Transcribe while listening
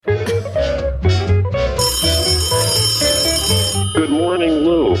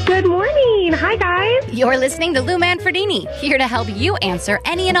Hi, guys. You're listening to Lou Manfredini, here to help you answer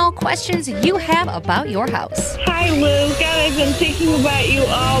any and all questions you have about your house. Hi, Lou. God, I've been thinking about you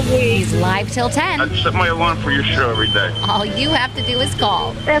all week. He's live till 10. I set my alarm for your show every day. All you have to do is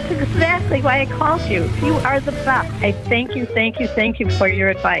call. That's exactly why I called you. You are the best. I thank you for your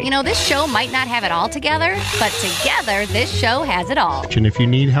advice. You know, this show might not have it all together, but together, this show has it all. And if you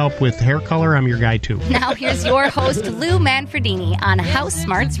need help with hair color, I'm your guy, too. Now, here's your host, Lou Manfredini, on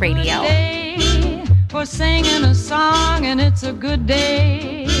HouseSmarts Radio. For singing a song, and it's a good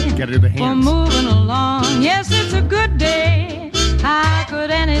day. Gotta do the hands. For moving along, yes, it's a good day. How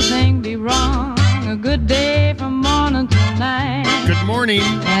could anything be wrong? A good day from morning till night. Good morning.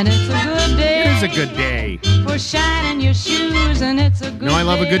 And it's a good day. It is a good day. For shining your shoes, and it's a good day. No, I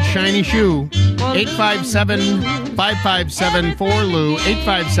love a good shiny shoe. 857-557-4Lou.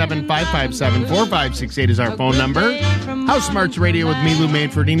 857-557-4568 is our phone number. HouseSmarts Radio with me, Lou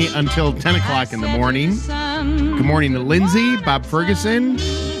Manfredini, until 10 o'clock in the morning. Good morning to Lindsay, Bob Ferguson,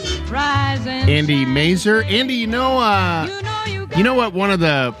 Andy Mazer. Andy, you know what one of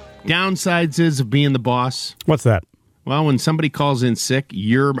the downsides is of being the boss? What's that? Well, when somebody calls in sick,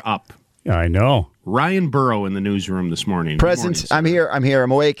 you're up. I know. Ryan Burrow in the newsroom this morning. Present. Morning, I'm here.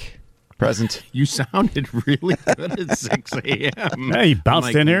 I'm awake. Present. You sounded really good at 6 a.m. Hey, you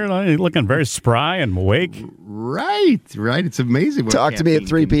bounced in here looking very spry and awake. Right. It's amazing. Talk to me at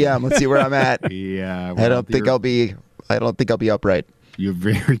 3 p.m. Let's see where I'm at. Yeah. Well, I don't think I'll be upright. You're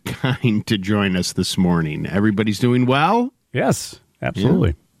very kind to join us this morning. Everybody's doing well? Yes, absolutely.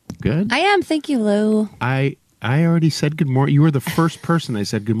 Yeah. Good. I am. Thank you, Lou. I already said good morning. You were the first person I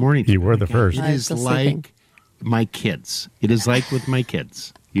said good morning to. You were the first. It is like my kids. It is like with my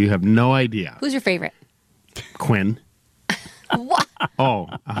kids. You have no idea. Who's your favorite? Quinn. What? Oh,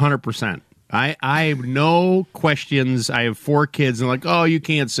 100%. I have no questions. I have 4 kids, and like, you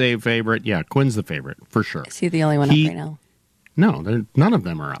can't say favorite. Yeah, Quinn's the favorite, for sure. Is he the only one up right now? No, none of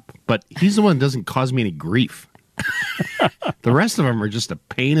them are up. But he's the one that doesn't cause me any grief. The rest of them are just a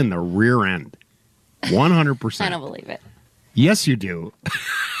pain in the rear end. 100%. I don't believe it. Yes, you do.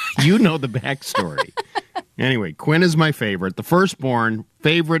 You know the backstory. Anyway, Quinn is my favorite. The firstborn,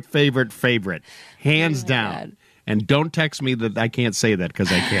 favorite. Hands down. God. And don't text me that I can't say that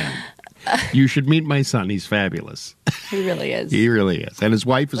because I can. You should meet my son. He's fabulous. He really is. He really is. And his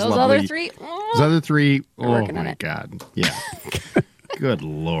wife is Those lovely. Other three? Those other 3, working on my it. God. Yeah. Good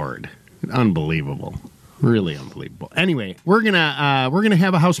Lord. Unbelievable. Really unbelievable. Anyway, we're gonna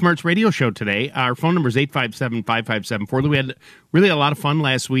have a HouseSmarts Radio show today. Our phone number is 857-557-4Lou. We had really a lot of fun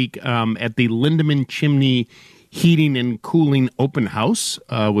last week at the Lindemann Chimney Heating and Cooling Open House,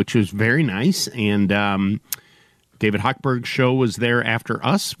 which was very nice. And David Hochberg's show was there after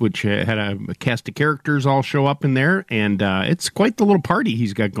us, which had a cast of characters all show up in there. And it's quite the little party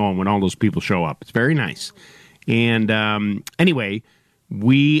he's got going when all those people show up. It's very nice. And anyway,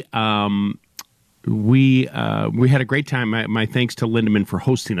 we had a great time. My thanks to Lindemann for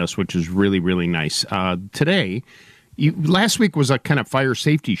hosting us, which is really, really nice. Today, last week was a kind of fire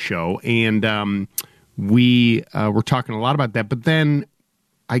safety show, and we were talking a lot about that. But then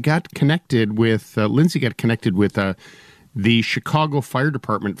I got connected with, Lindsay got connected with the Chicago Fire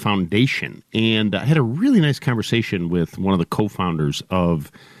Department Foundation, and I had a really nice conversation with one of the co-founders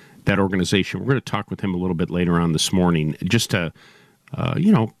of that organization. We're going to talk with him a little bit later on this morning, just to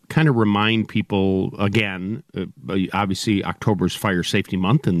kind of remind people again, obviously October's Fire Safety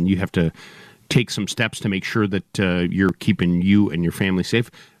Month, and you have to take some steps to make sure that you're keeping you and your family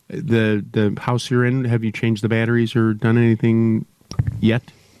safe. The house you're in, have you changed the batteries or done anything yet?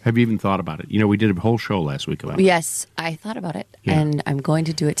 Have you even thought about it? We did a whole show last week about it. Yes, I thought about it, and I'm going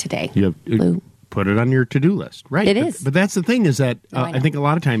to do it today. Lou. Put it on your to-do list. Right. It is. But that's the thing is that I think a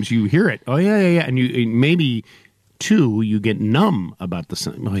lot of times you hear it. Oh, yeah. And you maybe... 2, you get numb about the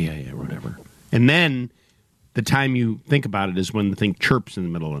sun. Oh, yeah, whatever. And then the time you think about it is when the thing chirps in the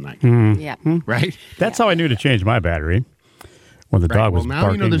middle of the night. Yeah. Right? That's how I knew to change my battery when the dog was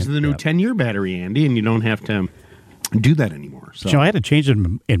barking. Well, now there's the new 10-year battery, Andy, and you don't have to do that anymore. So I had to change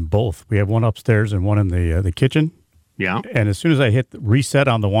them in both. We have one upstairs and one in the kitchen. Yeah. And as soon as I hit reset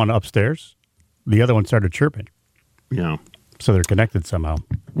on the one upstairs, the other one started chirping. Yeah. So they're connected somehow.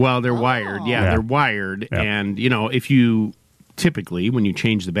 Well, they're wired. Yeah, they're wired. Yeah. And, if you typically, when you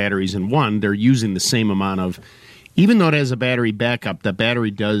change the batteries in one, they're using the same amount of, even though it has a battery backup, the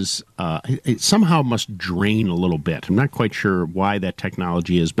battery does, it somehow must drain a little bit. I'm not quite sure why that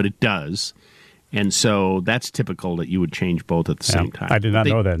technology is, but it does. And so that's typical that you would change both at the same time. I did not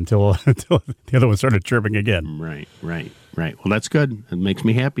know that until the other one started chirping again. Right. Well, that's good. It makes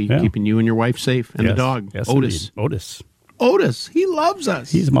me happy, keeping you and your wife safe, and the dog, yes, Otis. Indeed. Otis, he loves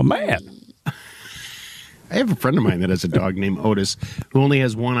us. He's my man. I have a friend of mine that has a dog named Otis who only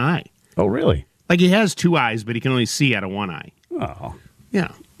has one eye. Oh, really? Like he has two eyes, but he can only see out of one eye. Oh.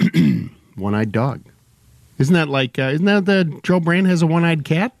 Yeah. One-eyed dog. Isn't that the Joe Brand has a one-eyed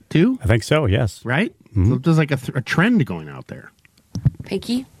cat, too? I think so, yes. Right? So there's like a trend going out there.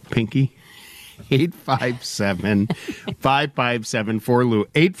 Pinky? 857-557-4Lou.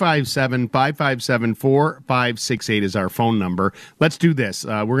 857-557-4568 is our phone number. Let's do this.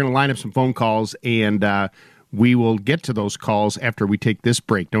 We're going to line up some phone calls, and we will get to those calls after we take this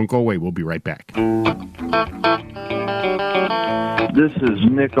break. Don't go away. We'll be right back. This is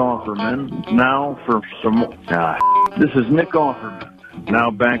Nick Offerman. Now for some... This is Nick Offerman.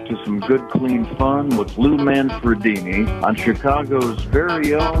 Now back to some good, clean fun with Lou Manfredini on Chicago's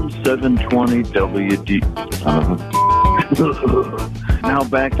very own 720 WD. Now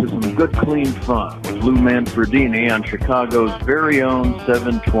back to some good, clean fun with Lou Manfredini on Chicago's very own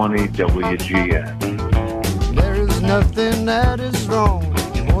 720 WGN. There is nothing that is wrong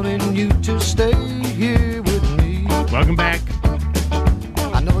wanting you to stay here with me. Welcome back.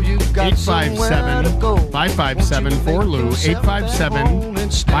 I know you've got 857-557-4Lou.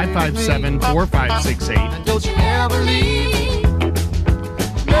 857-557-4568. And don't you ever leave.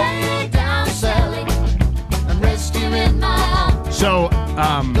 Lay down, Sally, and rest here in my arms. So,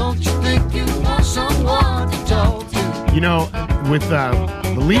 Don't you think you want someone to talk to? you know, with the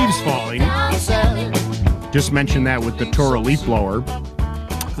leaves falling, Down, Sally. just mentioned that with the Toro leaf blower.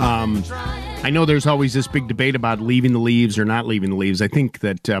 I know there's always this big debate about leaving the leaves or not leaving the leaves. I think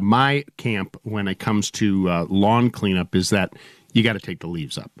that my camp, when it comes to lawn cleanup, is that you got to take the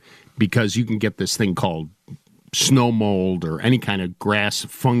leaves up because you can get this thing called snow mold or any kind of grass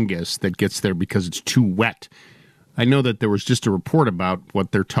fungus that gets there because it's too wet. I know that there was just a report about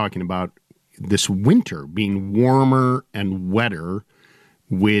what they're talking about this winter being warmer and wetter,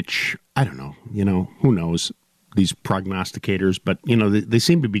 which, I don't know, who knows, these prognosticators, but, they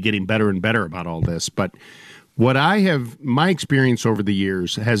seem to be getting better and better about all this. But what my experience over the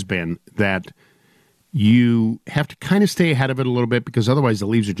years has been that you have to kind of stay ahead of it a little bit because otherwise the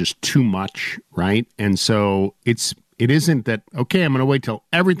leaves are just too much, right? And so it isn't that, okay, I'm going to wait till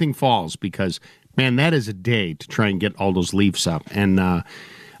everything falls because, man, that is a day to try and get all those leaves up. And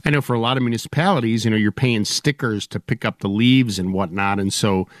I know for a lot of municipalities, you're paying stickers to pick up the leaves and whatnot. And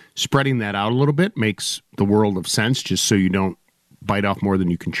so spreading that out a little bit makes the world of sense just so you don't bite off more than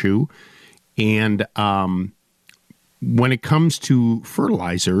you can chew. And when it comes to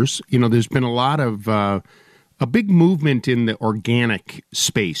fertilizers, there's been a lot of a big movement in the organic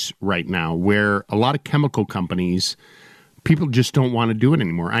space right now where a lot of chemical companies, people just don't want to do it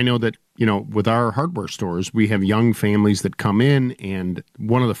anymore. I know that, with our hardware stores, we have young families that come in, and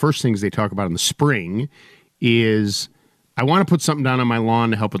one of the first things they talk about in the spring is, I want to put something down on my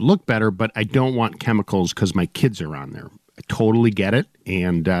lawn to help it look better, but I don't want chemicals because my kids are on there. I totally get it,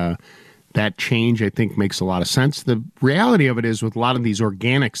 and that change, I think, makes a lot of sense. The reality of it is, with a lot of these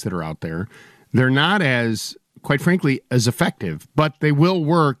organics that are out there, they're not as, quite frankly, as effective, but they will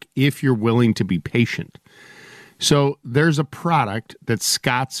work if you're willing to be patient. So there's a product that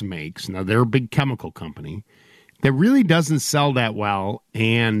Scotts makes. Now, they're a big chemical company that really doesn't sell that well,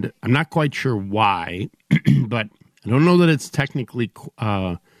 and I'm not quite sure why, but I don't know that it's technically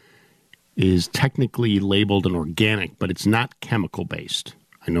labeled an organic, but it's not chemical-based.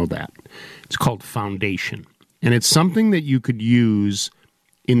 I know that. It's called Foundation, and it's something that you could use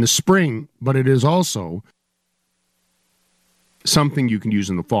in the spring, but it is also something you can use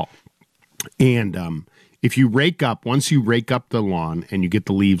in the fall. And once you rake up the lawn and you get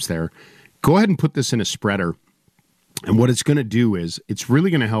the leaves there, go ahead and put this in a spreader. And what it's going to do is it's really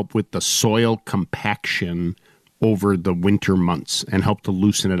going to help with the soil compaction over the winter months and help to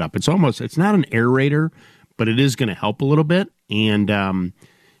loosen it up. It's not an aerator, but it is going to help a little bit. And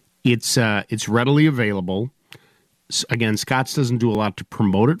it's readily available. Again, Scotts doesn't do a lot to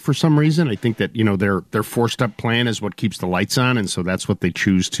promote it for some reason. I think that, their four-step plan is what keeps the lights on, and so that's what they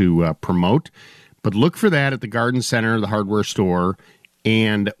choose to promote. But look for that at the garden center, the hardware store,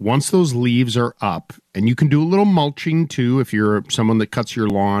 and once those leaves are up, and you can do a little mulching too if you're someone that cuts your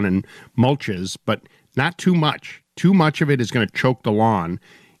lawn and mulches, but not too much. Too much of it is going to choke the lawn,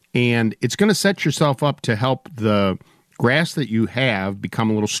 and it's going to set yourself up to help the grass that you have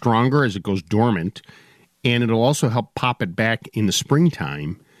become a little stronger as it goes dormant, and it'll also help pop it back in the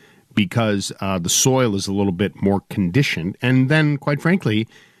springtime because the soil is a little bit more conditioned. And then, quite frankly,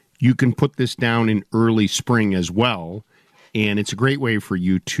 you can put this down in early spring as well, and it's a great way for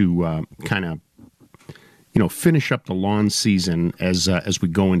you to kind of, finish up the lawn season as we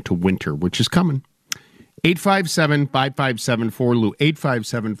go into winter, which is coming. 857-5574-LOU,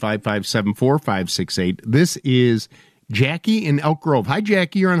 857-557-4568. This is Jackie in Elk Grove. Hi,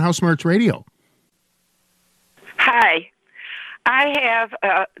 Jackie. You're on HouseSmarts Radio. Hi. I have,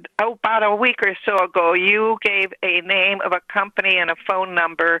 about a week or so ago, you gave a name of a company and a phone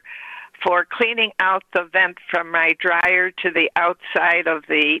number for cleaning out the vent from my dryer to the outside of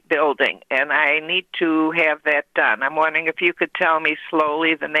the building, and I need to have that done. I'm wondering if you could tell me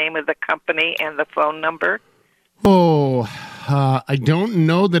slowly the name of the company and the phone number. Oh, I don't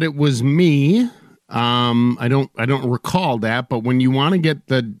know that it was me. I don't recall that, but when you want to get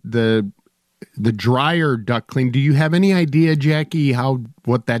the dryer duct clean, do you have any idea, Jackie,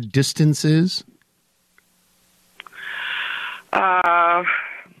 what that distance is?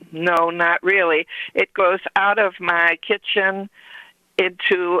 No, not really. It goes out of my kitchen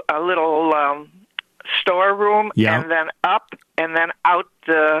into a little storeroom, and then up, and then out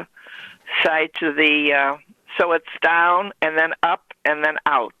the side to the, so it's down, and then up, and then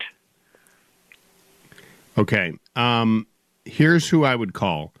out. Okay. Here's who I would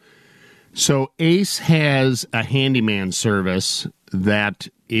call. So Ace has a handyman service that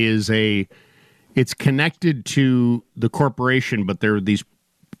is it's connected to the corporation, but there are these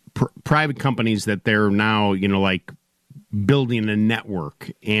private companies that they're now, like building a network.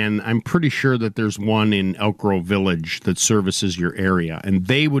 And I'm pretty sure that there's one in Elk Grove Village that services your area. And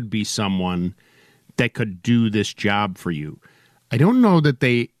they would be someone that could do this job for you. I don't know that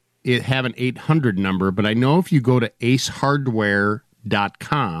they have an 800 number, but I know if you go to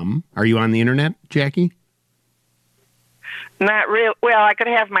acehardware.com, are you on the internet, Jackie? Not real. Well, I could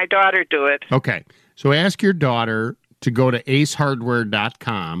have my daughter do it. Okay. So ask your daughter to go to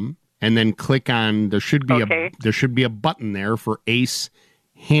acehardware.com and then click on, there should be a button there for Ace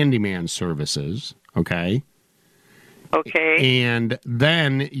Handyman Services, okay? Okay. And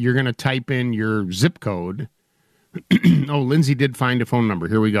then you're going to type in your zip code. Oh, Lindsay did find a phone number.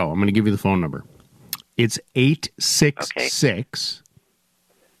 Here we go. I'm going to give you the phone number. It's 866.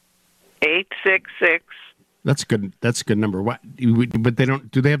 866. That's good. That's a good number. What? But they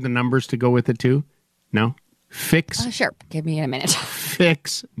don't. Do they have the numbers to go with it too? No. Fix. Sure. Give me a minute.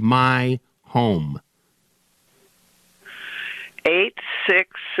 Fix my home.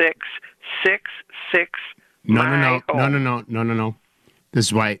 86666. No. This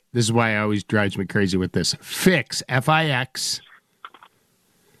is why it always drives me crazy with this. Fix. Fix.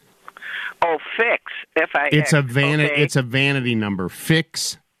 Oh, fix. Fix. It's a vanity. Okay. It's a vanity number.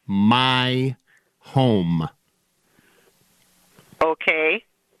 Fix my home. Okay.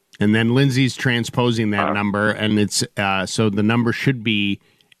 And then Lindsay's transposing that number, and it's so the number should be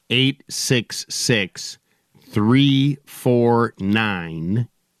 866-349.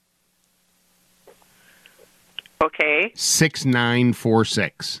 Okay.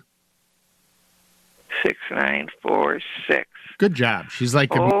 6946. 6946. Good job. She's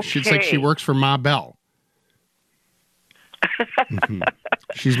like she works for Ma Bell. Mm-hmm.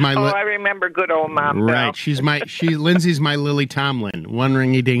 She's my. I remember good old Mom. Right. Bell. Lindsay's my Lily Tomlin. One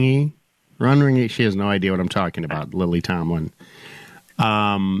ringy dingy, run ringy. She has no idea what I'm talking about. Lily Tomlin.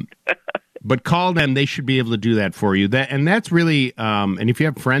 But call them. They should be able to do that for you. That's really. And if you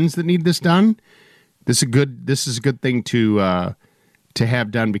have friends that need this done, this is a good thing to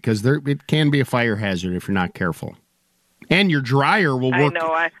have done, because it can be a fire hazard if you're not careful. And your dryer will work.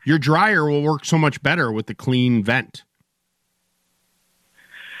 Your dryer will work so much better with the clean vent.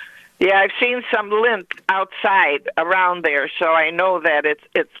 Yeah, I've seen some lint outside around there, so I know that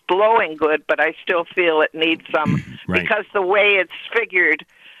it's blowing good, but I still feel it needs some Right. because the way it's figured,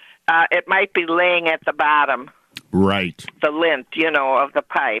 it might be laying at the bottom. Right. The lint, of the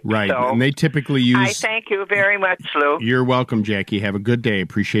pipe. Right. So And they typically use. I thank you very much, Lou. You're welcome, Jackie. Have a good day.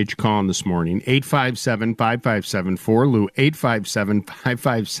 Appreciate you calling this morning. 857-5574-LOU,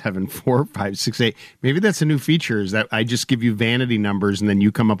 857-557-4568. Maybe that's a new feature, is that I just give you vanity numbers and then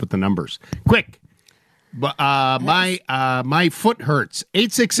you come up with the numbers. Quick. My foot hurts.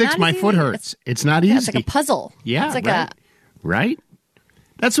 866, my foot hurts. It's not easy. It's like a puzzle. Yeah, It's like right?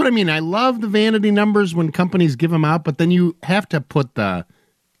 That's what I mean. I love the vanity numbers when companies give them out, but then you have to put the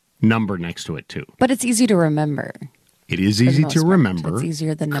number next to it too. But it's easy to remember. It is easy to remember. It's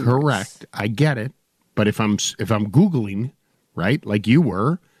easier than numbers. Correct. I get it. But if I'm Googling, right, like you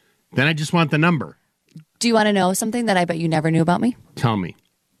were, then I just want the number. Do you want to know something that I bet you never knew about me? Tell me.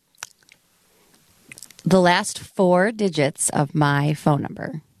 The last 4 digits of my phone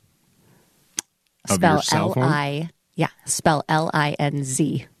number. Of your cell phone? Spell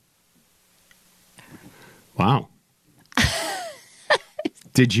LINZ. Wow.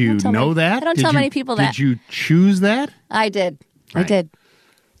 Did you know that? I don't tell many people that. Did you choose that? I did. Right. I did.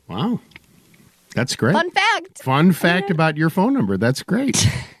 Wow. That's great. Fun fact. Fun fact about your phone number. That's great.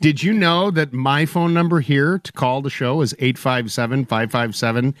 Did you know that my phone number here to call the show is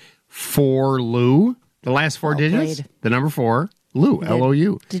 857-557-4-LOU? The last four digits? The number 4, Lou,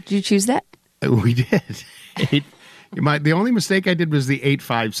 L-O-U. Did you choose that? We did. The only mistake I did was the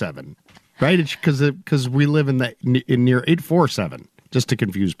 857, right? Because we live in near 847, just to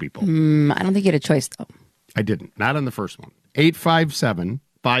confuse people. I don't think you had a choice, though. I didn't. Not on the first one.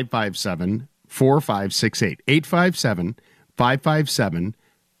 857-557-4568.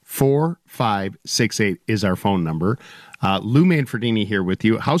 857-557-4568 is our phone number. Lou Manfredini here with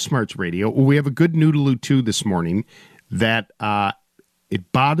you. HouseSmarts Radio. We have a good noodle too this morning that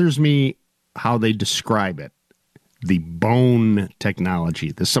it bothers me how they describe it. The bone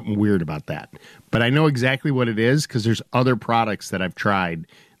technology. There's something weird about that. But I know exactly what it is because there's other products that I've tried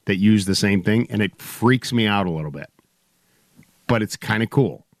that use the same thing, and it freaks me out a little bit. But it's kind of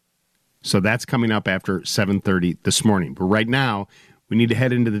cool. So that's coming up after 7:30 this morning. But right now, we need to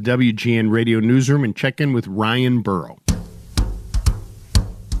head into the WGN Radio newsroom and check in with Ryan Burrow.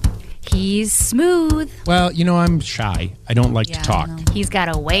 He's smooth. Well, I'm shy. I don't like to talk. He's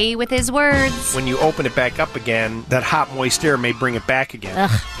got a way with his words. When you open it back up again, that hot, moist air may bring it back again.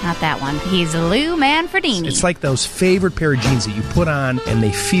 Ugh, not that one. He's Lou Manfredini. It's like those favorite pair of jeans that you put on and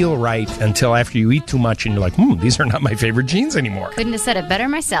they feel right until after you eat too much and you're like, these are not my favorite jeans anymore. Couldn't have said it better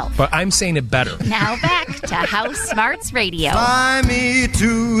myself. But I'm saying it better. Now back to HouseSmarts Radio. Fly me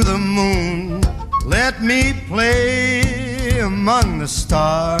to the moon. Let me play among the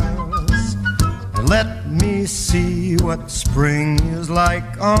stars. Let me see what spring is like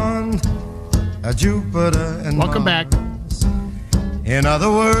on Jupiter and Welcome Mars. back. In other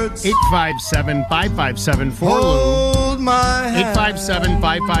words, 857-557-4-LOU. hold my hand.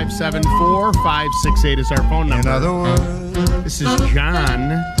 857-557-4568 is our phone number. In other words, this is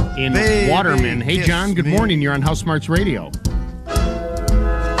John in Waterman. Hey, John, good morning. You're on HouseSmarts Radio.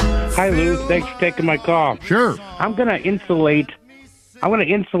 Hi, Lou. Thanks for taking my call. Sure. I'm going to insulate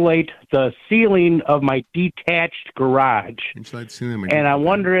the ceiling of my detached garage. And I'm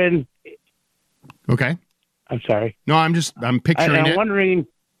wondering... Okay. I'm sorry. No, I'm picturing it. I'm wondering...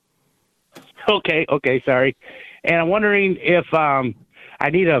 Okay, sorry. And I'm wondering if I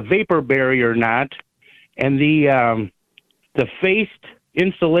need a vapor barrier or not. And the faced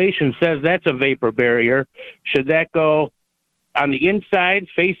insulation says that's a vapor barrier. Should that go on the inside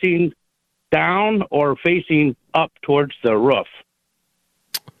facing down or facing up towards the roof?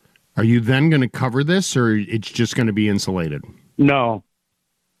 Are you then going to cover this, or it's just going to be insulated? No,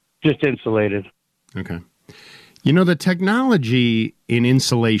 just insulated. Okay. The technology in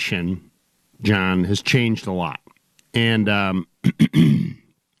insulation, John, has changed a lot. And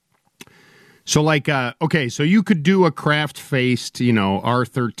so so you could do a craft-faced,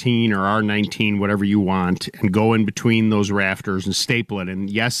 R13 or R19, whatever you want, and go in between those rafters and staple it. And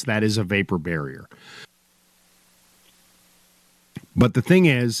yes, that is a vapor barrier. But the thing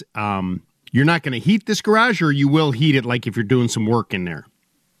is, you're not going to heat this garage, or you will heat it like if you're doing some work in there?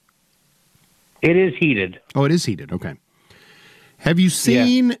 It is heated. Oh, it is heated. Okay. Have you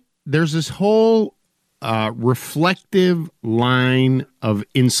seen, there's this whole reflective line of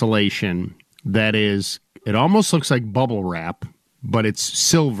insulation that is, it almost looks like bubble wrap, but it's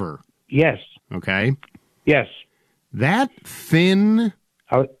silver. Yes. Okay? Yes. That thin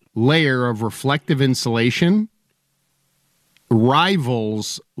layer of reflective insulation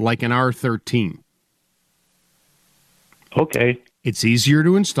rivals like an R13. Okay. It's easier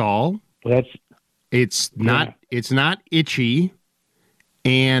to install. It's not itchy,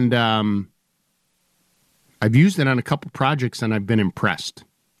 and I've used it on a couple projects and I've been impressed.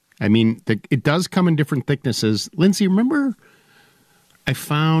 I mean, it does come in different thicknesses. Lindsay, remember I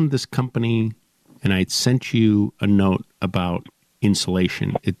found this company and I'd sent you a note about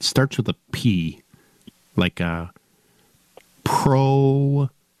insulation. It starts with a P, like a Pro.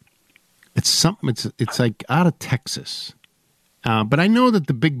 It's something. It's like out of Texas, but I know that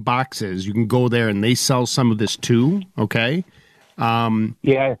the big boxes you can go there and they sell some of this too. Okay.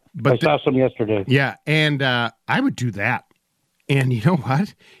 Yeah, but I saw some yesterday. Yeah, and I would do that. And you know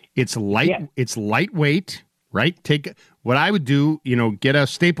what? It's light. Yeah. It's lightweight, right? What I would do. Get a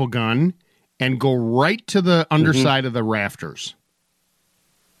staple gun and go right to the underside of the rafters.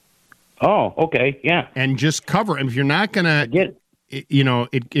 Oh, okay, yeah. And just cover them. If you're not going to,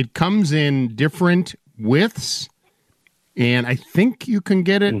 it comes in different widths, and I think you can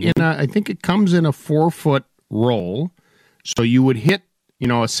get it I think it comes in a 4-foot roll. So you would hit, a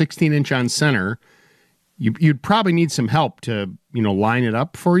 16-inch on center. You'd probably need some help to, line it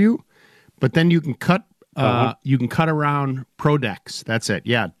up for you. But then you can cut around Prodex. That's it.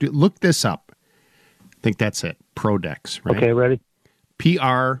 Yeah, look this up. think that's it. Prodex, right? Okay, ready?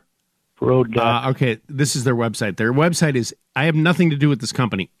 PR. Prodex. Okay, this is their website. Their website is, I have nothing to do with this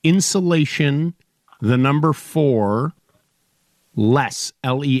company, Insulation, 4, less,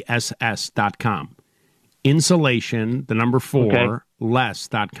 LESS.com. Insulation, 4,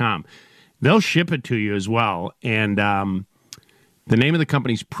 less.com. They'll ship it to you as well. And the name of the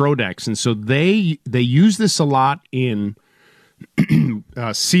company is Prodex. And so they use this a lot in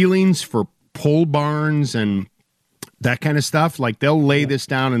ceilings for pole barns and that kind of stuff. Like they'll lay this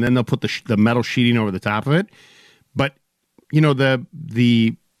down and then they'll put the metal sheeting over the top of it. But,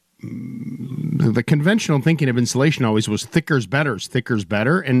 the conventional thinking of insulation always was thicker's better,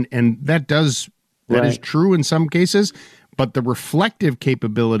 and that is true in some cases, but the reflective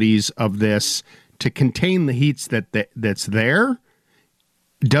capabilities of this to contain the heats that's there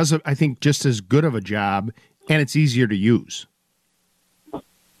does, I think, just as good of a job, and it's easier to use.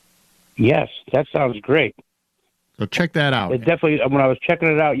 Yes, that sounds great. So check that out. It definitely, when I was checking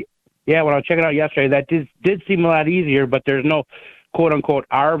it out yesterday, that did seem a lot easier, but there's no quote-unquote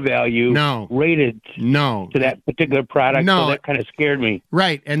R value rated to that particular product, so that kind of scared me.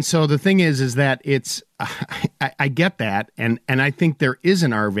 Right, and so the thing is that it's, I get that, and I think there is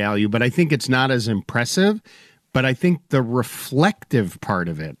an R value, but I think it's not as impressive, but I think the reflective part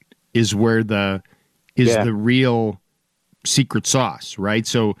of it is where the real secret sauce, right?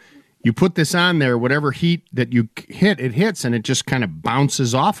 So you put this on there, whatever heat that you hit, it hits, and it just kind of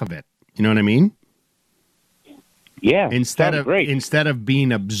bounces off of it. You know what I mean? Yeah. Instead of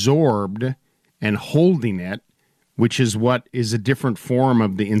being absorbed and holding it, which is what is a different form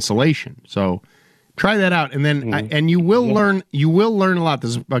of the insulation. So try that out, and then and you will learn. You will learn a lot.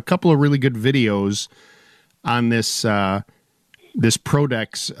 There's a couple of really good videos on this this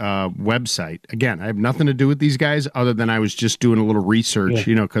Prodex website. Again, I have nothing to do with these guys other than I was just doing a little research,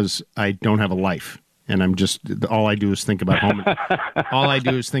 because I don't have a life. And I'm just, all I do is think about home. All I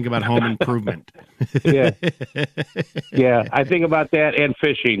do is think about home improvement. Yeah, I think about that and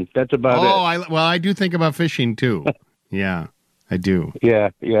fishing. That's about it. I do think about fishing too. Yeah, I do.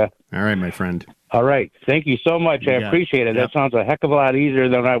 Yeah. All right, my friend. All right, thank you so much. I appreciate it. That sounds a heck of a lot easier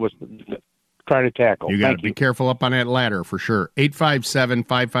than I was trying to tackle. You got to be careful up on that ladder for sure.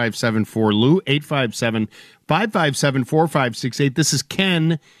 857-5574 Lou. 857-557-4568. This is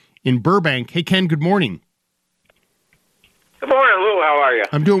Ken in Burbank. Hey, Ken, good morning. Good morning, Lou. How are you?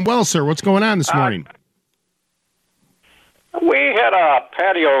 I'm doing well, sir. What's going on this morning? We had a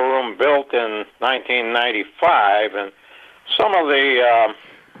patio room built in 1995, and some of the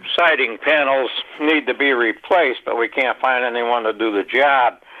siding panels need to be replaced, but we can't find anyone to do the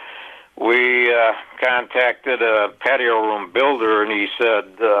job. We contacted a patio room builder, and he said,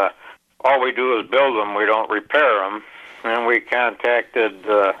 all we do is build them, we don't repair them. And we contacted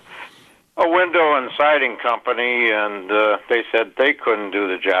a window and siding company, and they said they couldn't do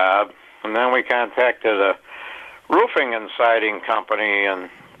the job. And then we contacted a roofing and siding company,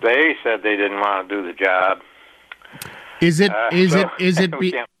 and they said they didn't want to do the job. Is it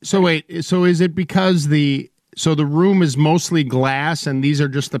because the room is mostly glass and these are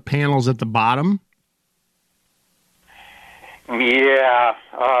just the panels at the bottom? Yeah,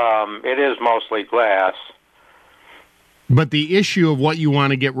 it is mostly glass. But the issue of what you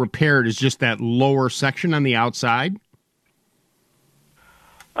want to get repaired is just that lower section on the outside?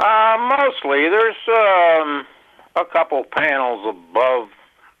 Mostly. There's a couple panels above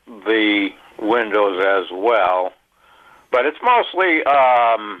the windows as well. But it's mostly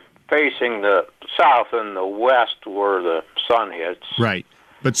facing the south and the west where the sun hits. Right.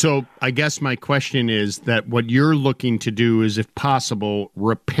 But so I guess my question is that what you're looking to do is, if possible,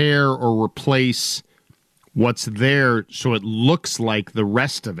 repair or replace what's there so it looks like the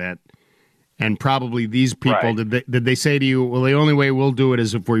rest of it. And probably these people, right. Did they say to you, well, the only way we'll do it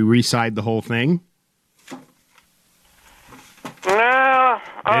is if we reside the whole thing? No.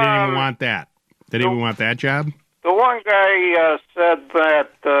 They didn't even want that. They didn't even want that job? The one guy said that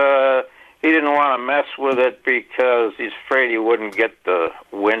he didn't want to mess with it because he's afraid he wouldn't get the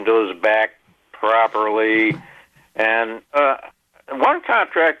windows back properly. And one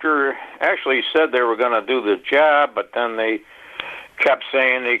contractor actually said they were going to do the job, but then they kept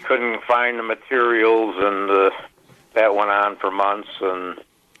saying they couldn't find the materials, and that went on for months. And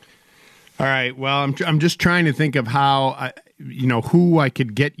all right, well, I'm just trying to think of how who I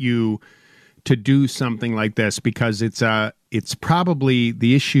could get you to do something like this, because it's probably,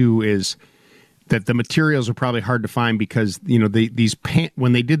 the issue is that the materials are probably hard to find, because when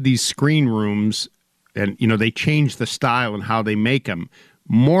they did these screen rooms, and they changed the style and how they make them.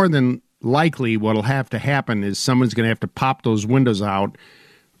 More than likely, what'll have to happen is someone's going to have to pop those windows out,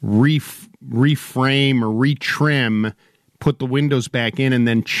 reframe or retrim, put the windows back in, and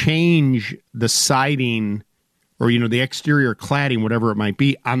then change the siding or, the exterior cladding, whatever it might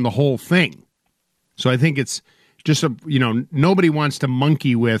be, on the whole thing. So I think it's just nobody wants to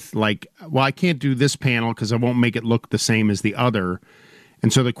monkey with I can't do this panel because I won't make it look the same as the other.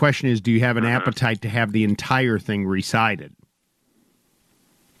 And so the question is, do you have an appetite to have the entire thing resided?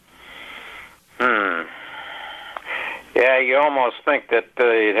 Yeah, you almost think that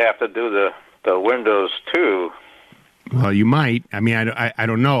you'd have to do the windows too. Well, you might. I mean, I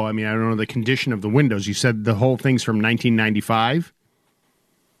don't know. I mean, I don't know the condition of the windows. You said the whole thing's from 1995?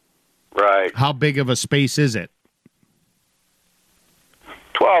 Right. How big of a space is it?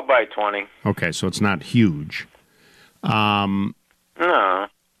 12 by 20. Okay, so it's not huge. No.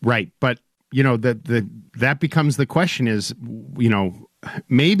 Right, but, that becomes the question is,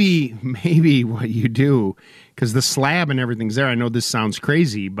 maybe what you do, because the slab and everything's there. I know this sounds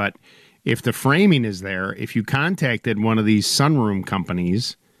crazy, but if the framing is there, if you contacted one of these sunroom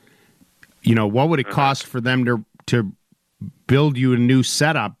companies, what would it cost for them to build you a new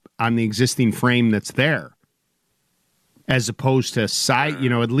setup on the existing frame that's there? As opposed to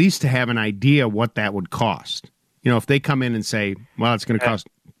at least to have an idea what that would cost. If they come in and say, well, it's going to cost,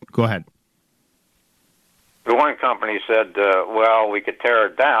 go ahead. The one company said, we could tear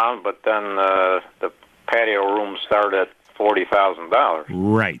it down, but then the patio rooms start at $40,000.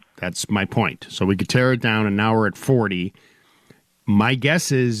 Right. That's my point. So we could tear it down, and now we're at 40. My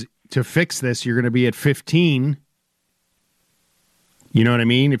guess is to fix this, you're going to be at 15. You know what I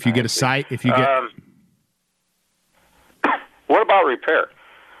mean? If you get a site, what about repair?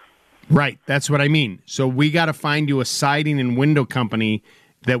 Right. That's what I mean. So we got to find you a siding and window company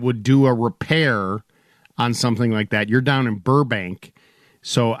that would do a repair on something like that. You're down in Burbank.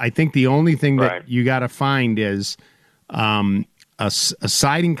 So I think the only thing that you got to find is a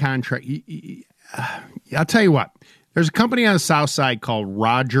siding contract. I'll tell you what. There's a company on the south side called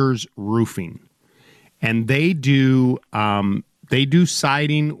Rogers Roofing, and they do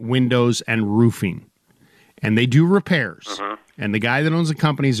siding, windows, and roofing, and they do repairs. Uh-huh. And the guy that owns the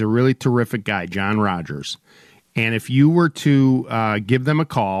company is a really terrific guy, John Rogers. And if you were to give them a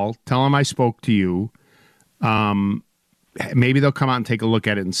call, tell them I spoke to you, maybe they'll come out and take a look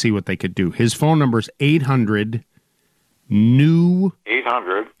at it and see what they could do. His phone number is 800-NEW...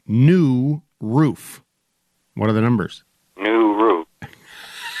 800? New Roof. What are the numbers? New Roof.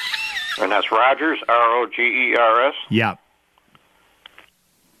 And that's Rogers, R-O-G-E-R-S? Yep.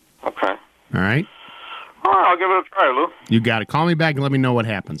 Okay. All right. All right, I'll give it a try, Lou. You got it. Call me back and let me know what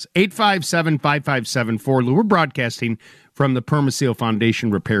happens. 857-5574. Lou, we're broadcasting from the Permaseal Foundation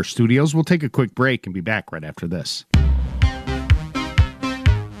Repair Studios. We'll take a quick break and be back right after this.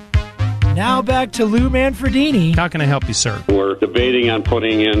 Now back to Lou Manfredini. How can I help you, sir? We're debating on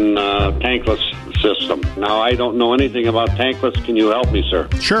putting in a tankless system. Now, I don't know anything about tankless. Can you help me, sir?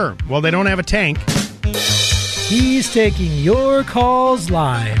 Sure. Well, they don't have a tank. He's taking your calls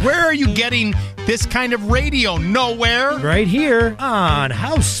live. Where are you getting this kind of radio? Nowhere. Right here on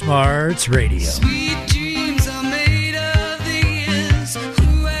HouseSmarts Radio. Sweet dreams are made of these.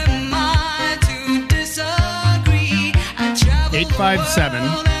 Who am I to disagree?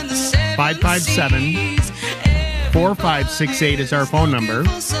 857-557-4568 is our phone number.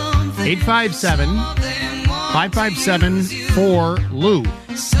 857-557-4-LOU.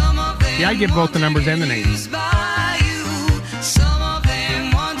 Yeah, I give both the numbers and the names.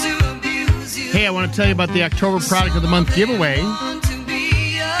 Hey, I want to tell you about the October Product of the Month giveaway.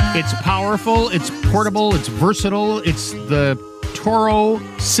 It's powerful, it's portable, it's versatile. It's the Toro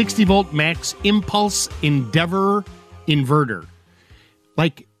 60-volt max impulse Endeavor inverter.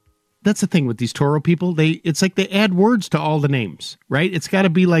 Like, that's the thing with these Toro people. It's like they add words to all the names, right? It's got to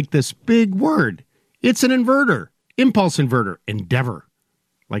be like this big word. It's an inverter. Impulse inverter. Endeavor.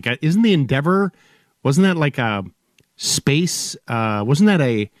 Like, isn't the Endeavor, wasn't that like a space, wasn't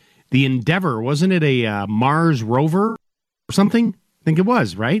that the Endeavor, wasn't it a Mars rover or something? I think it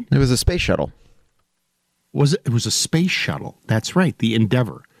was, right? It was a space shuttle. It was a space shuttle. That's right, the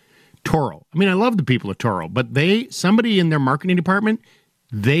Endeavor. Toro. I mean, I love the people at Toro, but somebody in their marketing department,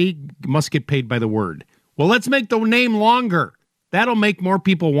 they must get paid by the word. Well, let's make the name longer. That'll make more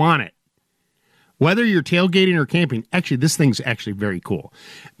people want it. Whether you're tailgating or camping, actually, this thing's actually very cool.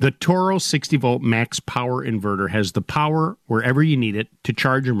 The Toro 60-volt max power inverter has the power wherever you need it to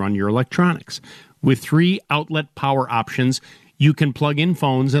charge and run your electronics. With 3 outlet power options, you can plug in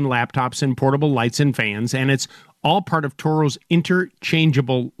phones and laptops and portable lights and fans, and it's all part of Toro's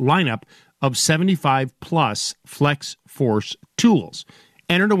interchangeable lineup of 75-plus Flex Force tools.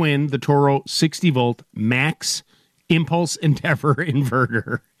 Enter to win the Toro 60-volt max Impulse Endeavor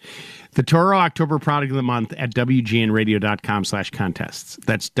Inverter. The Toro October Product of the Month at WGNradio.com/contests.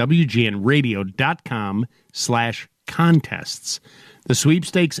 That's WGNradio.com/contests. The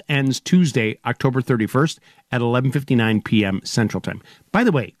sweepstakes ends Tuesday, October 31st at 11:59 p.m. Central Time. By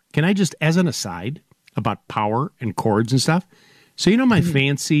the way, can I just, as an aside about power and cords and stuff? So you know my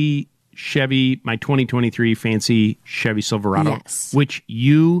fancy Chevy, my 2023 fancy Chevy Silverado, which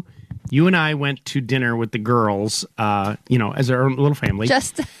you and I went to dinner with the girls, as our own little family.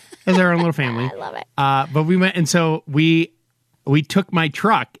 As our own little family. I love it. But we went, and so we took my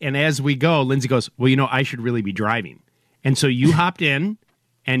truck, and as we go, Lindsay goes, well, I should really be driving. And so you hopped in,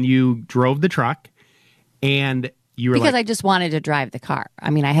 and you drove the truck, and you were because I just wanted to drive the car. I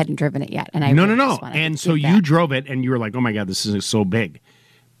mean, I hadn't driven it yet. And I No. And so you drove it, and you were like, oh, my God, this is so big.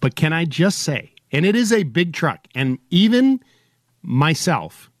 But can I just say, and it is a big truck, and even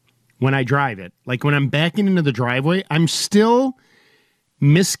myself, when I drive it, like when I'm backing into the driveway, I'm still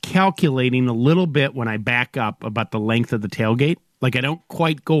miscalculating a little bit when I back up about the length of the tailgate. Like I don't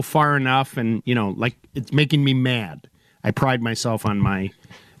quite go far enough, and, like it's making me mad. I pride myself on my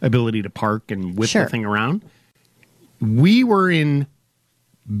ability to park and whip the thing around. We were in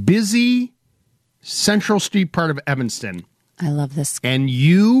busy Central Street part of Evanston. I love this. And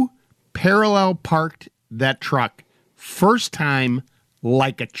you parallel parked that truck first time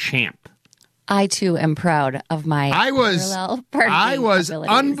like a champ. I, too, am proud of my parallel parking abilities.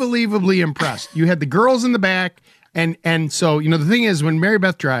 Unbelievably impressed. You had the girls in the back, and so, the thing is, when Mary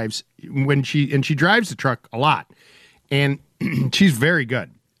Beth drives, she drives the truck a lot, and she's very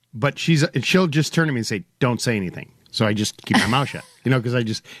good, but she'll just turn to me and say, don't say anything. So I just keep my mouth shut,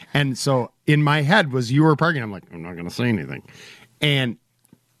 because and so in my head was you were parking. I'm like, I'm not going to say anything. And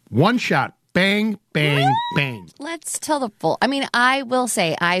one shot, bang, bang, bang. Let's tell the full. I mean, I will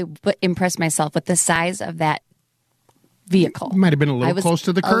say I impressed myself with the size of that vehicle. It might have been a little close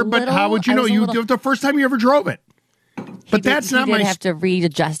to the curb, but how would you know? You the first time you ever drove it. But that's not my. You have to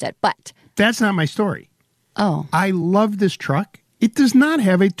readjust it, but that's not my story. Oh, I love this truck. It does not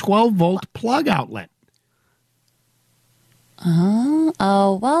have a 12-volt plug outlet.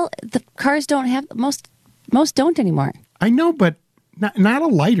 Well, the cars don't have most don't anymore. I know, but not a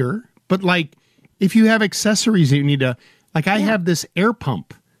lighter. But like, if you have accessories that you need to, like, I have this air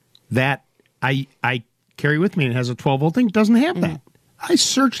pump that I carry with me and it has a 12-volt thing. It doesn't have that. I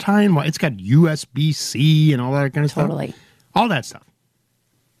searched high and wide. It's got USB-C and all that kind of stuff. Totally. All that stuff.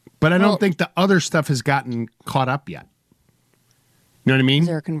 But I don't think the other stuff has gotten caught up yet. You know what I mean? Is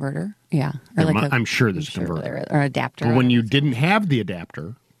there a converter? Yeah. Or I'm sure there's a converter. Or adapter. But when you didn't have the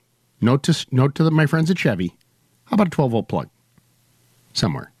adapter, note to my friends at Chevy, how about a 12-volt plug?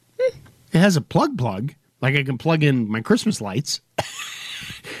 Somewhere. It has a plug, like I can plug in my Christmas lights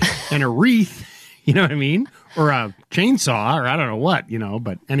and a wreath, you know what I mean? Or a chainsaw, or I don't know what,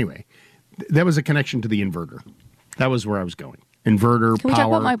 but anyway, that was a connection to the inverter. That was where I was going. Inverter, Can we talk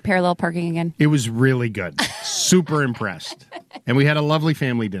about my parallel parking again? It was really good. Super impressed. And we had a lovely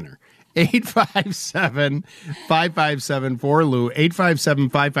family dinner. 857-557-4Lou,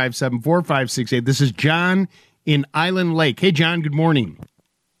 857-557-4568. This is John in Island Lake. Hey, John, good morning.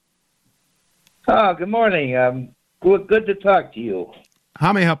 Oh, good morning. Good to talk to you.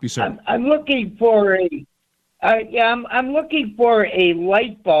 How may I help you, sir? I'm looking for I'm looking for a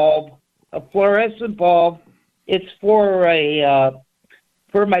light bulb, a fluorescent bulb. It's for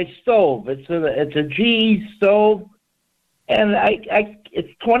my stove. It's a GE stove, and it's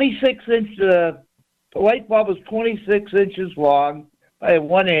 26 inch. The light bulb is 26 inches long by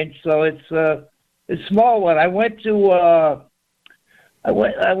 1 inch, so it's a small one. I went to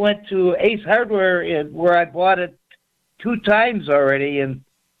Ace Hardware where I bought it 2 times already, and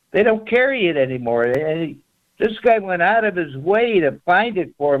they don't carry it anymore. And this guy went out of his way to find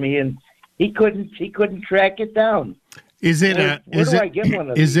it for me, and he couldn't track it down. Is it where do I get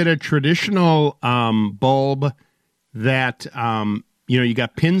one of is these? it a traditional bulb that you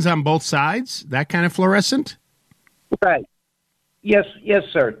got pins on both sides? That kind of fluorescent? Right. Yes,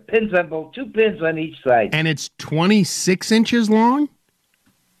 sir. Pins on both, 2 pins on each side. And it's 26 inches long?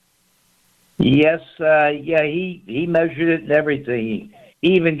 Yes, he measured it and everything.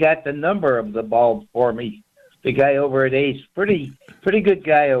 He even got the number of the bulb for me. The guy over at Ace, pretty good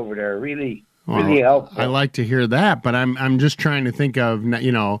guy over there. Really helpful. I like to hear that, but I'm just trying to think of not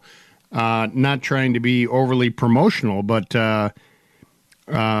trying to be overly promotional, but the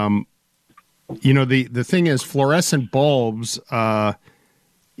thing is, fluorescent bulbs,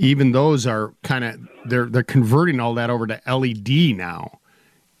 even those are kind of they're converting all that over to LED now.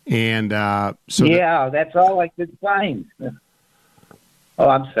 And that's all I could find. Oh,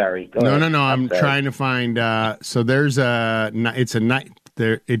 I'm sorry. Go ahead. No. I'm sorry. trying to find. So there's it's a night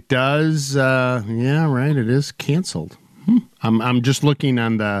there. It does. Yeah, right. It is canceled. I'm just looking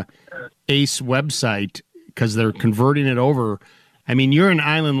on the Ace website because they're converting it over. I mean, you're in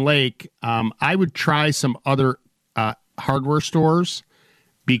Island Lake. I would try some other hardware stores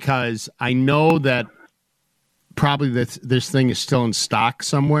because I know that probably this thing is still in stock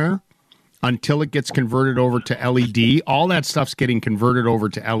somewhere until it gets converted over to LED. All that stuff's getting converted over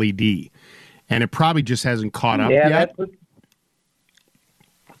to LED, and it probably just hasn't caught up yet.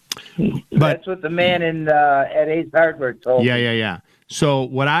 That's what the man at Ace Hardware told me. Yeah. So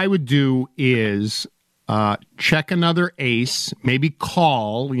what I would do is check another Ace, maybe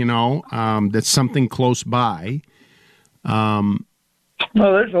call, that's something close by.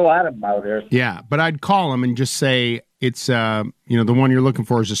 Well, there's a lot of them out there. Yeah, but I'd call them and just say it's, the one you're looking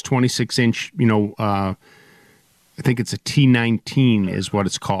for is this 26-inch, I think it's a T19 is what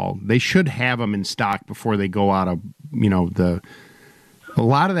it's called. They should have them in stock before they go out of, a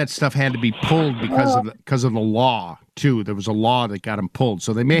lot of that stuff had to be pulled because of the law, too. There was a law that got them pulled.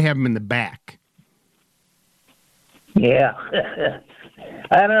 So they may have them in the back. Yeah.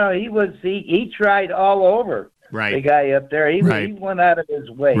 I don't know. He tried all over. Right. The guy up there. He went out of his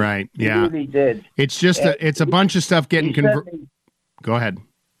way. Right. Yeah. He really did. It's just it's a bunch of stuff getting converted. Go ahead.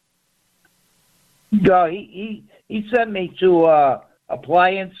 No, he sent me to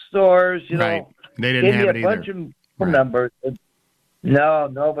appliance stores, Right. They didn't have it either. Gave me a bunch of phone numbers. No,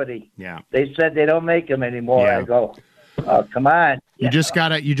 nobody. Yeah. They said they don't make them anymore. Yeah. I go, oh, come on. You just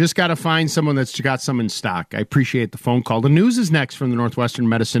gotta find someone that's got some in stock. I appreciate the phone call. The news is next from the Northwestern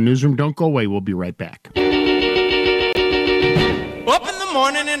Medicine Newsroom. Don't go away. We'll be right back. Up in the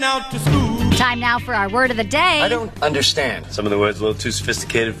morning and out to school. Time now for our word of the day. I don't understand. Some of the words a little too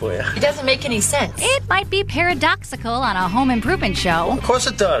sophisticated for you. It doesn't make any sense. It might be paradoxical on a home improvement show. Of course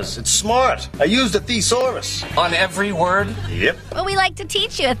it does. It's smart. I used a thesaurus. On every word? Yep. But we like to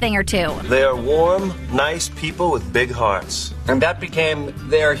teach you a thing or two. They are warm, nice people with big hearts. And that became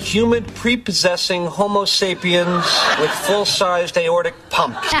they're humid, prepossessing Homo sapiens with full-sized aortic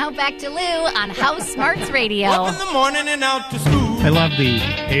pumps. Now back to Lou on HouseSmarts Radio. Up in the morning and out to school. I love the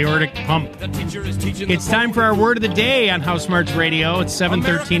aortic pump. It's time for our word of the day on HouseSmarts Radio. It's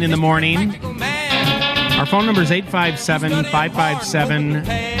 7:13 in the morning. Our phone number is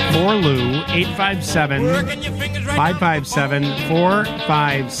 857-557-4LOU,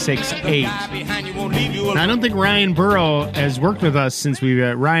 857-557-4568. I don't think Ryan Burrow has worked with us since we...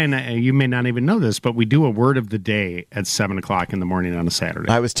 Ryan, you may not even know this, but we do a word of the day at 7 o'clock in the morning on a Saturday.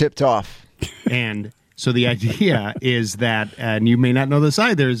 I was tipped off. And... so the idea is that, and you may not know this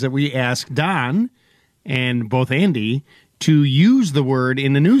either, is that we ask Don and both Andy to use the word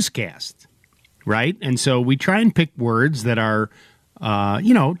in the newscast, right? And so we try and pick words that are,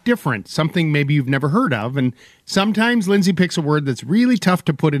 different, something maybe you've never heard of. And sometimes Lindsay picks a word that's really tough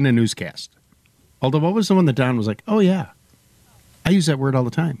to put in a newscast. Although, what was the one that Don was like, oh, yeah, I use that word all the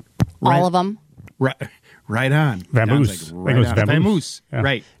time. Right? All of them. Right on. Vamoose. Vamoose. Yeah.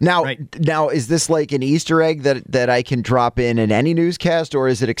 Right. Now, is this like an Easter egg that I can drop in any newscast, or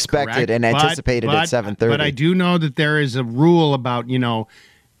is it expected Correct. and anticipated at 7:30? But I do know that there is a rule about,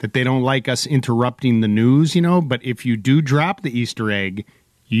 that they don't like us interrupting the news, But if you do drop the Easter egg,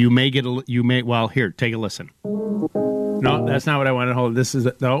 you may get well, here, take a listen. No, that's not what I wanted. Hold. This is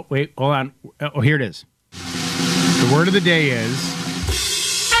no. Wait, hold on. Oh, here it is. The word of the day is.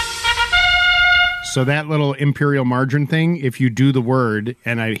 So that little imperial margarine thing, if you do the word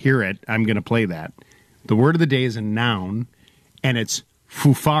and I hear it, I'm going to play that. The word of the day is a noun, and it's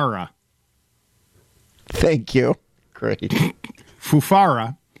fufara. Thank you. Great.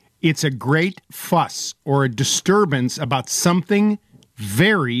 Fufara, it's a great fuss or a disturbance about something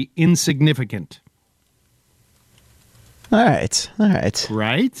very insignificant. All right.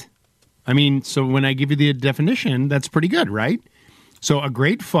 Right? I mean, so when I give you the definition, that's pretty good, right? So a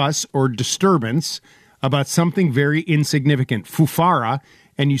great fuss or disturbance about something very insignificant. Fufara,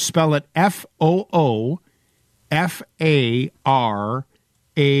 and you spell it F-O-O-F-A-R-A-W.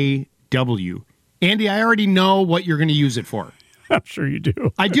 Andy, I already know what you're going to use it for. I'm sure you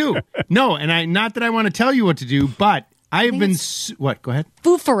do. I do. No, and not that I want to tell you what to do, but I have been... What? Go ahead.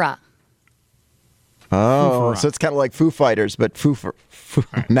 Fufara. Oh, so it's kind of like Foo Fighters, but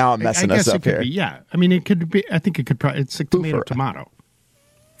right. Now I'm messing us up here. Yeah, I mean, it could be. I think it could probably. It's like tomato.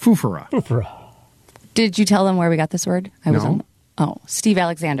 Fufara. Did you tell them where we got this word? Steve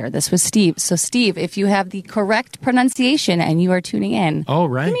Alexander. This was Steve. So, Steve, if you have the correct pronunciation and you are tuning in, oh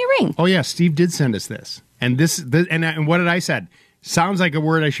right, give me a ring. Oh yeah, Steve did send us this, and and what did I said? sounds like a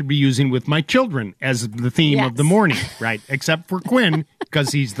word I should be using with my children as the theme of the morning, right? Except for Quinn,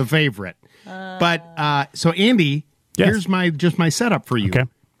 because he's the favorite. But so Andy, here's my setup for you. Okay.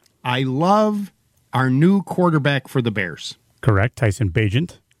 I love our new quarterback for the Bears. Correct, Tyson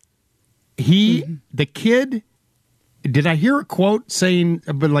Bagent. The kid, did I hear a quote saying,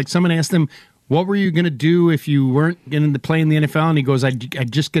 but like someone asked him, what were you going to do if you weren't going to play in the NFL? And he goes,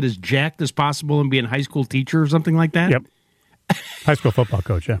 I'd just get as jacked as possible and be a high school teacher or something like that. Yep. High school football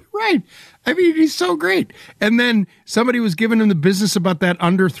coach, yeah. Right. I mean, he's so great. And then somebody was giving him the business about that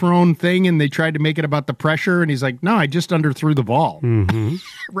underthrown thing, and they tried to make it about the pressure, and he's like, no, I just underthrew the ball. Mm-hmm.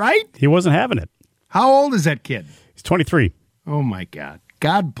 Right? He wasn't having it. How old is that kid? He's 23. Oh, my God.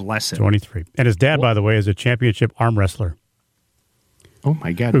 God bless him. 23. And his dad, by the way, is a championship arm wrestler. Oh,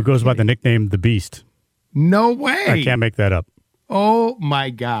 my God. Who goes by the nickname The Beast. No way. I can't make that up. Oh, my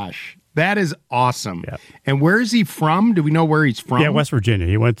gosh. That is awesome. Yeah. And where is he from? Do we know where he's from? Yeah, West Virginia.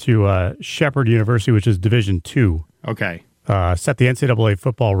 He went to Shepherd University, which is Division II. Okay. Set the NCAA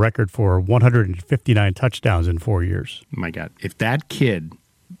football record for 159 touchdowns in 4 years. Oh, my God. If that kid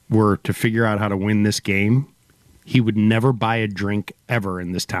were to figure out how to win this game, he would never buy a drink ever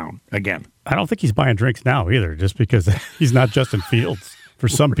in this town again. I don't think he's buying drinks now either, just because he's not Justin Fields for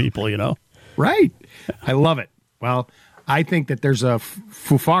some people, you know? Right. I love it. Well, I think that there's a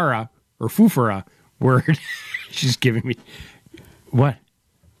fufara word. She's giving me. What?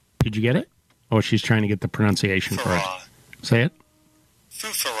 Did you get it? Oh, she's trying to get the pronunciation correct. Say it.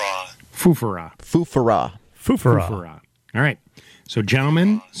 Fufara. All right. So,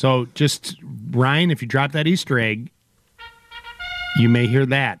 gentlemen, just, Ryan, if you drop that Easter egg, you may hear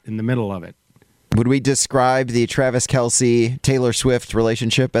that in the middle of it. Would we describe the Travis Kelce, Taylor Swift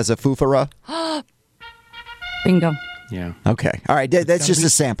relationship as a foofara? Bingo. Yeah. Okay. All right. That's just a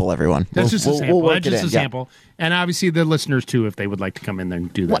sample, everyone. That's just a sample. We'll That's just a sample. And obviously the listeners, too, if they would like to come in there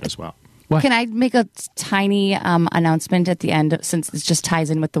and do that as well. What? Can I make a tiny announcement at the end, since it just ties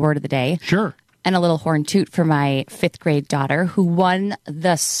in with the word of the day? Sure. And a little horn toot for my 5th grade daughter, who won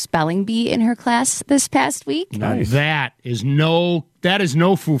the spelling bee in her class this past week. Nice. That is no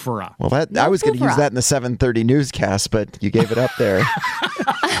foofara. Well, I was going to use that in the 7:30 newscast, but you gave it up there.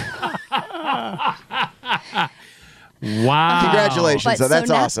 Wow. Congratulations. So that's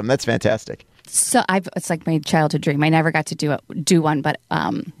awesome. That's fantastic. So it's like my childhood dream. I never got to do one, but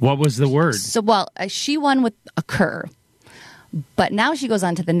what was the word? So she won with a cur, but now she goes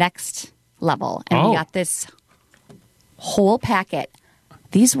on to the next level, and we got this whole packet.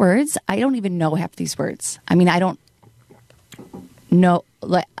 These words, I don't even know half these words. I mean, I don't know.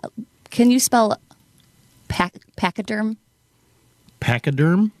 Can you spell pachyderm?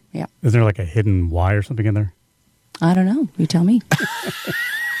 Pachyderm? Yeah. Is there like a hidden Y or something in there? I don't know. You tell me.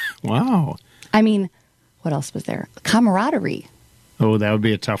 Wow. I mean, what else was there? Camaraderie. Oh, that would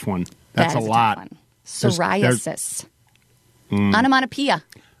be a tough one. That's a lot. Tough one. Psoriasis. There's Onomatopoeia.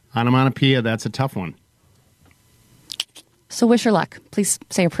 Onomatopoeia, that's a tough one. So wish her luck. Please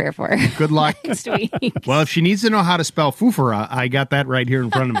say a prayer for her. Good luck. Next week. Well, if she needs to know how to spell foofara, I got that right here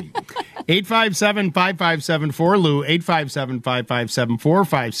in front of me. 857-5574, Lou,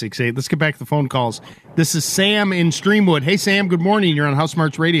 857-557-4568. Let's get back to the phone calls. This is Sam in Streamwood. Hey, Sam, good morning. You're on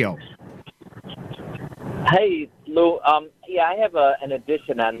HouseSmarts Radio. Hey, Lou. I have an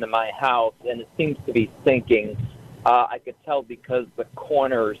addition onto my house, and it seems to be sinking. I could tell because the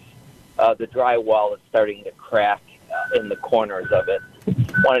corners, the drywall is starting to crack in the corners of it.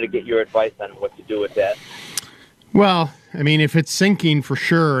 Wanted to get your advice on what to do with that. Well, I mean, if it's sinking for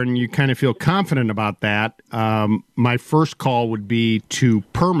sure and you kind of feel confident about that, my first call would be to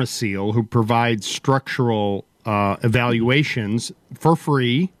Permaseal, who provides structural evaluations for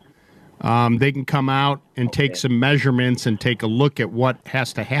free. They can come out and take some measurements and take a look at what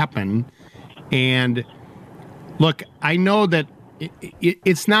has to happen. And look, I know that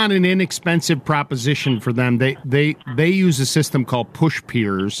it's not an inexpensive proposition for them. They use a system called push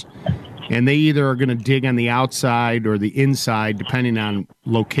piers, and they either are going to dig on the outside or the inside, depending on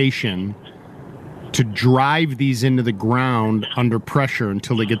location, to drive these into the ground under pressure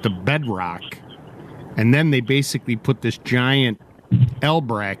until they get the bedrock. And then they basically put this giant L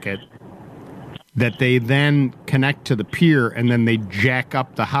bracket that they then connect to the pier, and then they jack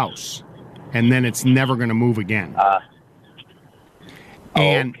up the house. And then it's never going to move again.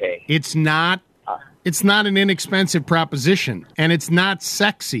 And it's not an inexpensive proposition, and it's not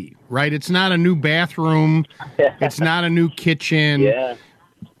sexy, right? It's not a new bathroom. It's not a new kitchen. Yeah.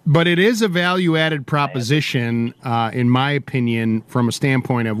 But it is a value-added proposition, in my opinion, from a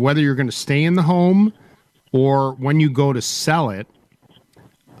standpoint of whether you're going to stay in the home or when you go to sell it.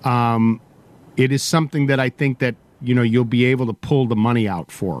 It is something that I think that you'll be able to pull the money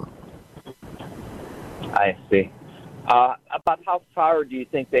out for. I see. About how far do you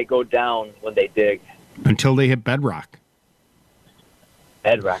think they go down when they dig? Until they hit bedrock.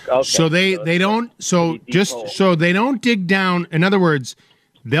 Bedrock. Okay. So they don't dig down. In other words,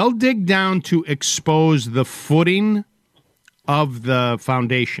 they'll dig down to expose the footing of the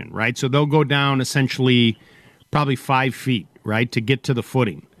foundation, right? So they'll go down essentially probably 5 feet, right, to get to the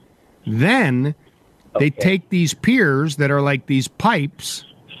footing. Then they take these piers that are like these pipes,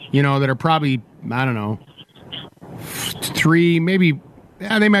 that are probably, I don't know, 3, maybe,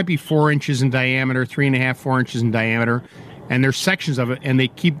 they might be 4 inches in diameter, 3.5, 4 inches in diameter, and there's sections of it, and they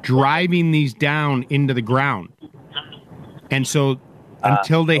keep driving these down into the ground. And so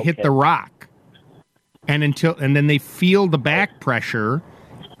until they hit the rock, and then they feel the back pressure,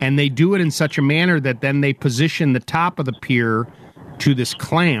 and they do it in such a manner that then they position the top of the pier to this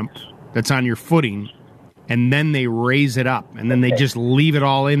clamp that's on your footing, and then they raise it up, and then they just leave it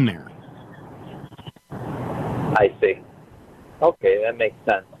all in there. I see. Okay, that makes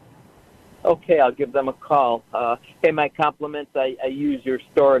sense. Okay, I'll give them a call. Hey, my compliments. I use your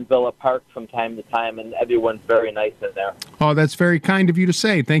store in Villa Park from time to time, and everyone's very nice in there. Oh, that's very kind of you to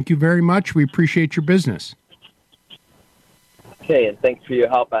say. Thank you very much. We appreciate your business. Okay, and thanks for your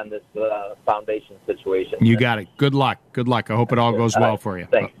help on this foundation situation. You got it. Good luck. Good luck. I hope it all goes well for you.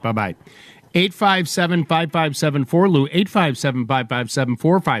 Thanks. Bye-bye. 857-5574, Lou,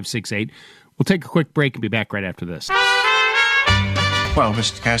 857-557-4568. We'll take a quick break and be back right after this. Well,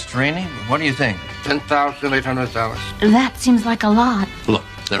 Mr. Castorini, what do you think? $10,800. That seems like a lot. Look,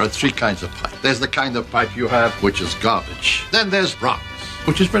 there are 3 kinds of pipe. There's the kind of pipe you have, which is garbage. Then there's bronze,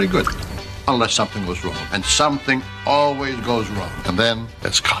 which is very good, unless something goes wrong. And something always goes wrong. And then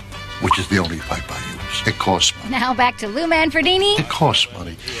there's copper, which is the only pipe I use. It costs money. Now back to Lou Manfredini. It costs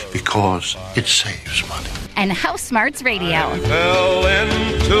money because it saves money. And HouseSmarts Radio. I fell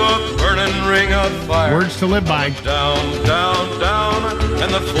into a burning ring of fire. Words to live by. Down, down, down,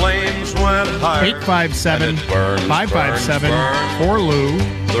 and the flames went higher. 857-557-4Lou.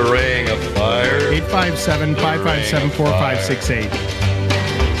 The ring of fire. 857-557-4568.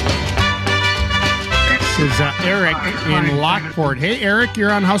 This is Eric in Lockport. Hey, Eric,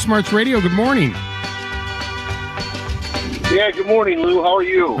 you're on HouseSmarts Radio. Good morning. Yeah, good morning, Lou. How are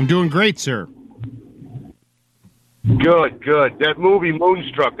you? I'm doing great, sir. Good, good. That movie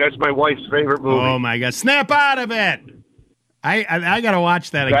Moonstruck, that's my wife's favorite movie. Oh, my God. Snap out of it. I got to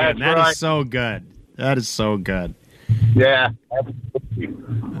watch that again. That is so good. That is so good. Yeah.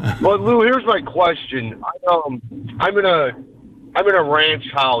 But, Lou, here's my question. I'm in a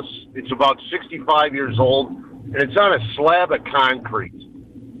ranch house. It's about 65 years old, and it's on a slab of concrete.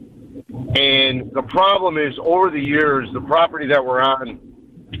 And the problem is, over the years, the property that we're on,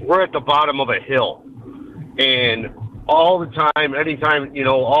 we're at the bottom of a hill. And all the time, anytime,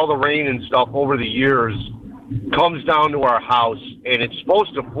 all the rain and stuff over the years comes down to our house, and it's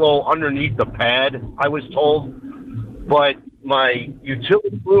supposed to flow underneath the pad, I was told. But my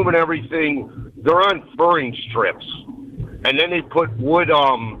utility room and everything, they're on furring strips. And then they put wood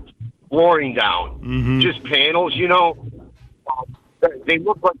flooring down, just panels, They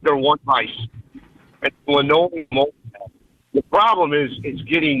look like they're 1x6. And linoleum. The problem is,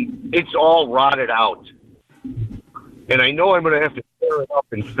 it's all rotted out. And I know I'm going to have to tear it up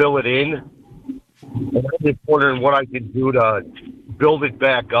and fill it in. And I'm just wondering what I can do to build it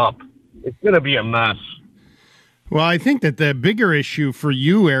back up. It's going to be a mess. Well, I think that the bigger issue for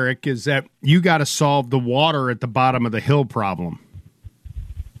you, Eric, is that you got to solve the water at the bottom of the hill problem.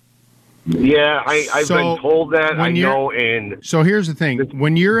 Yeah, I've been told that. I know. And so here's the thing: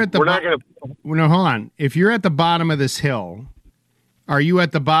 when you're at the no, hold on. If you're at the bottom of this hill, are you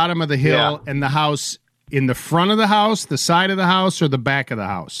at the bottom of the hill and the house in the front of the house, the side of the house, or the back of the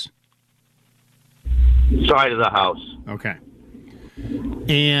house? Side of the house. Okay.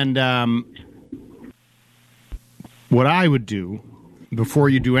 And what I would do before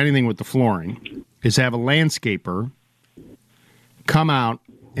you do anything with the flooring is have a landscaper come out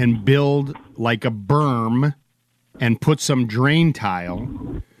and build like a berm and put some drain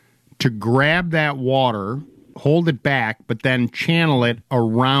tile to grab that water, hold it back, but then channel it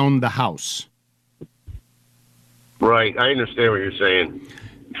around the house. Right. I understand what you're saying.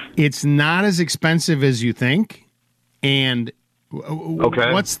 It's not as expensive as you think. And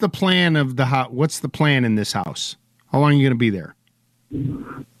what's the plan of the house? What's the plan in this house? How long are you going to be there?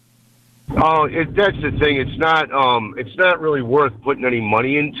 Oh, that's the thing. It's not really worth putting any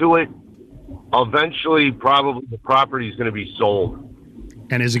money into it. Eventually, probably the property is going to be sold.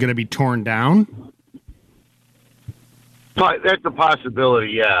 And is it going to be torn down? But that's a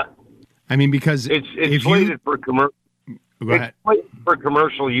possibility, yeah. I mean, because it's slated for commercial. Go ahead. It's slated for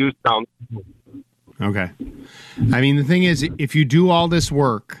commercial use down. Okay. I mean, the thing is, if you do all this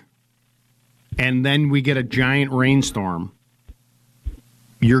work and then we get a giant rainstorm,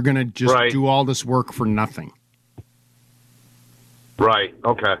 you're going to just do all this work for nothing. Right.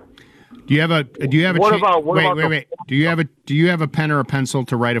 Okay. Do you have a Do you have a pen or a pencil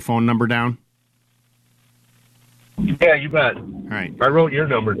to write a phone number down? Yeah, you bet. All right. I wrote your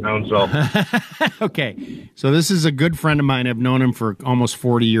number down, so. Okay. So this is a good friend of mine. I've known him for almost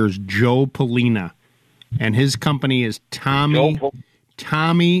 40 years, Joe Polina. And his company is Tommy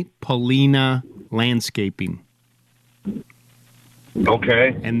Polina Landscaping.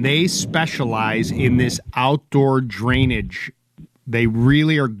 Okay. And they specialize in this outdoor drainage. They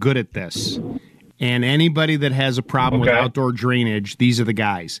really are good at this. And anybody that has a problem with outdoor drainage, these are the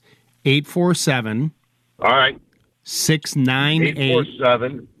guys. 847. All right. 698.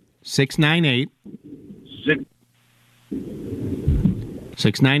 847. 698.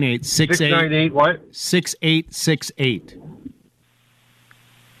 698. 698 what? 6868.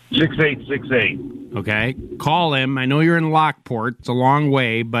 6868. Okay. Call him. I know you're in Lockport. It's a long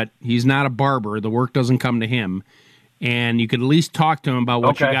way, but he's not a barber. The work doesn't come to him. And you could at least talk to him about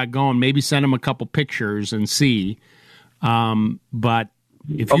what you got going. Maybe send him a couple pictures and see. But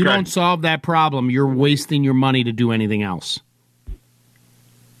if you don't solve that problem, you're wasting your money to do anything else.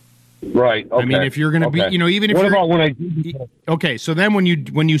 Right. Okay. I mean, if you're going to be, even if what you're... about when I do... Okay, so then when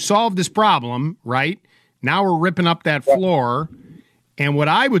you solve this problem, right, now we're ripping up that floor, and what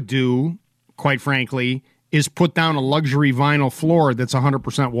I would do, quite frankly, is put down a luxury vinyl floor that's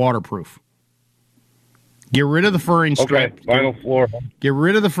 100% waterproof. Get rid of the furring strip. Okay, vinyl floor. Get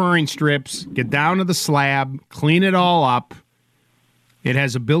rid of the furring strips. Get down to the slab. Clean it all up. It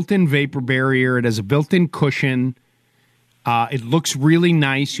has a built-in vapor barrier. It has a built-in cushion. It looks really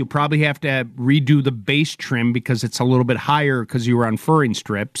nice. You'll probably have to redo the base trim because it's a little bit higher because you were on furring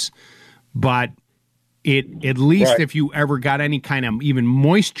strips. But at least if you ever got any kind of even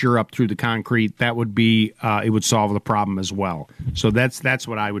moisture up through the concrete, that would be it would solve the problem as well. So that's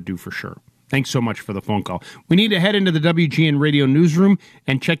what I would do for sure. Thanks so much for the phone call. We need to head into the WGN Radio newsroom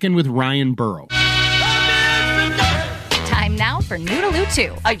and check in with Ryan Burrow. Time now for Noodaloo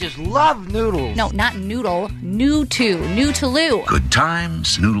 2. I just love noodles. No, not noodle. New 2. New to Lou. Good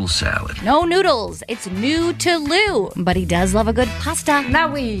times, noodle salad. No noodles. It's new to Lou. But he does love a good pasta.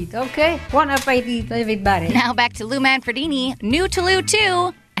 Now we eat, okay? Bon appetit, everybody. Now back to Lou Manfredini, New to Lou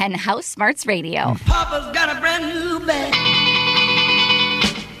 2, and HouseSmarts Radio. Papa's got a brand new bed.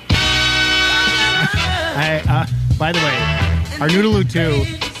 By the way, our Noodaloo 2,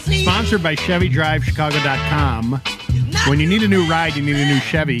 sponsored by ChevyDriveChicago.com. When you need a new ride, you need a new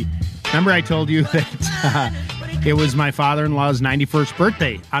Chevy. Remember I told you that it was my father-in-law's 91st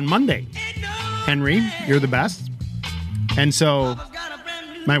birthday on Monday. Henry, you're the best. And so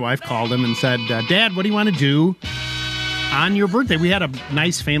my wife called him and said, Dad, what do you want to do on your birthday? We had a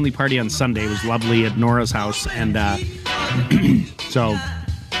nice family party on Sunday. It was lovely at Nora's house. And so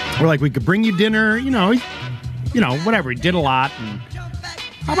we're like, we could bring you dinner, whatever. We did a lot. And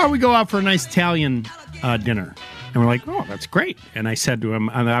how about we go out for a nice Italian dinner? And we're like, oh, that's great. And I said to him,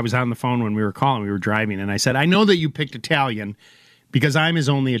 and I was on the phone when we were calling, we were driving, and I said, I know that you picked Italian because I'm his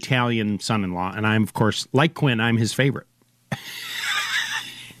only Italian son-in-law, and I'm, of course, like Quinn, I'm his favorite.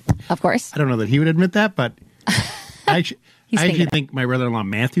 Of course. I don't know that he would admit that, but I actually think my brother-in-law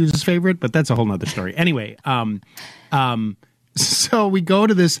Matthew's his favorite, but that's a whole nother story. Anyway, so we go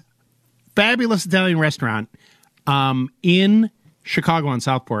to this fabulous Italian restaurant in Chicago on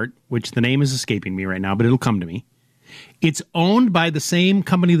Southport, which the name is escaping me right now, but it'll come to me. It's owned by the same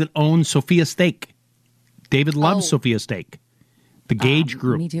company that owns Sophia Steak. David loves Sophia Steak. The Gage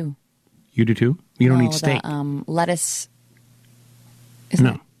Group. Me too. You do too? You don't eat steak. Lettuce.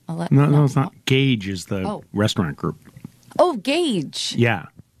 No, it's not. Gage is the restaurant group. Oh, Gage. Yeah.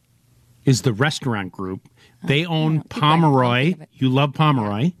 Is the restaurant group. They own Pomeroy. You love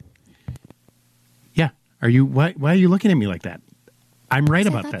Pomeroy. Yeah. Are you? Why are you looking at me like that? I'm right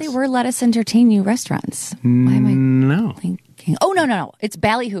about this. They were Let Us Entertain You restaurants. Why am I thinking? Oh, no. It's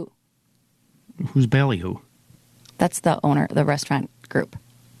Ballyhoo. Who's Ballyhoo? That's the owner of the restaurant group.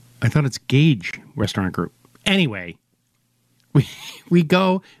 I thought it's Gage Restaurant Group. Anyway, we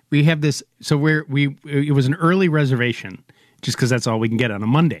go. We have this. So it was an early reservation, just because that's all we can get on a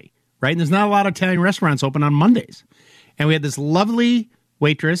Monday, right? And there's not a lot of Italian restaurants open on Mondays. And we had this lovely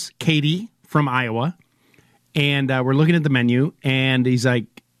waitress, Katie from Iowa. And we're looking at the menu, and he's like,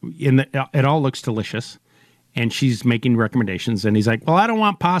 it all looks delicious. And she's making recommendations, and he's like, well, I don't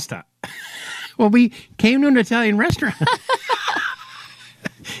want pasta. Well, we came to an Italian restaurant.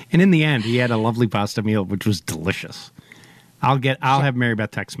 And in the end, he had a lovely pasta meal, which was delicious. I'll have Mary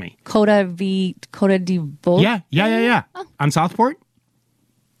Beth text me. Coda di Vol? Yeah. Oh. On Southport?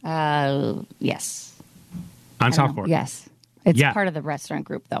 Yes. On Southport? Yes. It's part of the restaurant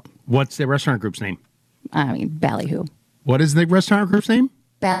group, though. What's the restaurant group's name? I mean, Ballyhoo. What is the restaurant group's name?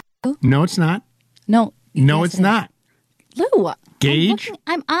 Ballyhoo? No, it's not. No. No, it's not. Lou. Gage?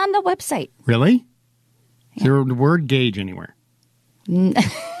 I'm on the website. Really? Is there a word gauge anywhere? Can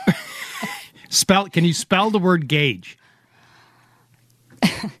you spell the word gauge?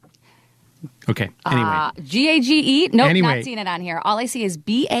 Okay. Anyway. G-A-G-E? Nope, anyway. Not seeing it on here. All I see is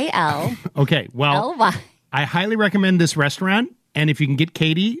B-A-L. Okay. Well, L-Y. I highly recommend this restaurant. And if you can get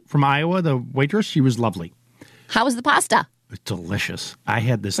Katie from Iowa, the waitress, she was lovely. How was the pasta? It's delicious. I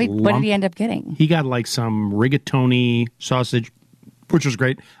had this what did he end up getting? He got like some rigatoni sausage, which was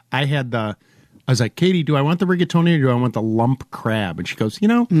great. I was like, Katie, do I want the rigatoni or do I want the lump crab? And she goes, she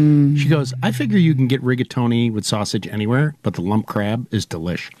goes, I figure you can get rigatoni with sausage anywhere, but the lump crab is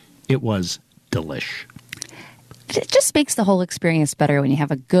delish. It was delish. It just makes the whole experience better when you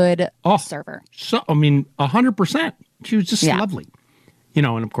have a good server. So, 100%. She was just lovely. And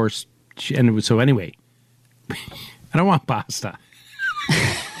of course, anyway, I don't want pasta.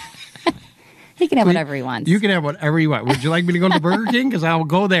 He can have whatever he wants. You can have whatever you want. Would you like me to go to the Burger King? Because I will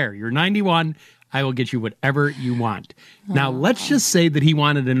go there. You're 91. I will get you whatever you want. Now, let's just say that he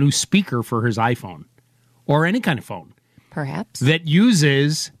wanted a new speaker for his iPhone or any kind of phone. Perhaps. That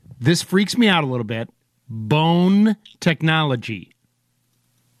uses, this freaks me out a little bit, bone technology.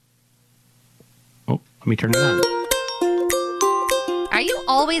 Oh, let me turn it on. Are you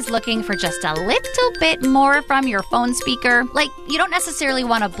always looking for just a little bit more from your phone speaker? Like, you don't necessarily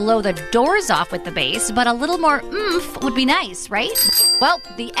want to blow the doors off with the bass, but a little more oomph would be nice, right? Well,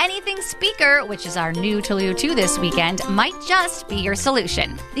 the Anything speaker, which is our new Tolu 2 this weekend, might just be your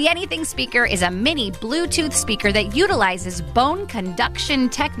solution. The Anything speaker is a mini Bluetooth speaker that utilizes bone conduction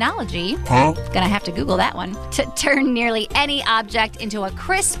technology. Gonna have to Google that one. To turn nearly any object into a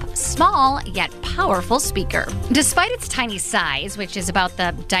crisp, small, yet powerful speaker. Despite its tiny size, which is about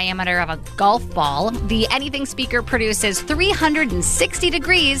the diameter of a golf ball, the Anything speaker produces 360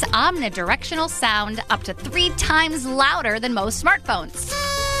 degrees omnidirectional sound, up to 3 times louder than most smartphones.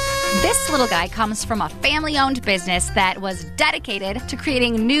 This little guy comes from a family-owned business that was dedicated to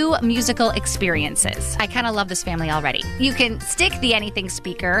creating new musical experiences. I kind of love this family already. You can stick the Anything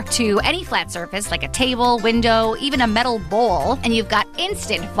speaker to any flat surface like a table, window, even a metal bowl, and you've got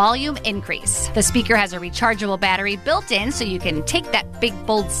instant volume increase. The speaker has a rechargeable battery built in so you can take that big,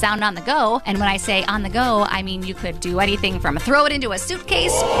 bold sound on the go. And when I say on the go, I mean you could do anything from throw it into a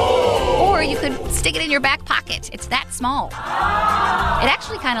suitcase or you could stick it in your back pocket. It's that small. It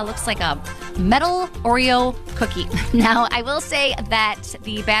actually kind of looks like a metal Oreo cookie. Now, I will say that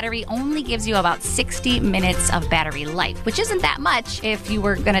the battery only gives you about 60 minutes of battery life, which isn't that much if you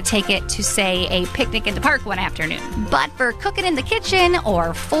were going to take it to, say, a picnic in the park one afternoon. But for cooking in the kitchen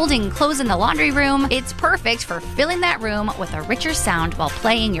or folding clothes in the laundry room, it's perfect for filling that room with a richer sound while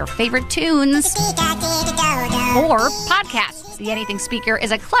playing your favorite tunes or podcasts. The Anything speaker is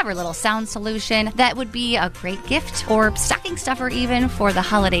a clever little sound solution that would be a great gift or stocking stuffer even for the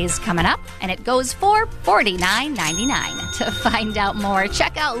holidays coming up. And it goes for $49.99. To find out more,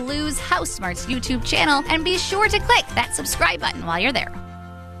 check out Lou's HouseSmarts YouTube channel and be sure to click that subscribe button while you're there.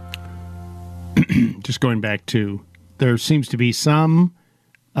 Just going back to, there seems to be some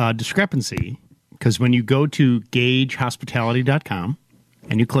discrepancy because when you go to gagehospitality.com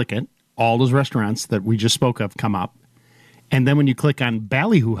and you click it, all those restaurants that we just spoke of come up. And then when you click on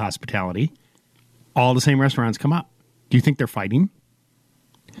Ballyhoo Hospitality, all the same restaurants come up. Do you think they're fighting?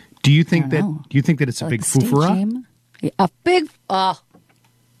 Do you think that it's a big foofera? A big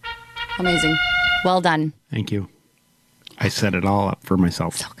amazing. Well done. Thank you. I set it all up for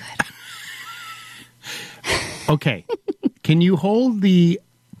myself. So good. Okay. Can you hold the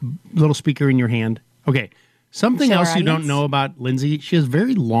little speaker in your hand? Okay. Something else you don't know about Lindsay, she has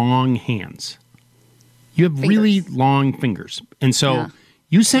very long hands. You have really long fingers. And so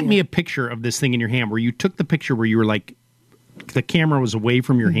you sent me a picture of this thing in your hand where you took the picture where you were like, the camera was away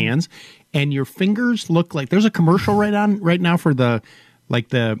from your hands and your fingers look like, there's a commercial right now for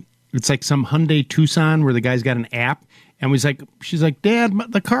it's like some Hyundai Tucson where the guy's got an app and she's like, Dad,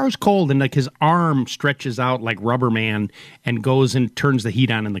 the car's cold. And like his arm stretches out like Rubber Man and goes and turns the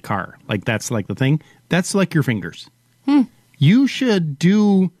heat on in the car. Like that's like the thing. That's like your fingers. You should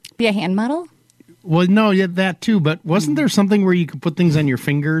be a hand model? Well, no, yeah, that too. But wasn't there something where you could put things on your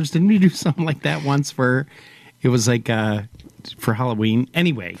fingers? Didn't we do something like that once where it was like for Halloween?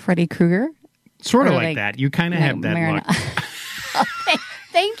 Anyway. Freddy Krueger? Sort of like that. You kind of have that look.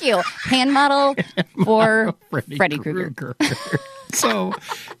 Thank you. Hand model for Freddy Krueger. So,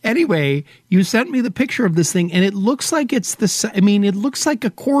 anyway, you sent me the picture of this thing, and it looks like it looks like a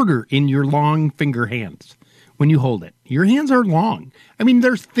quarter in your long finger hands when you hold it. Your hands are long. I mean,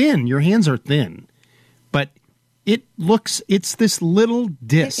 they're thin. Your hands are thin. But it's this little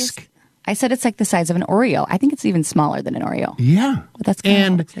disc. I said it's like the size of an Oreo. I think it's even smaller than an Oreo. Yeah. But that's kind of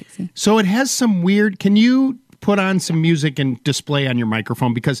what it looks like. See? So it has some weird, can you put on some music and display on your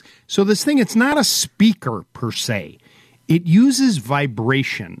microphone? Because, so this thing, it's not a speaker per se. It uses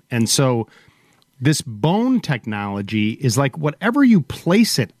vibration. And so this bone technology is like whatever you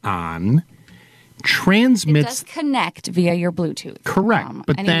place it on transmits. It does connect via your Bluetooth. Correct.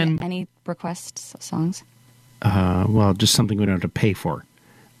 But any requests songs? Well, just something we don't have to pay for.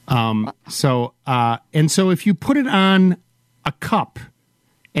 So if you put it on a cup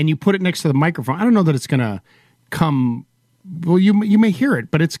and you put it next to the microphone, I don't know that it's going to come. Well, you may hear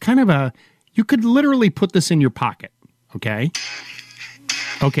it, but it's kind of you could literally put this in your pocket. Okay.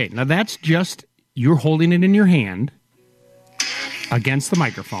 Okay. Now that's just, you're holding it in your hand against the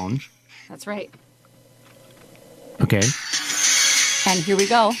microphone. That's right. Okay. And here we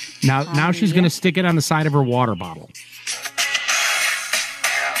go. Now she's going to stick it on the side of her water bottle.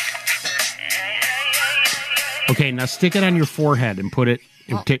 Okay, now stick it on your forehead and put it.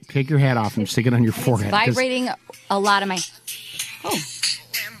 Take your hat off and stick it on your forehead. It's vibrating a lot of my. Oh,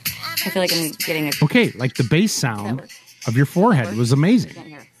 I feel like I'm getting a. Okay, like the bass sound of your forehead was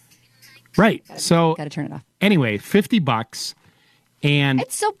amazing. Right. So gotta turn it off. Anyway, $50, and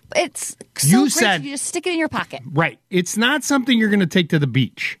it's so you great. said You just stick it in your pocket. Right. It's not something you're going to take to the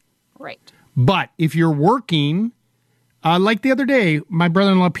beach. Right. But if you're working, like the other day, my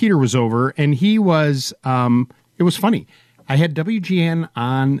brother-in-law Peter was over, and he was. It was funny. I had WGN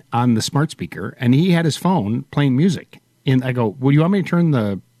on the smart speaker, and he had his phone playing music. And I go, "Well, you want me to turn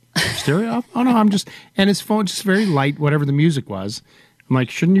the stereo off?" "Oh no, I'm just." And his phone just very light, whatever the music was. I'm like,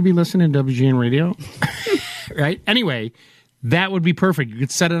 "Shouldn't you be listening to WGN radio?" Right. Anyway, that would be perfect. You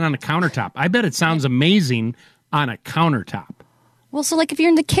could set it on a countertop. I bet it sounds amazing on a countertop. Well, so like if you're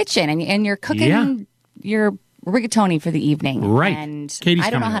in the kitchen and you're cooking your rigatoni for the evening, right? And Katie's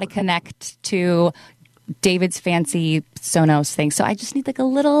I don't know how to connect to David's fancy Sonos thing, so I just need like a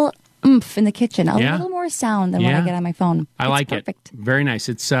little oomph in the kitchen, a little more sound than what I get on my phone. I like perfect. It. Very nice.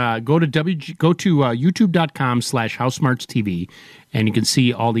 It's go to youtube.com/HouseSmartsTV, and you can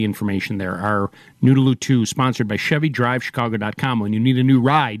see all the information there. Our Noodaloo 2, sponsored by Chevy, DriveChicago.com. When you need a new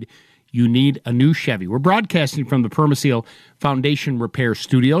ride, you need a new Chevy. We're broadcasting from the Permaseal Foundation Repair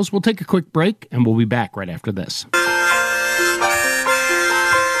Studios. We'll take a quick break, and we'll be back right after this.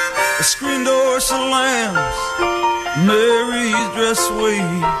 The screen door slams, Mary's dress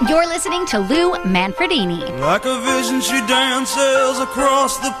waves. You're listening to Lou Manfredini. Like a vision, she dances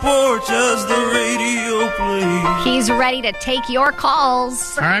across the porch as the radio plays. He's ready to take your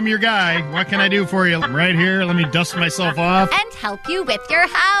calls. I'm your guy. What can I do for you? I'm right here. Let me dust myself off. And help you with your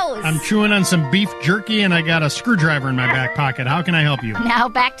house. I'm chewing on some beef jerky, and I got a screwdriver in my back pocket. How can I help you? Now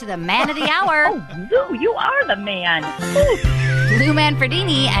back to the man of the hour. Oh, Lou, you are the man. Lou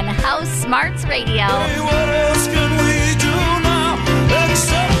Manfredini and HouseSmarts Radio. Hey, what else can we do now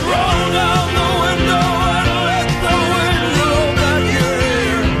except roll down the window and let the wind blow back your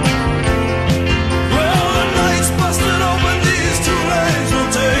hair? Well, the night's busted open, these two lanes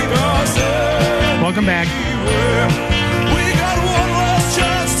will take us there. Welcome back. We got one last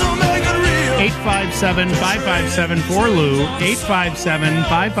chance to make it real. 857-557-4Lou.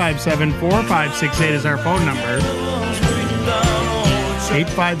 857-557-4568 is our phone number.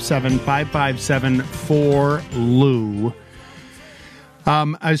 857-557-4Lou.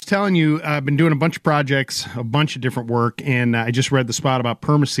 I was telling you, I've been doing a bunch of projects, a bunch of different work, and I just read the spot about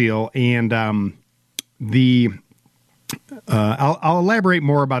Permaseal, and I'll elaborate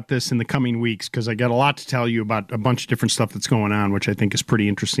more about this in the coming weeks because I got a lot to tell you about a bunch of different stuff that's going on, which I think is pretty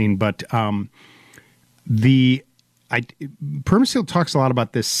interesting. But Permaseal talks a lot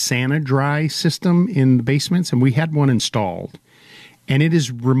about this Santa-Dry system in the basements, and we had one installed. And it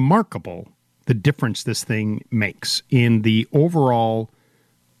is remarkable the difference this thing makes in the overall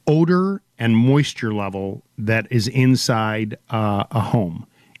odor and moisture level that is inside a home.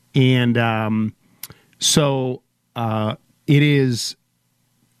 And it is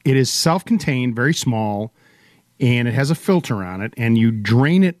self-contained, very small, and it has a filter on it, and you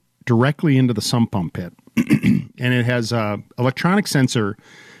drain it directly into the sump pump pit. And it has an electronic sensor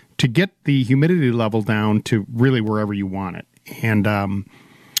to get the humidity level down to really wherever you want it. And I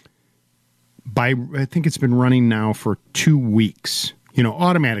think it's been running now for 2 weeks.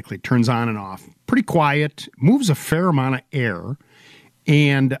 Automatically turns on and off. Pretty quiet, moves a fair amount of air,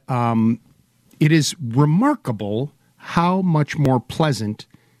 And it is remarkable how much more pleasant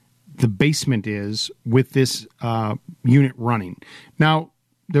the basement is with this unit running. Now,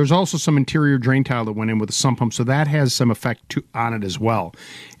 there's also some interior drain tile that went in with a sump pump, so that has some effect on it as well.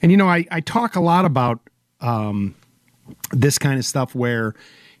 And, I talk a lot about this kind of stuff where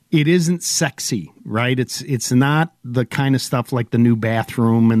it isn't sexy, right? It's not the kind of stuff like the new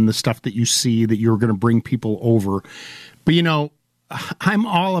bathroom and the stuff that you see that you're going to bring people over. But, I'm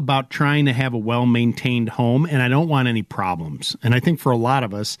all about trying to have a well-maintained home, and I don't want any problems. And I think for a lot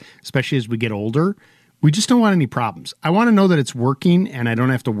of us, especially as we get older, we just don't want any problems. I want to know that it's working, and I don't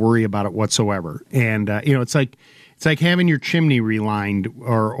have to worry about it whatsoever. And it's like having your chimney relined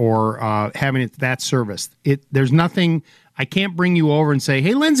or having that serviced. There's nothing. I can't bring you over and say,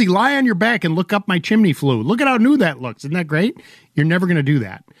 "Hey, Lindsay, lie on your back and look up my chimney flue. Look at how new that looks. Isn't that great?" You're never going to do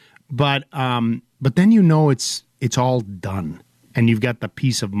that. But then it's all done. And you've got the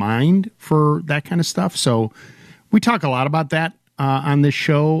peace of mind for that kind of stuff. So we talk a lot about that on this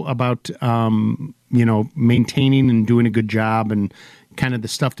show, about, maintaining and doing a good job and kind of the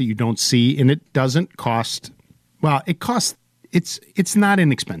stuff that you don't see. And it doesn't cost, it's not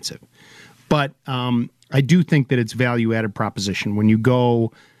inexpensive. But I do think that it's value-added proposition. When you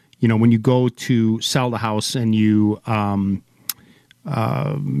go to sell the house and you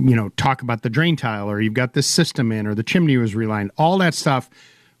talk about the drain tile, or you've got this system in, or the chimney was relined, all that stuff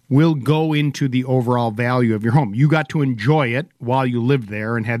will go into the overall value of your home. You got to enjoy it while you lived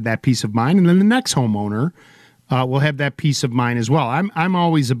there and had that peace of mind, and then the next homeowner will have that peace of mind as well. I'm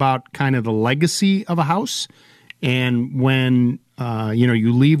always about kind of the legacy of a house, and when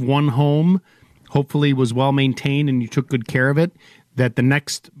you leave one home, hopefully was well maintained and you took good care of it, that the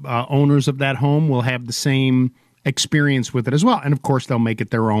next owners of that home will have the same experience with it as well. And of course, they'll make it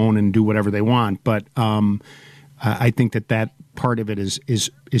their own and do whatever they want. But I think that part of it is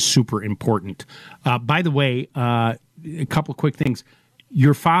super important. By the way, a couple of quick things.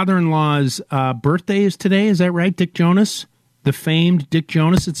 Your father-in-law's birthday is today. Is that right, Dick Jonas? The famed Dick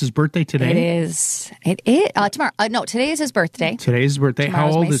Jonas. It's his birthday today. It is. Tomorrow. No, today is his birthday. Today's his birthday.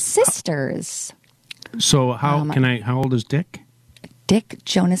 Tomorrow's How old my is sister's? So how old is Dick? Dick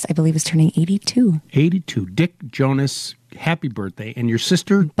Jonas, I believe, is turning 82. 82. Dick Jonas, happy birthday. And your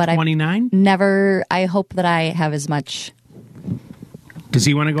sister, 29? I hope that I have as much. Does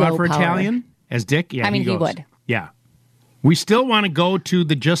he want to go out for power Italian as Dick? Yeah, he would. Yeah. We still want to go to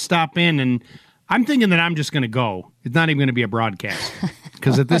the Just Stop In, and I'm thinking that I'm just going to go. It's not even going to be a broadcast.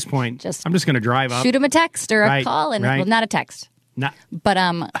 Because at this point, I'm just going to drive up. Shoot him a text or a call. Well, not a text. But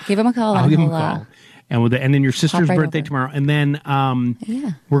give him a call. I'll give him a call. And then your sister's birthday tomorrow. And then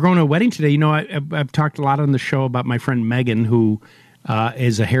we're going to a wedding today. I've talked a lot on the show about my friend Megan, who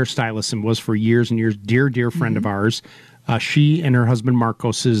is a hairstylist and was for years and years, dear friend of ours. She and her husband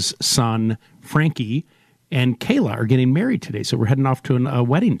Marcos's son, Frankie, and Kayla are getting married today. So we're heading off to a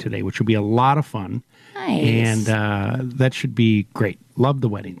wedding today, which will be a lot of fun. Nice. And that should be great. Love the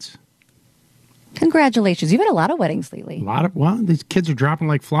weddings. Congratulations. You've had a lot of weddings lately. These kids are dropping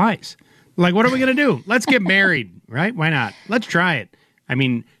like flies. Like, what are we going to do? Let's get married, right? Why not? Let's try it. I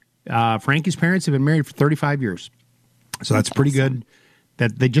mean, Frankie's parents have been married for 35 years. So that's pretty awesome. Good.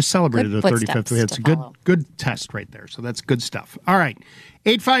 That they just celebrated their 35th. That's a good test right there. So that's good stuff. All right.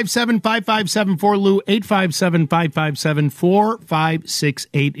 857-5574-LOU,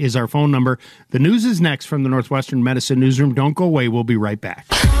 857-557-4568 is our phone number. The news is next from the Northwestern Medicine Newsroom. Don't go away. We'll be right back.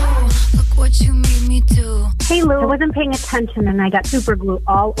 Look what you made me do. Hey, Lou. I wasn't paying attention and I got super glue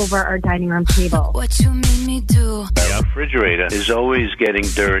all over our dining room table. Look what you made me do. The refrigerator is always getting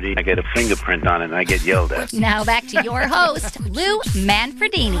dirty. I get a fingerprint on it and I get yelled at. Now back to your host, Lou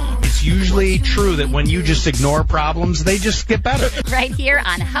Manfredini. It's usually true that when you just ignore problems, they just get better. Right here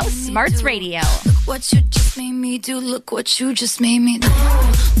on HouseSmarts Radio. Look what you just made me do. Look what you just made me do.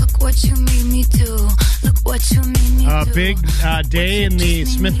 Look what you made me do. Look what you made me do. Big day in the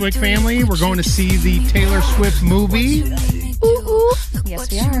Smithwick family. We're going to see the Taylor Swift movie. Ooh.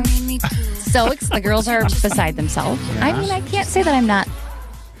 Yes, we are. So the girls are beside themselves. Yes. I mean, I can't say that I'm not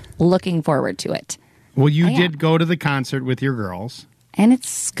looking forward to it. Well, you did go to the concert with your girls. And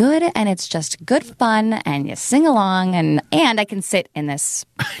it's good, and it's just good fun, and you sing along, and I can sit in this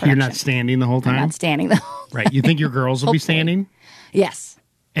production. You're not standing the whole time? I'm not standing the whole time. Right. You think your girls will be standing? Yes.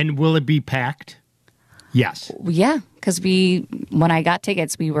 And will it be packed? Yes. Yeah, because when I got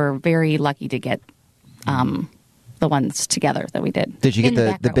tickets, we were very lucky to get the ones together that we did. Did you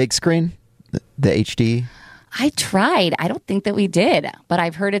get the big screen? The HD? I tried. I don't think that we did, but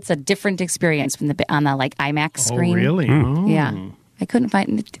I've heard it's a different experience on the IMAX screen. Oh, really? Oh. Yeah. I couldn't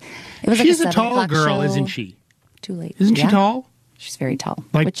find it. It was She's like a tall girl, show. Isn't she? Too late. Isn't she tall? She's very tall,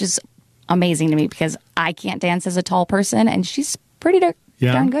 which is amazing to me because I can't dance as a tall person, and she's pretty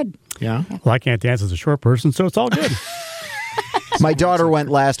darn good. Yeah. Well, I can't dance as a short person, so it's all good. My daughter went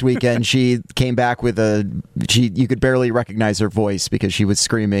last weekend. She came back with you could barely recognize her voice because she was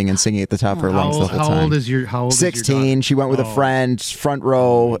screaming and singing at the top of her lungs the whole time. How old is your 16. She went with a friend, front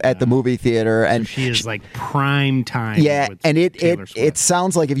row at the movie theater, and she is like prime time. Yeah, with and Taylor Swift. it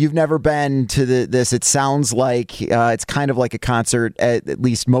sounds like, if you've never been to this, it sounds like it's kind of like a concert. At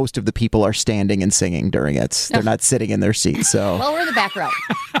least most of the people are standing and singing during it. They're not sitting in their seats. So well, we're in the back row.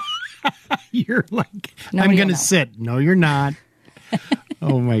 You're like, I'm going to sit. No, you're not.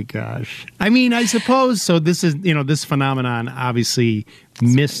 Oh my gosh. I mean, I suppose so. This is, this phenomenon obviously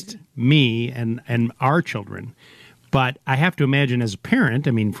missed me and our children. But I have to imagine as a parent,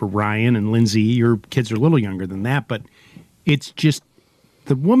 I mean, for Ryan and Lindsay, your kids are a little younger than that, but it's just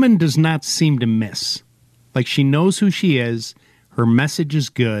the woman does not seem to miss. Like, she knows who she is. Her message is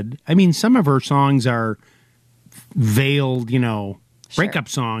good. I mean, some of her songs are veiled, breakup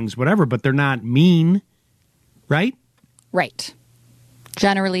songs, whatever, but they're not mean, right? Right.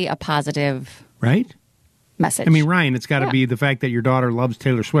 Generally a positive message. I mean, Ryan, it's got to be the fact that your daughter loves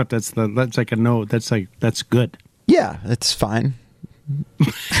Taylor Swift. That's like a no. That's good. Yeah, it's fine.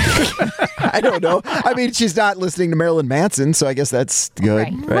 I don't know. I mean, she's not listening to Marilyn Manson, so I guess that's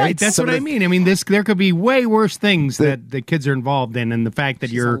good. Right. That's what I mean. I mean, there could be way worse things that the kids are involved in, and the fact that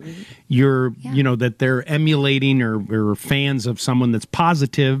you're that they're emulating or fans of someone that's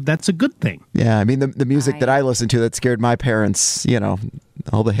positive, that's a good thing. Yeah, I mean, the music that I listened to that scared my parents,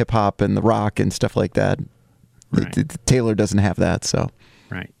 all the hip hop and the rock and stuff like that. Right. Taylor doesn't have that, so.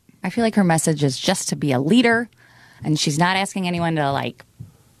 Right. I feel like her message is just to be a leader. And she's not asking anyone to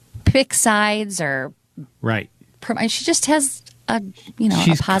pick sides or She just has a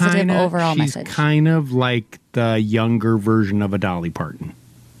positive overall message. She's kind of like the younger version of a Dolly Parton.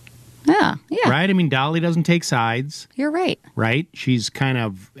 Yeah. Right. I mean, Dolly doesn't take sides. You're right. Right. She's kind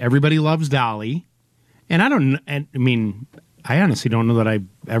of everybody loves Dolly, and I honestly don't know that I've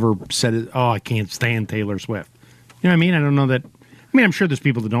ever said, "Oh, I can't stand Taylor Swift." You know what I mean? I don't know that. I mean, I'm sure there's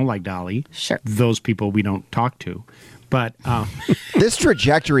people that don't like Dolly. Sure. Those people we don't talk to. But this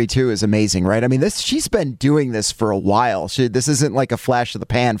trajectory, too, is amazing, right? I mean, she's been doing this for a while. This isn't like a flash of the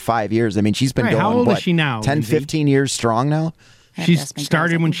pan 5 years. I mean, she's been going, how old is she now? 10, Lindsay? 15 years strong now? She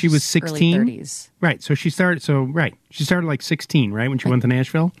started when she was 16? Early 30s. Right. So she started, She started like 16, right? When she went to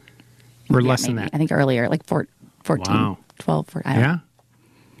Nashville? Or less than that? I think earlier, like 14, wow. 12. I don't know.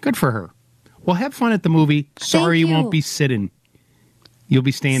 Good for her. Well, have fun at the movie. Sorry you won't be sitting. You'll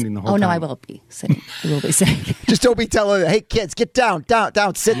be standing the whole time. Oh, no, I will be sitting. I will be sitting. Just don't be telling, hey, kids, get down,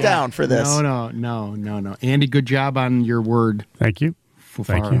 sit down for this. No. Andy, good job on your word. Thank you. Fufara.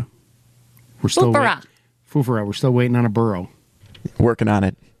 Thank you. We're still Fufara. We're still waiting on a burro. Working on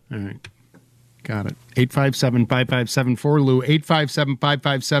it. All right. Got it. 857-5574, Lou.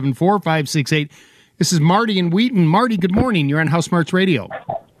 857-557-4568. This is Marty in Wheaton. Marty, good morning. You're on HouseSmarts Radio.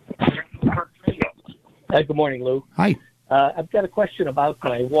 Good morning, Lou. Hi. I've got a question about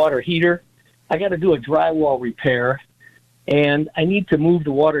my water heater. I got to do a drywall repair, and I need to move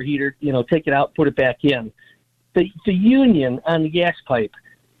the water heater, take it out, put it back in. The union on the gas pipe,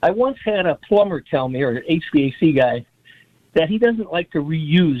 I once had a plumber tell me, or an HVAC guy, that he doesn't like to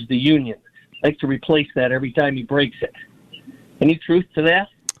reuse the union, likes to replace that every time he breaks it. Any truth to that?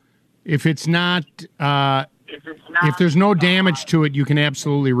 If it's not, if there's no damage to it, you can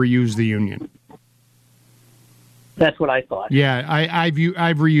absolutely reuse the union. That's what I thought. Yeah, I've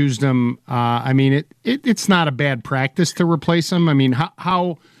reused them. I mean, it's not a bad practice to replace them. I mean,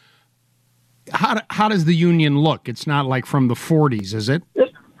 how does the union look? It's not like from the 40s, is it?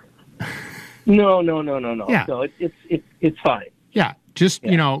 No. Yeah. So it's fine. Yeah, just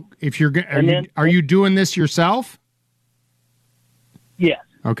if you're are you doing this yourself? Yes.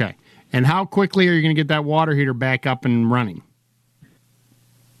 Okay. And how quickly are you going to get that water heater back up and running?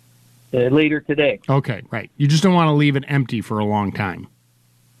 Later today. Okay, right. You just don't want to leave it empty for a long time.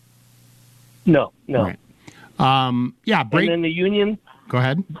 No. Right. And then the union. Go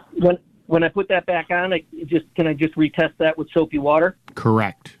ahead. When I put that back on, can I just retest that with soapy water?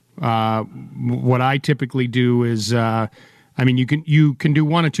 Correct. What I typically do is, you can do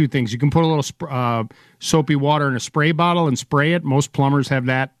one of two things. You can put a little soapy water in a spray bottle and spray it. Most plumbers have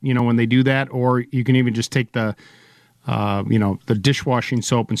that, when they do that. Or you can even just take the dishwashing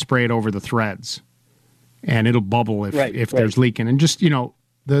soap and spray it over the threads, and it'll bubble if there's leaking. And just,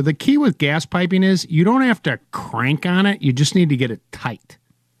 the key with gas piping is you don't have to crank on it. You just need to get it tight.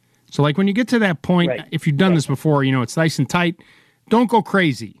 So like when you get to that point, if you've done this before, it's nice and tight. Don't go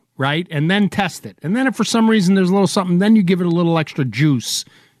crazy, right? And then test it. And then if for some reason there's a little something, then you give it a little extra juice,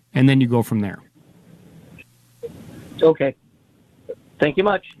 and then you go from there. Okay. Thank you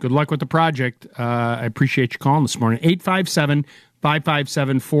much. Good luck with the project. I appreciate you calling this morning.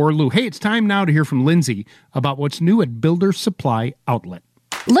 857-557-4Lou. Hey, it's time now to hear from Lindsay about what's new at Builder Supply Outlet.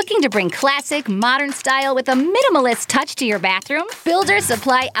 Looking to bring classic, modern style with a minimalist touch to your bathroom? Builder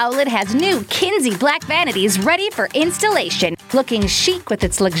Supply Outlet has new Kinsey black vanities ready for installation. Looking chic with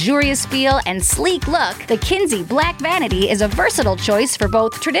its luxurious feel and sleek look, the Kinsey black vanity is a versatile choice for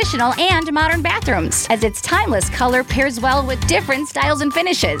both traditional and modern bathrooms, as its timeless color pairs well with different styles and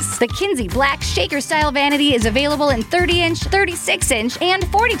finishes. The Kinsey black shaker style vanity is available in 30-inch, 36-inch, and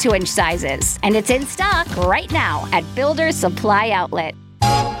 42-inch sizes, and it's in stock right now at Builder Supply Outlet.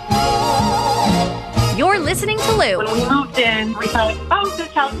 You're listening to Lou. When we moved in, we thought, oh, this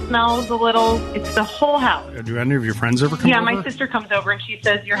house smells a little. It's the whole house. Do any of your friends ever come over? Yeah, my sister comes over and she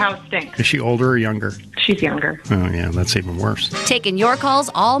says, your house stinks. Is she older or younger? She's younger. Oh, yeah, that's even worse. Taking your calls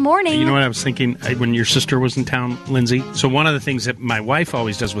all morning. You know what I was thinking when your sister was in town, Lindsay? So one of the things that my wife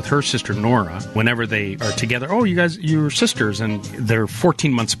always does with her sister, Nora, whenever they are together, oh, you guys, you're sisters, and they're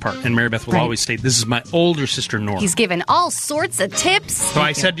 14 months apart. And Mary Beth will always say, this is my older sister, Nora. He's given all sorts of tips. So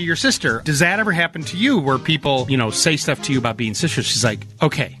I said to your sister, does that ever happen to you where people, say stuff to you about being sisters? She's like,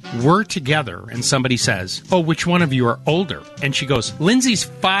 okay, we're together, and somebody says, oh, which one of you are older? And she goes, Lindsay's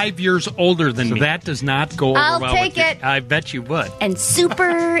 5 years older than me. So that does not go over I'll well take with it. you. I bet you would. And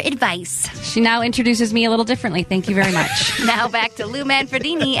super advice. She now introduces me a little differently. Thank you very much. Now back to Lou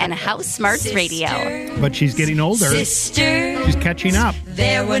Manfredini and HouseSmarts Radio. But she's getting older. Sister, she's catching up.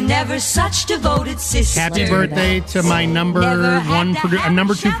 There were never such devoted sisters. Happy birthday to my number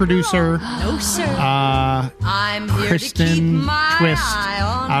two producer. No, sir. I'm here Kristen to keep my Twist eye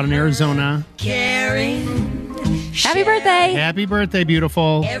on out in Arizona. caring. Happy birthday. Happy birthday,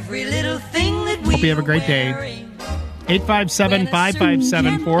 beautiful. Every little thing that we Hope you have a great day.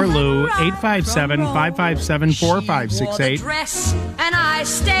 857-557-4Lou. 857-557-4568. And I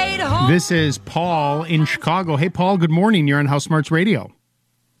stayed home. This is Paul in Chicago. Hey, Paul, good morning. You're on HouseSmarts Radio.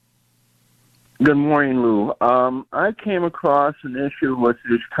 Good morning, Lou. I came across an issue with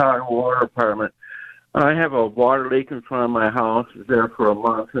the Chicago Water Department. I have a water leak in front of my house. I was there for a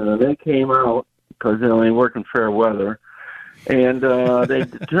month, and they came out because they only work in fair weather. And they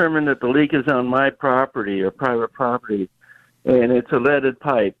determined that the leak is on my property or private property, and it's a leaded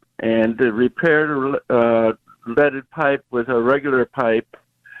pipe. And to repair the leaded pipe with a regular pipe,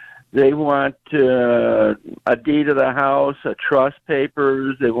 they want a deed of the house, a trust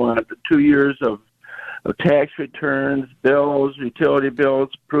papers. They want 2 years of tax returns, bills, utility bills,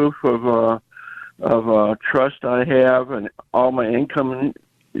 proof of trust I have, and all my income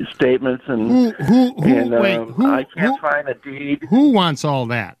statements. And I can't find a deed. Who wants all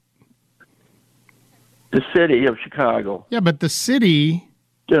that? The city of Chicago. Yeah, but the city...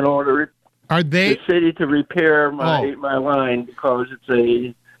 In order... Are they... The city to repair my line because it's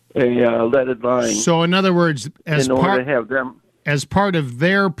a leaded line. So, in other words, as to have them, as part of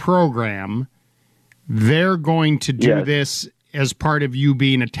their program, they're going to do this as part of you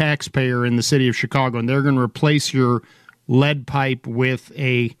being a taxpayer in the city of Chicago, and they're going to replace your lead pipe with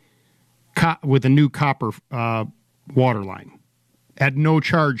a new copper water line at no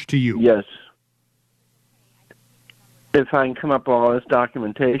charge to you. Yes. If I can come up with all this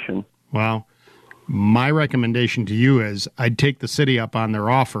documentation. Well, my recommendation to you is I'd take the city up on their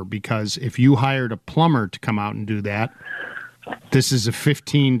offer, because if you hired a plumber to come out and do that, this is a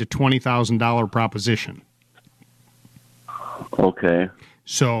 $15,000 to $20,000 proposition. Okay.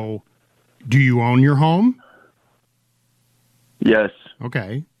 So, do you own your home? Yes.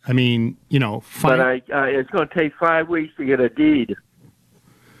 Okay. I mean, but it's going to take 5 weeks to get a deed.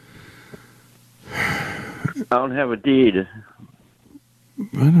 I don't have a deed.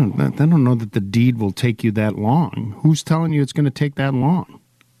 I don't know that the deed will take you that long. Who's telling you it's going to take that long?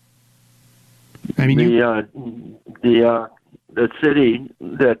 I mean, the city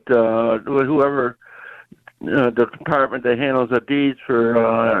that whoever the department that handles the deeds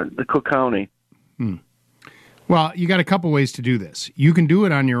for the Cook County. Well, you got a couple ways to do this. You can do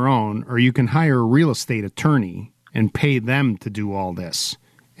it on your own, or you can hire a real estate attorney and pay them to do all this,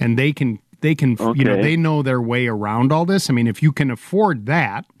 and they can okay. They know their way around all this. I mean, if you can afford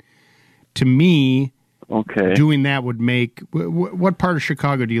that, to me, doing that would make... What part of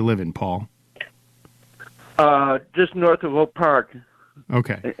Chicago do you live in, Paul? Just north of Oak Park.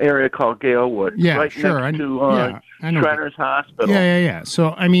 Okay. An area called Galewood. Yeah, right sure. Next to I know. Shriners Hospital. Yeah.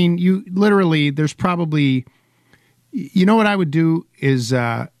 So, I mean, you literally, there's probably... You know what I would do is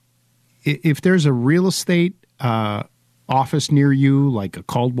if there's a real estate office near you, like a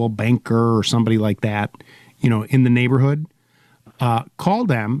Caldwell Banker or somebody like that, in the neighborhood, call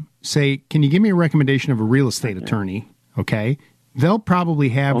them, say, can you give me a recommendation of a real estate attorney? Okay. They'll probably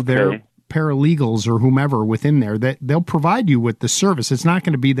have their paralegals or whomever within there that they'll provide you with the service. It's not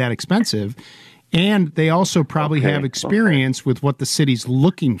going to be that expensive. And they also probably have experience with what the city's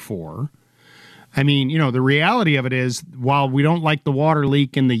looking for. I mean, the reality of it is, while we don't like the water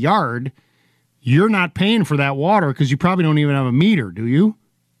leak in the yard, you're not paying for that water because you probably don't even have a meter, do you?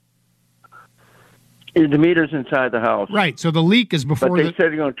 The meter's inside the house. Right, so the leak is before But they said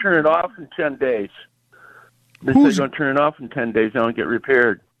they're going to turn it off in 10 days. They said they're going to turn it off in 10 days. They don't get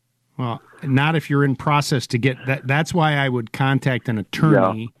repaired. Well, not if you're in process to get that. That's why I would contact an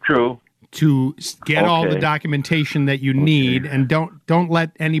attorney. Yeah, true. To get all the documentation that you need, and don't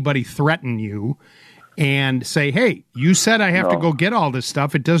let anybody threaten you and say, hey, you said I have to go get all this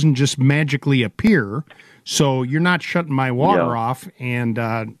stuff. It doesn't just magically appear, so you're not shutting my water off. And,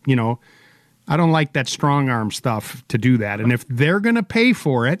 I don't like that strong arm stuff to do that. And if they're going to pay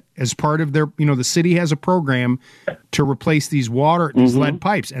for it as part of their, the city has a program to replace these lead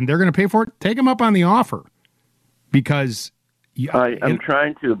pipes, and they're going to pay for it, take them up on the offer, because I'm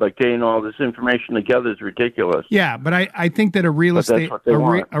trying to, but getting all this information together is ridiculous. Yeah, but I think that a real estate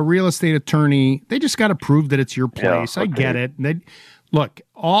attorney, they just got to prove that it's your place. I get it. Look,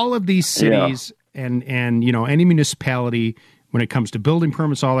 all of these cities and any municipality, when it comes to building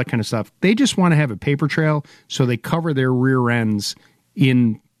permits, all that kind of stuff, they just want to have a paper trail so they cover their rear ends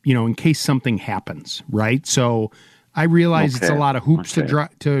in case something happens, right? So I realize it's a lot of hoops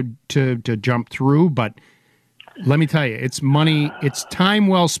to jump through, but let me tell you, it's money. It's time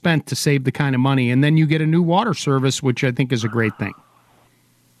well spent to save the kind of money, and then you get a new water service, which I think is a great thing.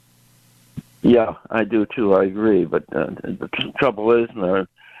 Yeah, I do too. I agree, but the trouble is,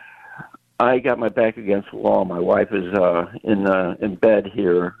 I got my back against the wall. My wife is in bed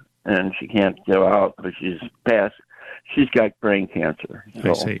here, and she can't go out, but she's got brain cancer. So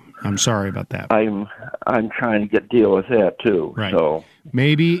I see. I'm sorry about that. I'm trying to deal with that too. Right. So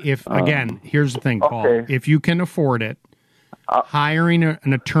maybe if here's the thing, Paul. If you can afford it, hiring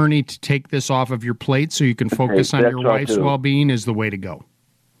an attorney to take this off of your plate so you can focus on your wife's well-being is the way to go.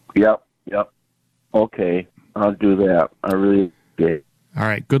 Yep. Okay, I'll do that. I really did. All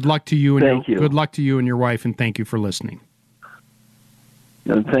right. Good luck to you and good luck to you and your wife, and thank you for listening.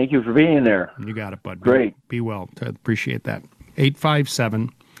 And thank you for being there. You got it, bud. Great. Be well. Appreciate that.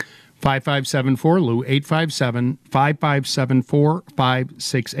 857-5574-LOU,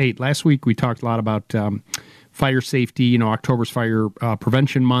 857-557-4568. Last week we talked a lot about fire safety, October's Fire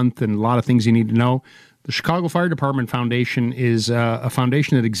Prevention Month, and a lot of things you need to know. The Chicago Fire Department Foundation is a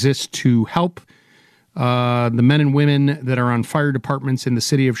foundation that exists to help the men and women that are on fire departments in the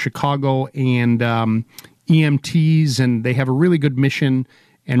city of Chicago and EMTs, and they have a really good mission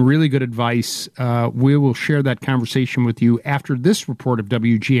and really good advice. We will share that conversation with you after this report of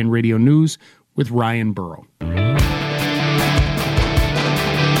WGN Radio News with Ryan Burrow.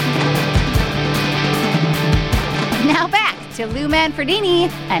 Now back to Lou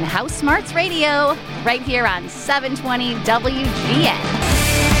Manfredini and HouseSmarts Radio, right here on 720 WGN.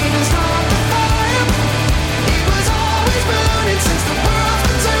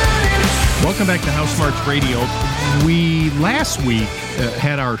 Welcome back to HouseSmarts Radio. We last week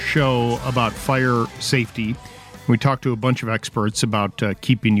had our show about fire safety. We talked to a bunch of experts about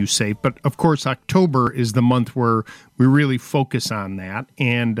keeping you safe. But, of course, October is the month where we really focus on that.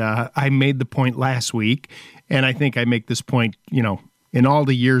 And I made the point last week, and I think I make this point, in all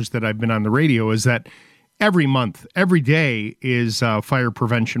the years that I've been on the radio, is that every month, every day is Fire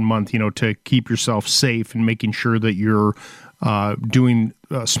Prevention Month, to keep yourself safe and making sure that you're doing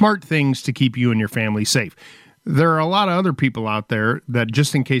smart things to keep you and your family safe. There are a lot of other people out there that,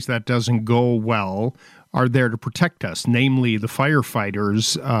 just in case that doesn't go well, are there to protect us, namely the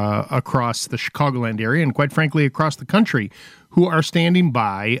firefighters across the Chicagoland area and, quite frankly, across the country, who are standing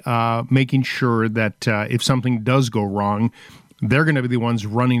by, making sure that if something does go wrong, they're going to be the ones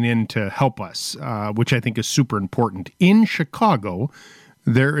running in to help us, which I think is super important. In Chicago,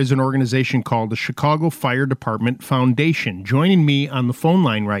 there is an organization called the Chicago Fire Department Foundation. Joining me on the phone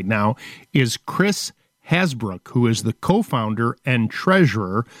line right now is Chris Hasbrook, who is the co-founder and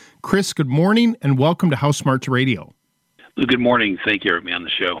treasurer. Chris, good morning, and welcome to HouseSmarts Radio. Good morning. Thank you for having me on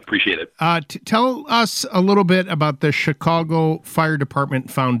the show. Appreciate it. Tell us a little bit about the Chicago Fire Department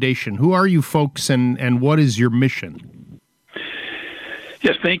Foundation. Who are you folks, and what is your mission?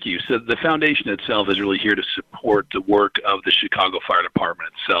 Yes, thank you. So the foundation itself is really here to support the work of the Chicago Fire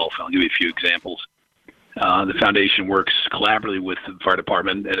Department itself. I'll give you a few examples. The foundation works collaboratively with the fire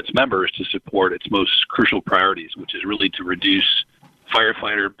department and its members to support its most crucial priorities, which is really to reduce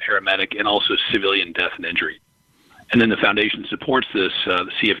firefighter, paramedic, and also civilian death and injury. And then the foundation supports this, the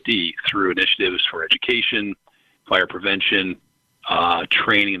CFD, through initiatives for education, fire prevention,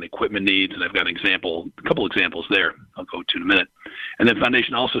 training and equipment needs. And I've got a couple examples there I'll go to in a minute. And the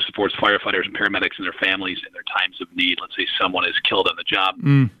foundation also supports firefighters and paramedics and their families in their times of need. Let's say someone is killed on the job.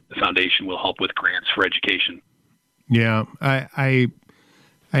 The foundation will help with grants for education. Yeah, I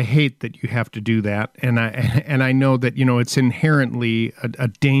hate that you have to do that, and I know that it's inherently a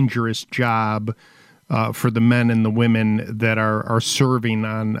dangerous job for the men and the women that are serving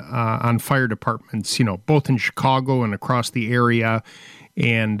on fire departments. Both in Chicago and across the area,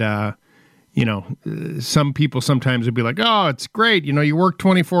 and some people sometimes would be like, "Oh, it's great. You work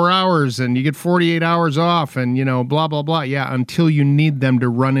 24 hours and you get 48 hours off, and blah blah blah." Yeah, until you need them to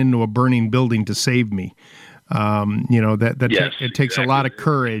run into a burning building to save me. It takes a lot of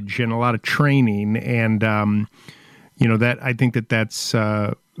courage and a lot of training, and that I think that's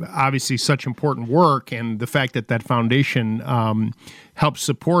obviously such important work, and the fact that foundation helps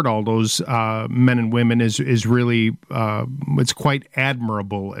support all those men and women is really it's quite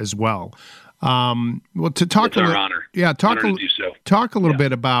admirable as well. Well, to talk, it's our honor. Yeah, honor to do so. Talk a little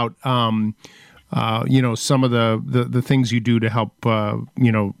bit about some of the things you do to help,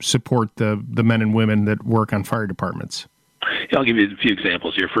 support the men and women that work on fire departments. Yeah, I'll give you a few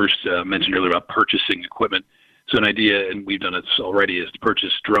examples here. First, mentioned earlier about purchasing equipment. So an idea, and we've done it already, is to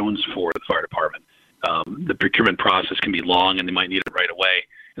purchase drones for the fire department. The procurement process can be long, and they might need it right away.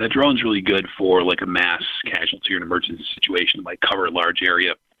 And the drone's really good for like a mass casualty or an emergency situation that might cover a large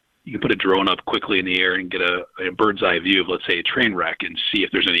area. You can put a drone up quickly in the air and get a bird's eye view of, let's say, a train wreck and see if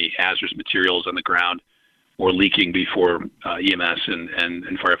there's any hazardous materials on the ground or leaking before EMS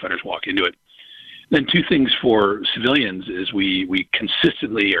and firefighters walk into it. Then two things for civilians is we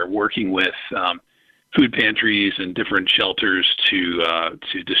consistently are working with food pantries and different shelters to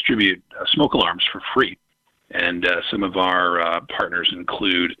distribute smoke alarms for free. And some of our partners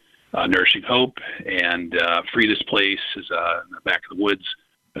include Nourishing Hope and Frida's Place is in the back of the woods.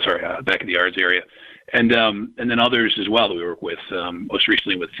 Back in the yards area, and then others as well that we work with. Most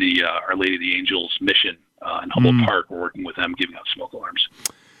recently with the Our Lady of the Angels mission in Humboldt Park, we're working with them giving out smoke alarms.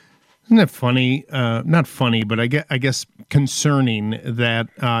 Isn't that funny? Not funny, but I guess concerning that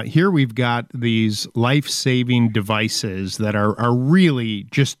here we've got these life-saving devices that are really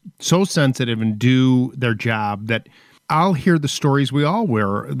just so sensitive and do their job that I'll hear the stories we all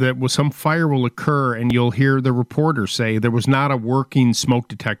hear that some fire will occur and you'll hear the reporter say there was not a working smoke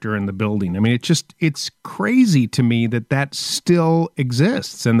detector in the building. I mean, it's crazy to me that still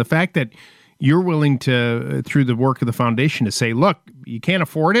exists. And the fact that you're willing to, through the work of the foundation, to say, look, you can't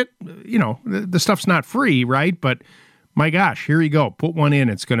afford it. The stuff's not free, right? But my gosh, here you go. Put one in.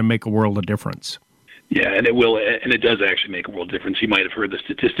 It's going to make a world of difference. Yeah, and it will, and it does actually make a world of difference. You might have heard the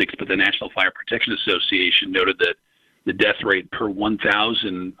statistics, but the National Fire Protection Association noted that the death rate per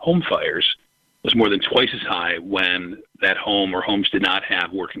 1,000 home fires was more than twice as high when that home or homes did not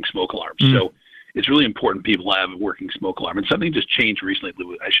have working smoke alarms. So it's really important people have a working smoke alarm. And something just changed recently,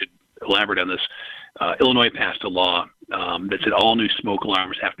 Lou. I should elaborate on this. Illinois passed a law that said all new smoke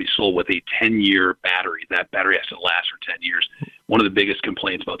alarms have to be sold with a 10-year battery. That battery has to last for 10 years. One of the biggest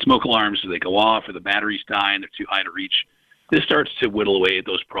complaints about smoke alarms is they go off or the batteries die and they're too high to reach. This starts to whittle away at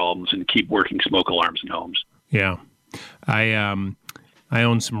those problems and keep working smoke alarms in homes. Yeah. I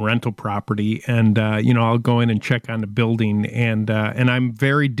own some rental property, and I'll go in and check on the building, and I'm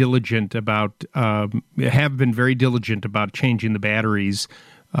very diligent about have been very diligent about changing the batteries,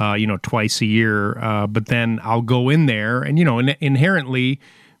 twice a year. But then I'll go in there, and inherently,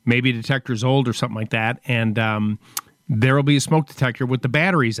 maybe a detector's old or something like that, and there will be a smoke detector with the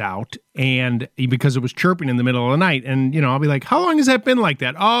batteries out, and because it was chirping in the middle of the night, and I'll be like, how long has that been like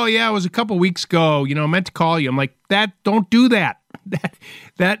that? Oh yeah, it was a couple weeks ago. I meant to call you. I'm like, don't do that.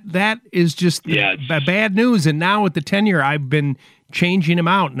 That is just bad news. And now with the 10-year, I've been changing them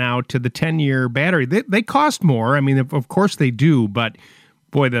out now to the 10-year battery. They cost more. I mean, of course they do, but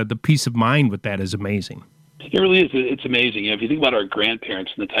boy, the peace of mind with that is amazing. It really is. It's amazing. If you think about our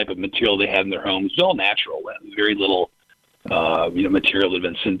grandparents and the type of material they had in their homes, it's all natural. Very little material that had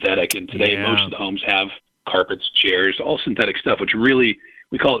been synthetic. And today, most of the homes have carpets, chairs, all synthetic stuff, which really,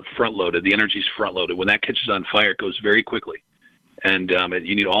 we call it front-loaded. The energy's front-loaded. When that catches on fire, it goes very quickly. And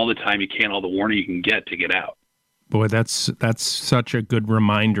you need all the time you can, all the warning you can get to get out. Boy, that's such a good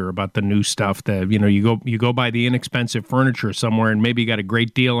reminder about the new stuff that, you go buy the inexpensive furniture somewhere and maybe you got a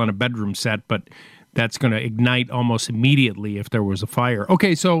great deal on a bedroom set, but that's going to ignite almost immediately if there was a fire.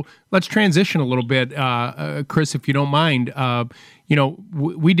 Okay, so let's transition a little bit, Chris, if you don't mind.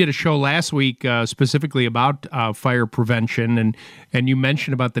 We did a show last week specifically about fire prevention, and you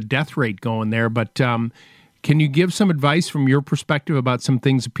mentioned about the death rate going there, but can you give some advice from your perspective about some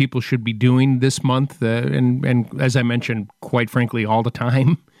things that people should be doing this month, and as I mentioned, quite frankly, all the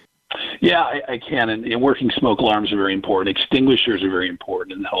time? Yeah, I can. And working smoke alarms are very important. Extinguishers are very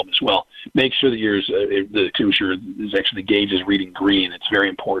important in the home as well. Make sure that the extinguisher is actually, the gauge is reading green. It's very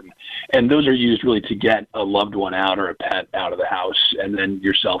important. And those are used really to get a loved one out or a pet out of the house, and then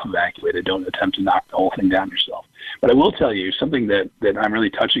yourself evacuated. Don't attempt to knock the whole thing down yourself. But I will tell you something that I'm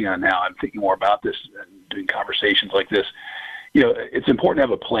really touching on now. I'm thinking more about this and doing conversations like this. It's important to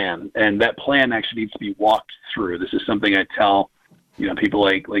have a plan, and that plan actually needs to be walked through. This is something I tell people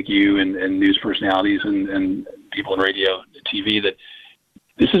like you and news personalities and people in radio and TV, that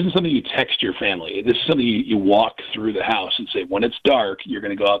this isn't something you text your family. This is something you walk through the house and say, when it's dark, you're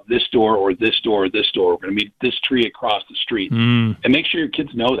going to go out this door or this door or this door. We're going to meet this tree across the street. And make sure your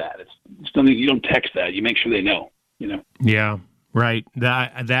kids know that. It's something you don't text that. You make sure they know, Yeah, right.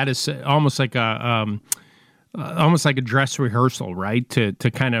 That is almost like a dress rehearsal, right? To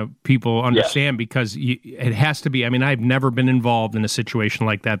kind of people understand, because it has to be. I mean, I've never been involved in a situation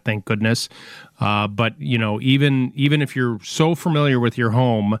like that, thank goodness. But even if you're so familiar with your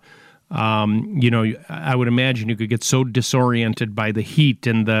home, I would imagine you could get so disoriented by the heat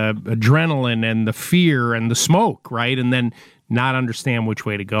and the adrenaline and the fear and the smoke, right? And then not understand which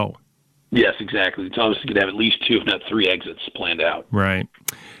way to go. Yes, exactly. It's always good to have at least 2, if not 3 exits planned out. Right.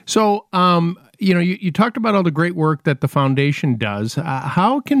 So, you talked about all the great work that the foundation does.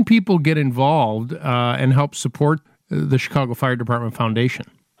 How can people get involved and help support the Chicago Fire Department Foundation?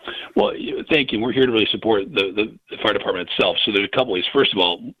 Well, thank you. We're here to really support the fire department itself. So there's a couple ways. First of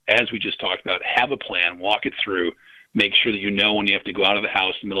all, as we just talked about, have a plan, walk it through, make sure that when you have to go out of the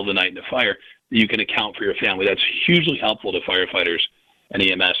house in the middle of the night in a fire, that you can account for your family. That's hugely helpful to firefighters and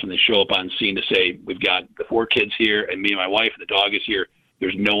EMS when they show up on scene to say, we've got the 4 kids here, and me and my wife and the dog is here.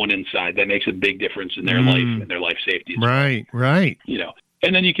 There's no one inside. That makes a big difference in their life and their life safety. Right.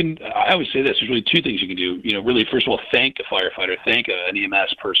 And then I always say this, there's really 2 things you can do. Really, first of all, thank a firefighter, thank an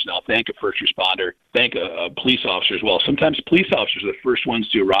EMS personnel, thank a first responder, thank a police officer as well. Sometimes police officers are the first ones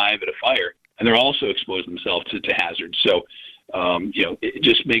to arrive at a fire, and they're also exposed themselves to hazards. So,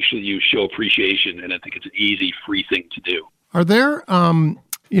 just make sure that you show appreciation, and I think it's an easy, free thing to do. Are there,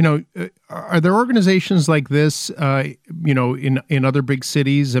 are there organizations like this, in other big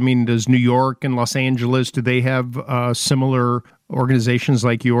cities? I mean, does New York and Los Angeles, do they have similar organizations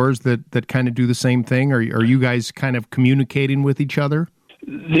like yours that kind of do the same thing? Are you guys kind of communicating with each other?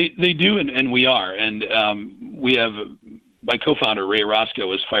 They do, and we are. And we have my co-founder, Ray Roscoe,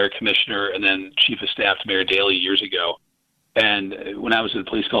 was fire commissioner and then chief of staff to Mayor Daley years ago. And when I was at a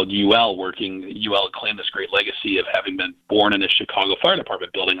place called UL working, UL claimed this great legacy of having been born in a Chicago Fire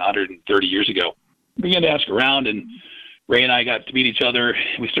Department building 130 years ago. We began to ask around, and Ray and I got to meet each other.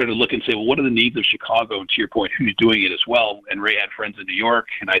 We started to look and say, well, what are the needs of Chicago? And to your point, who's doing it as well? And Ray had friends in New York,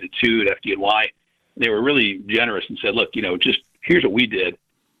 and I did too at FDNY. They were really generous and said, look, just here's what we did.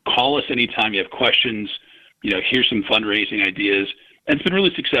 Call us anytime you have questions. Here's some fundraising ideas. And it's been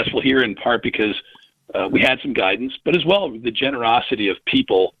really successful here in part because we had some guidance, but as well, the generosity of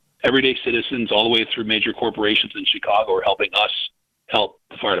people, everyday citizens, all the way through major corporations in Chicago are helping us help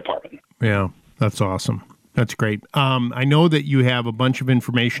the fire department. Yeah, that's awesome. That's great. I know that you have a bunch of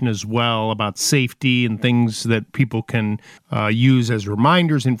information as well about safety and things that people can use as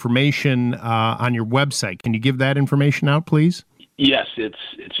reminders, information on your website. Can you give that information out, please? Yes, it's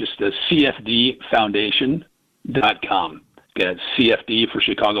just the CFDfoundation.com. Again, it's CFD for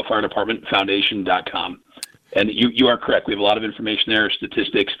Chicago Fire Department Foundation.com. And you are correct. We have a lot of information there,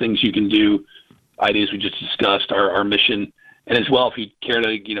 statistics, things you can do, ideas we just discussed, our mission. And as well, if you care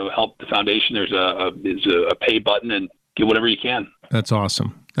to help the foundation, there's a pay button, and give whatever you can. That's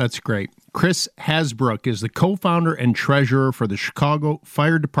awesome. That's great. Chris Hasbrook is the co-founder and treasurer for the Chicago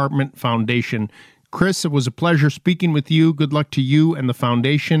Fire Department Foundation. Chris, it was a pleasure speaking with you. Good luck to you and the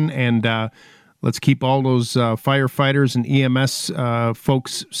foundation, and let's keep all those firefighters and EMS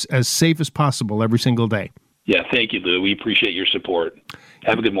folks as safe as possible every single day. Yeah, thank you, Lou. We appreciate your support.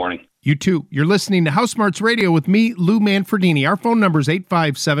 Have a good morning. You too. You're listening to HouseSmarts Radio with me, Lou Manfredini. Our phone number is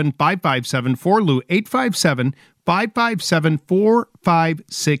 857-557-4LOU,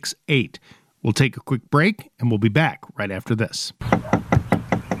 857-557-4568. We'll take a quick break, and we'll be back right after this.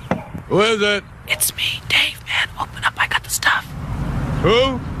 Who is it? It's me, Dave, man. Open up. I got the stuff.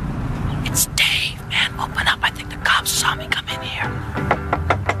 Who? It's Dave, man. Open up. I think the cops saw me come in here.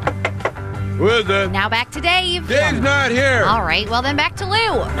 Who is it? Now back to Dave. Dave's not here. All right, well then back to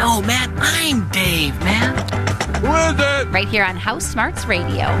Lou. No, man, I'm Dave, man. Who is it? Right here on HouseSmarts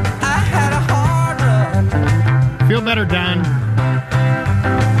Radio. I had a hard run. Feel better, Don.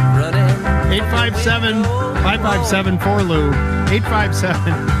 857-557-4Lou.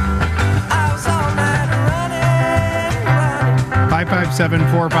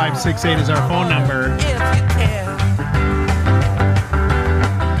 857-557-4568 is our phone number.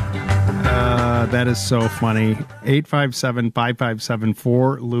 That is so funny.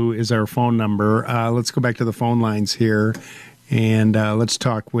 857-557-4Lou is our phone number. Let's go back to the phone lines here, and let's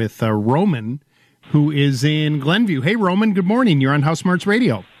talk with Roman, who is in Glenview. Hey, Roman, good morning. You're on HouseSmarts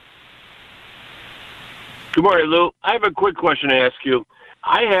Radio. Good morning, Lou. I have a quick question to ask you.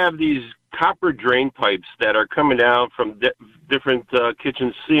 I have these copper drain pipes that are coming down from different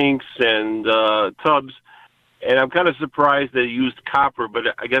kitchen sinks and tubs, and I'm kind of surprised they used copper, but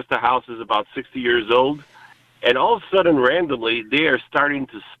I guess the house is about 60 years old. And all of a sudden, randomly, they are starting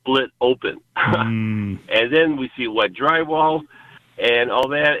to split open. And then we see wet drywall and all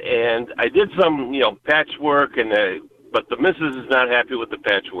that. And I did some, patchwork, but the missus is not happy with the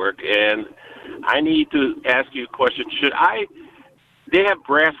patchwork. And I need to ask you a question. They have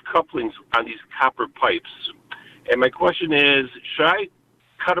brass couplings on these copper pipes. And my question is, should I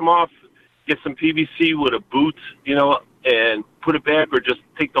cut them off, get some PVC with a boot, and put it back, or just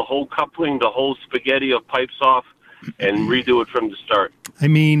take the whole coupling, the whole spaghetti of pipes off, and redo it from the start? I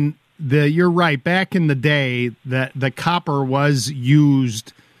mean, you're right. Back in the day, the copper was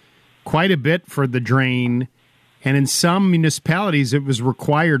used quite a bit for the drain, and in some municipalities it was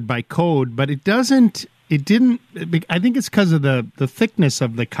required by code, but it didn't. I think it's because of the thickness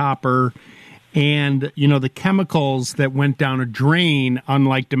of the copper and, the chemicals that went down a drain,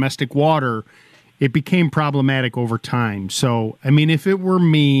 unlike domestic water. It became problematic over time. So, I mean, if it were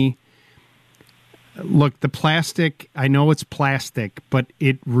me, look, the plastic, I know it's plastic, but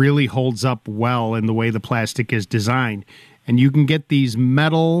it really holds up well in the way the plastic is designed. And you can get these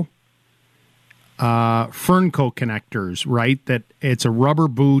metal Fernco connectors, right? That it's a rubber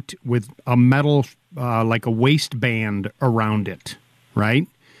boot with a metal, like a waistband around it, right?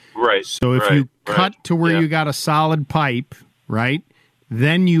 Right. So if you cut to where you got a solid pipe, right?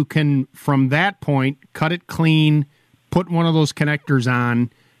 Then you can, from that point, cut it clean, put one of those connectors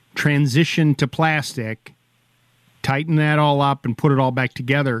on, transition to plastic, tighten that all up, and put it all back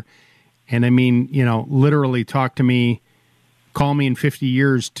together. And I mean, literally call me in 50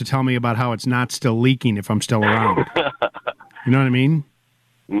 years to tell me about how it's not still leaking if I'm still around. You know what I mean?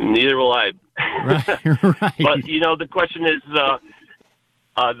 Neither will I. Right. But, the question is,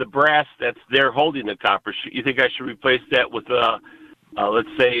 the brass that's there holding the copper, you think I should replace that with let's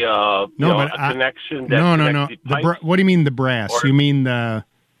say, a connection? No. What do you mean the brass? You mean the?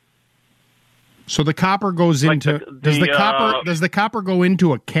 So the copper goes into. Does the copper go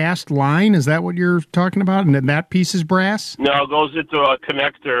into a cast line? Is that what you're talking about? And then that piece is brass? No, it goes into a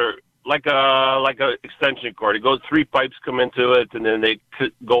connector, like a extension cord. It goes, 3 pipes come into it, and then they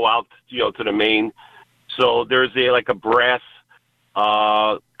go out, to the main. So there's a brass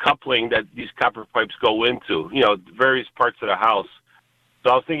coupling that these copper pipes go into. Various parts of the house. So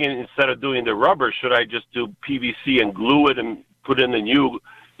I was thinking, instead of doing the rubber, should I just do PVC and glue it and put in the new,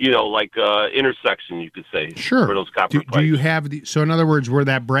 intersection, you could say. Sure. For those copper pipes. Do you have so in other words, where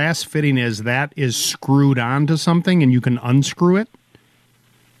that brass fitting is, that is screwed onto something and you can unscrew it?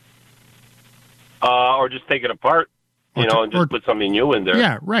 Or just take it apart, and just put something new in there.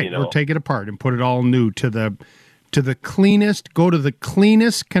 Yeah, right. Or take it apart and put it all new to the cleanest, go to the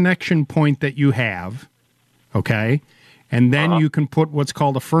cleanest connection point that you have, okay? And then you can put what's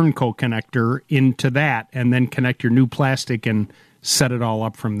called a Fernco connector into that, and then connect your new plastic and set it all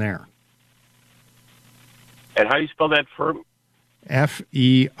up from there. And how do you spell that, firm?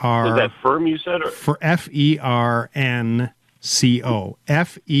 F-E-R... Is that firm, you said? Or? For F-E-R-N-C-O.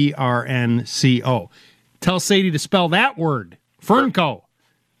 F-E-R-N-C-O. Tell Sadie to spell that word. Fernco.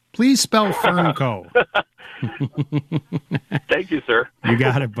 Please spell Fernco. Thank you, sir. You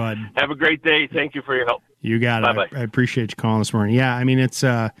got it, bud. Have a great day. Thank you for your help. You got it. Bye-bye. I appreciate you calling this morning. Yeah, I mean, it's,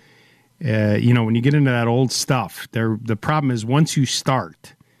 when you get into that old stuff, the problem is once you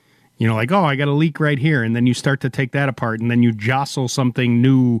start, like, I got a leak right here, and then you start to take that apart, and then you jostle something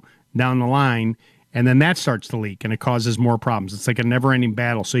new down the line, and then that starts to leak, and it causes more problems. It's like a never-ending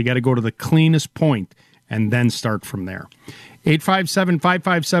battle, so you got to go to the cleanest point and then start from there.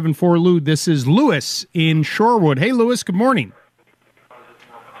 857-557-4Lou. This is Lewis in Shorewood. Hey, Lewis, good morning.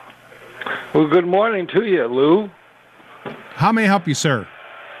 Well, good morning to you, Lou. How may I help you, sir?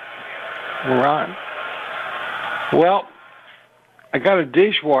 Right. Well, I got a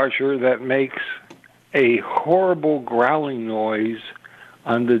dishwasher that makes a horrible growling noise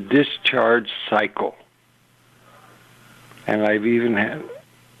on the discharge cycle. And I've even had,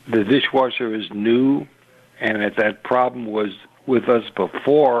 the dishwasher is new, and that problem was with us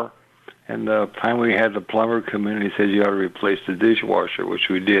before, and the time we had the plumber come in, he said, you ought to replace the dishwasher, which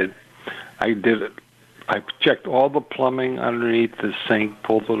we did. I did it. I checked all the plumbing underneath the sink,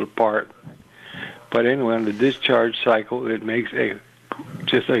 pulled it apart. But anyway, on the discharge cycle, it makes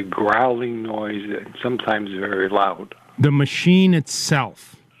just a growling noise, sometimes very loud. The machine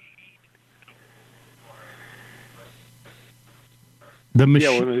itself. The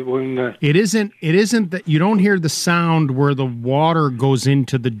machine. It isn't that you don't hear the sound where the water goes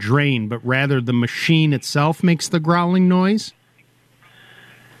into the drain, but rather the machine itself makes the growling noise.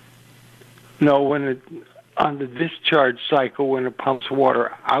 No, on the discharge cycle, when it pumps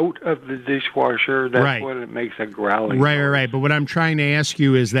water out of the dishwasher, that's when it makes a growling noise. Right. But what I'm trying to ask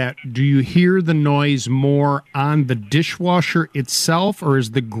you is that, do you hear the noise more on the dishwasher itself, or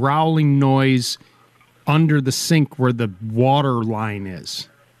is the growling noise under the sink where the water line is?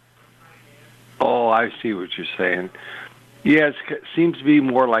 Oh, I see what you're saying. Yes, it seems to be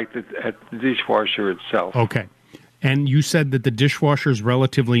more like at the dishwasher itself. Okay. And you said that the dishwasher is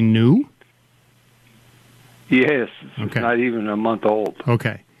relatively new? Yes, it's not even a month old.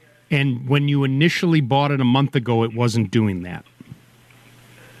 Okay. And when you initially bought it a month ago, it wasn't doing that?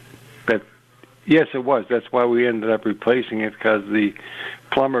 Yes, it was. That's why we ended up replacing it, because the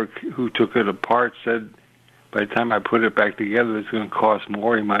plumber who took it apart said by the time I put it back together, it's going to cost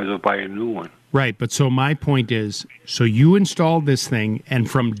more. You might as well buy a new one. Right, but so my point is, so you installed this thing,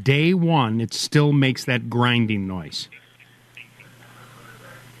 and from day one, it still makes that grinding noise?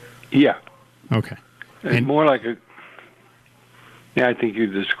 Yeah. Okay. It's more like I think you're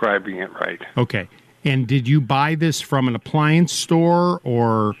describing it right. Okay. And did you buy this from an appliance store,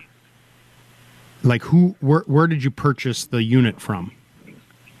 or like where did you purchase the unit from?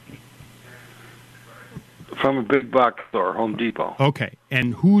 From a big box store, Home Depot. Okay.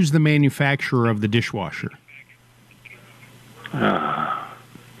 And who's the manufacturer of the dishwasher? I'm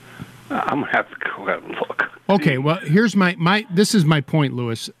going to have to go out and look. Okay, well, here's this is my point,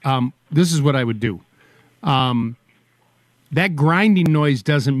 Louis. This is what I would do. That grinding noise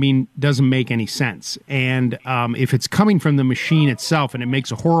doesn't make any sense. And if it's coming from the machine itself and it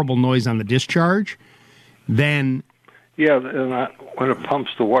makes a horrible noise on the discharge, then... Yeah, when it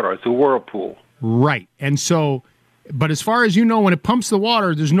pumps the water, it's a whirlpool. Right. And so, but as far as you know, when it pumps the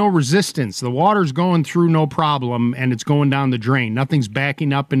water, there's no resistance. The water's going through no problem, and it's going down the drain. Nothing's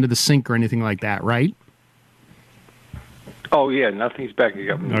backing up into the sink or anything like that, right? Oh, yeah, nothing's backing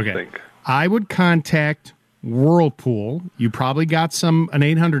up in the sink. I would contact Whirlpool. You probably got an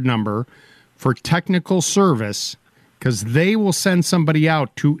 800 number for technical service, because they will send somebody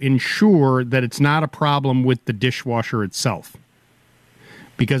out to ensure that it's not a problem with the dishwasher itself.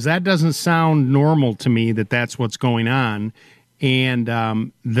 Because that doesn't sound normal to me that that's what's going on. And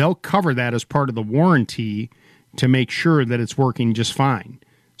they'll cover that as part of the warranty to make sure that it's working just fine.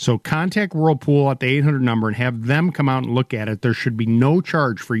 So contact Whirlpool at the 800 number and have them come out and look at it. There should be no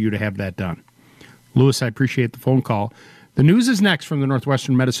charge for you to have that done. Louis, I appreciate the phone call. The news is next from the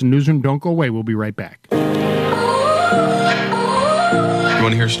Northwestern Medicine Newsroom. Don't go away. We'll be right back. You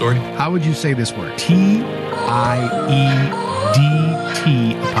want to hear a story? How would you say this word? T-I-E-D-T''S.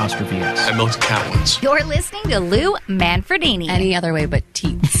 I milked a cat once. You're listening to Lou Manfredini. Any other way but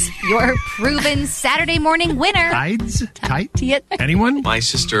teats. Your proven Saturday morning winner. Tides? Tight? Anyone? My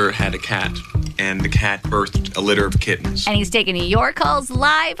sister had a cat, and the cat birthed a litter of kittens. And he's taking your calls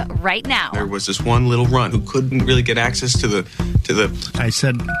live right now. There was this one little runt who couldn't really get access to the. I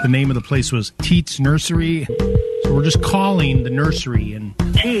said the name of the place was Teats Nursery. So we're just calling the nursery and.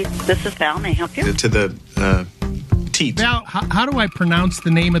 Teats, this is Val. May I help you? To the Teat. Val, how do I pronounce the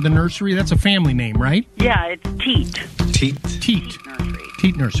name of the nursery? That's a family name, right? Yeah, it's Teat. Teat. Nursery.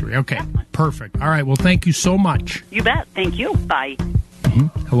 Teat Nursery. Okay, perfect. All right. Well, thank you so much. You bet. Thank you. Bye. Mm-hmm.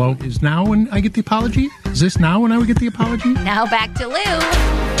 Hello. Is now when I get the apology? Is this now when I would get the apology? Now back to Lou.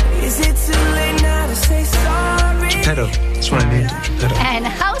 Is it too late now to say sorry? Geppetto. That's what I named it. Geppetto. And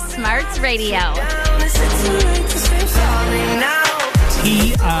HouseSmarts Radio. Is it too late to say sorry now?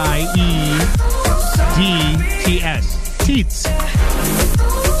 T-I-E-D-T-S. Teats.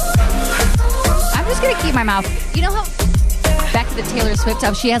 I'm just going to keep my mouth. You know how, back to the Taylor Swift,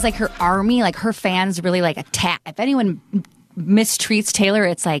 how she has like her army, like her fans really like attack. If anyone mistreats Taylor,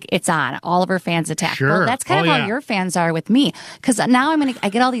 it's like it's on. All of her fans attack. Sure. Well, that's kind of how your fans are with me. Because now I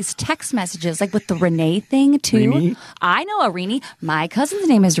get all these text messages, like with the Renee thing too. Renee? I know a Renee. My cousin's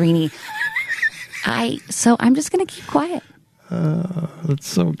name is Renee. So I'm just going to keep quiet. That's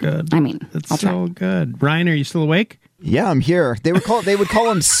so good. I mean, it's I'll so good. Ryan, are you still awake? Yeah, I'm here. They would call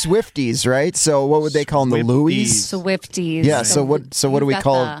them Swifties, right? So what would they call them? The Louis? Swifties. Yeah. So what do we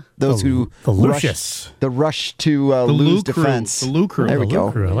call those who the Lucius? The rush to lose defense. The Lou Crew. There we go.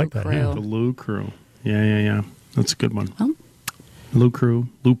 I like that. Yeah. The Lou Crew. Yeah. That's a good one. Lou Crew,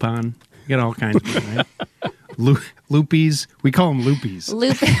 Lupin. You got all kinds of them, right? Loopies. We call them Loopies.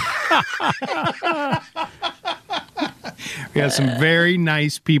 We have some very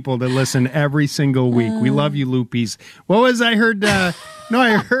nice people that listen every single week. We love you, Loopies. What was I heard? I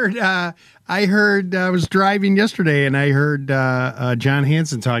was driving yesterday and I heard John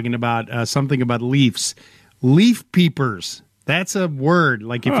Hanson talking about something about leaves. Leaf peepers. That's a word.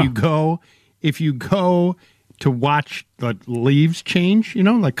 Like if you go to watch the leaves change,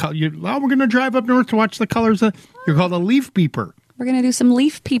 like we're going to drive up north to watch the colors. You're called a leaf peeper. We're going to do some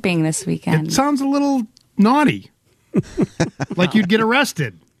leaf peeping this weekend. It sounds a little naughty. Like you'd get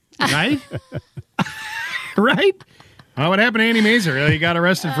arrested, right? Right? Oh, what happened to Annie Mazer? He got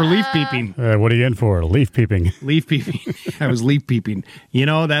arrested for leaf peeping. What are you in for? Leaf peeping. Leaf peeping. I was leaf peeping.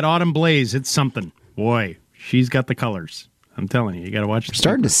 That autumn blaze, it's something. Boy, she's got the colors. I'm telling you, you got to watch.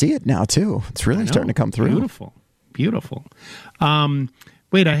 Starting to see it now, too. It's really starting to come through. Beautiful.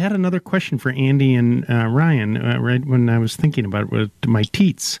 Wait, I had another question for Andy and Ryan right when I was thinking about it with my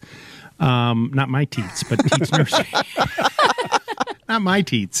teats. Not my teats, but Teats Nursery. Not my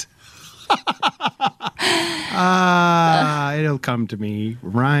teats. It'll come to me.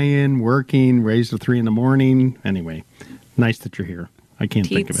 Ryan, working, raised at 3 a.m. Anyway, nice that you're here. I can't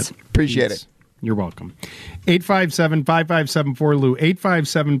think of it. Appreciate it. You're welcome. 857-5574-LOU.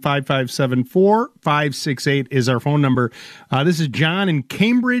 857-557-4568 is our phone number. This is John in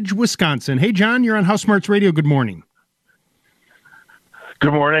Cambridge, Wisconsin. Hey, John, you're on HouseSmarts Radio. Good morning.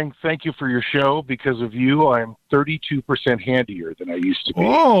 Good morning. Thank you for your show. Because of you, I'm 32% handier than I used to be.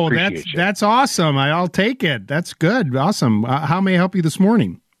 Oh, that's awesome. I'll take it. That's good. Awesome. How may I help you this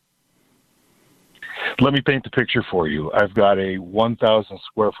morning? Let me paint the picture for you. I've got a 1,000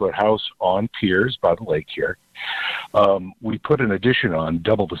 square foot house on piers by the lake here. We put an addition on,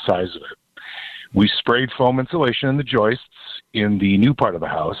 double the size of it. We sprayed foam insulation in the joists in the new part of the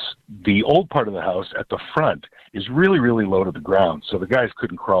house. The old part of the house at the front is really, really low to the ground, so the guys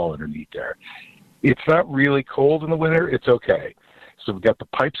couldn't crawl underneath there. It's not really cold in the winter. It's okay. So we've got the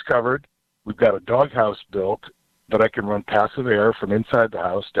pipes covered. We've got a doghouse built that I can run passive air from inside the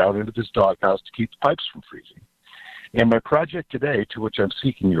house down into this doghouse to keep the pipes from freezing. And my project today, to which I'm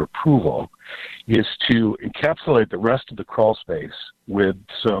seeking your approval, is to encapsulate the rest of the crawl space with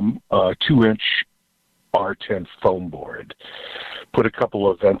some 2-inch R10 foam board. Put a couple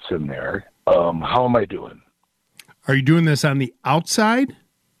of vents in there. How am I doing? Are you doing this on the outside?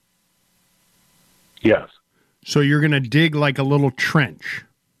 Yes. So you're going to dig like a little trench?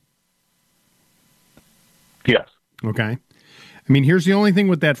 Yes. Okay. I mean, here's the only thing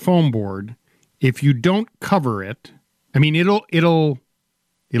with that foam board. If you don't cover it, I mean, it'll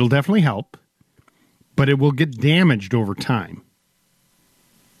definitely help, but it will get damaged over time.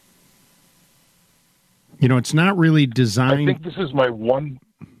 It's not really designed. I think this is my one.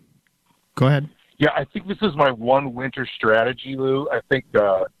 Go ahead. Yeah, I think this is my one winter strategy, Lou. I think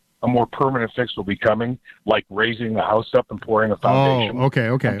a more permanent fix will be coming, like raising the house up and pouring a foundation. Oh, okay.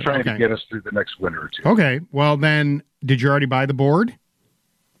 I'm trying to get us through the next winter or two. Okay. Well, then, did you already buy the board?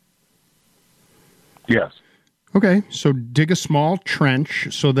 Yes. Okay. So dig a small trench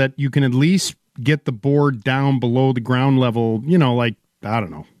so that you can at least get the board down below the ground level, like, I don't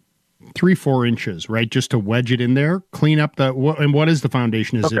know, 3-4 inches, right? Just to wedge it in there, clean up and what is the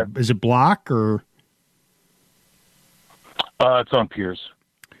foundation? Is it block or? It's on piers.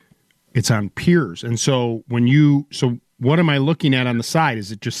 It's on piers. And so what am I looking at on the side?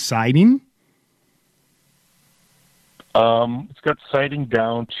 Is it just siding? It's got siding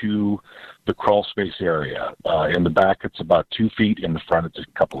down to the crawl space area. In the back, it's about 2 feet. In the front, it's a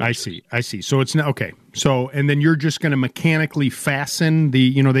couple inches. I see. So it's not, okay. So, and then you're just going to mechanically fasten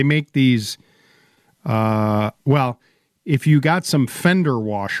they make these, if you got some fender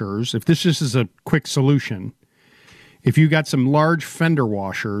washers, if this just is a quick solution, if you got some large fender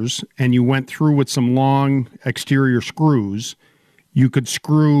washers and you went through with some long exterior screws, you could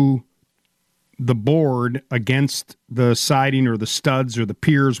screw the board against the siding or the studs or the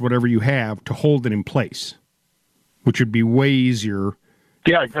piers, whatever you have, to hold it in place, which would be way easier.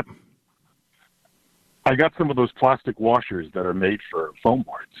 Yeah, I got some of those plastic washers that are made for foam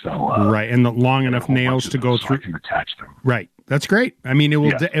board. So right, and the long enough nails to go through. I can attach them. Right, that's great. I mean,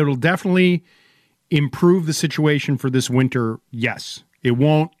 it'll definitely improve the situation for this winter. Yes, it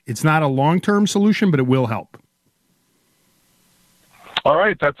won't. It's not a long-term solution, but it will help. All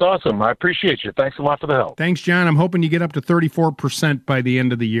right, that's awesome. I appreciate you. Thanks a lot for the help. Thanks, John. I'm hoping you get up to 34% by the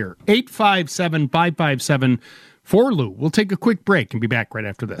end of the year. 857-557-4Lou. We'll take a quick break and be back right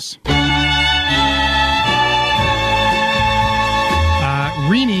after this.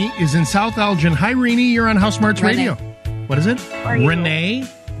 Renee is in South Elgin. Hi, Renee. You're on HouseSmarts Radio. What is it? Renee?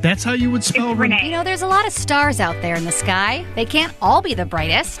 That's how you would spell Renee. You know, there's a lot of stars out there in the sky. They can't all be the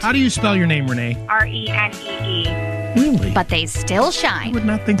brightest. How do you spell your name, Renee? Renee. Really? But they still shine. I would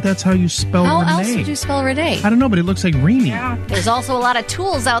not think that's how you spell How Renee. else would you spell Renee? I don't know, but it looks like Renee. Yeah. There's also a lot of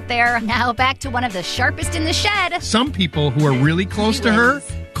tools out there. Now back to one of the sharpest in the shed. Some people who are really close to her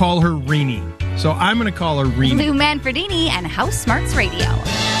call her Renee. So I'm going to call her Renee. Lou Manfredini and HouseSmarts Radio.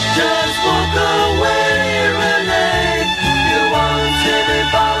 Just walk away, Renee. You won't see me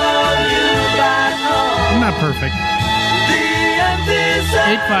follow you back home. I'm not perfect.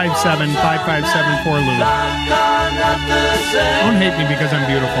 857-557-4Lou. Don't hate me because I'm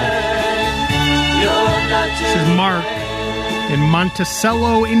beautiful. This is Mark in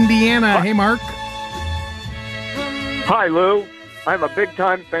Monticello, Indiana. Hey, Mark. Hi, Lou. I'm a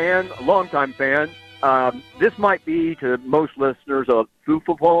big-time fan, a long-time fan. This might be to most listeners a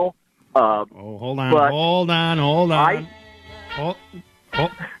football. Hold on.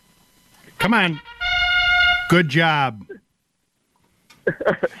 Come on. Good job.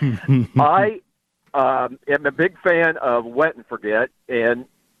 I am a big fan of Wet and Forget, and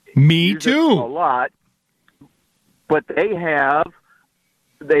me too. A lot. But they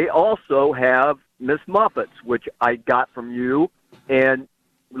also have Miss Muffets, which I got from you, and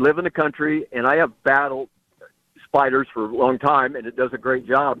live in the country, and I have battled spiders for a long time, and it does a great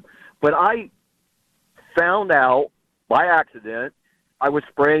job. But I found out by accident I was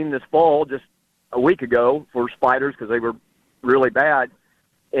spraying this fall just a week ago for spiders because they were really bad.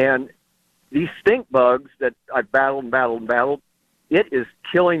 And these stink bugs that I've battled, it is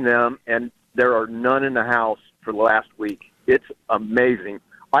killing them, and there are none in the house for the last week. It's amazing.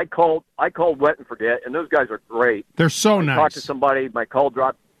 I called Wet and Forget, and those guys are great. They're so I nice. talked to somebody, my call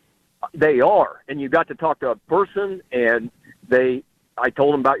dropped. They are, and you got to talk to a person, and I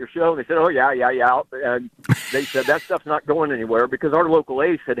told them about your show, and they said, oh, yeah. And they said, that stuff's not going anywhere because our local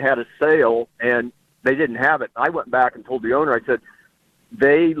Ace had a sale, and they didn't have it. I went back and told the owner, I said,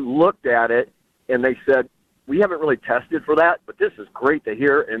 they looked at it, and they said, we haven't really tested for that, but this is great to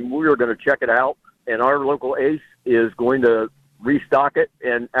hear, and we are going to check it out, and our local Ace is going to restock it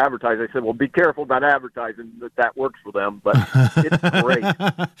and advertise. I said, well, be careful about advertising that works for them, but it's great.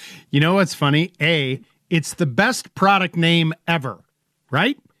 You know what's funny? It's the best product name ever,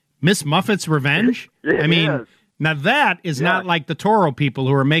 right? Miss Muffet's Revenge? I mean, now that is not like the Toro people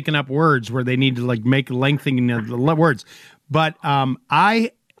who are making up words where they need to like make lengthening the words. But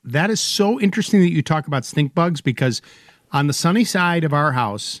that is so interesting that you talk about stink bugs because on the sunny side of our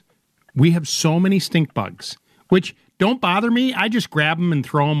house, we have so many stink bugs, which don't bother me. I just grab them and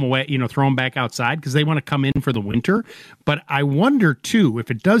throw them away, throw them back outside because they want to come in for the winter. But I wonder, too,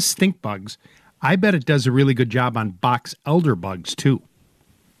 if it does stink bugs, I bet it does a really good job on box elder bugs, too.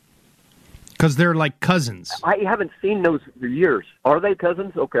 Because they're like cousins. I haven't seen those for years. Are they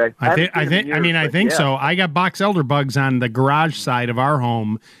cousins? Okay. I think so. I got box elder bugs on the garage side of our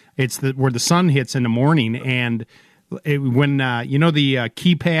home. It's where the sun hits in the morning, and when the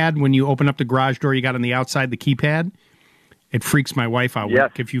keypad, when you open up the garage door, you got on the outside the keypad. It freaks my wife out.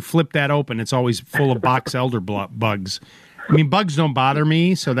 Yes. If you flip that open, it's always full of box elder bugs. I mean, bugs don't bother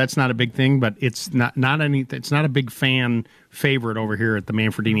me, so that's not a big thing. But it's not a big fan favorite over here at the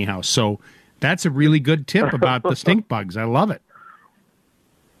Manfredini house. So that's a really good tip about the stink bugs. I love it.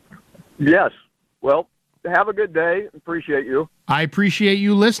 Yes. Well, have a good day. Appreciate you. I appreciate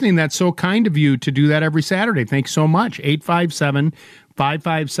you listening. That's so kind of you to do that every Saturday. Thanks so much.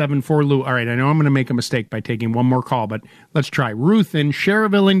 857-557-4Lou. All right, I know I'm going to make a mistake by taking one more call, but let's try. Ruth in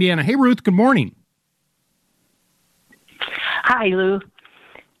Cherville, Indiana. Hey, Ruth, good morning. Hi, Lou.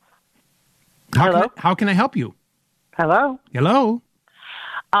 How can I help you? Hello? Hello?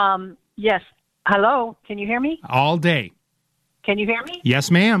 Yes. Hello? Can you hear me? All day. Can you hear me? Yes,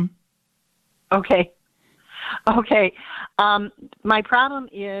 ma'am. Okay. My problem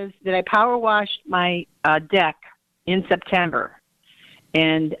is that I power washed my deck in September.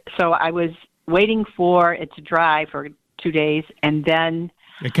 And so I was waiting for it to dry for 2 days, and then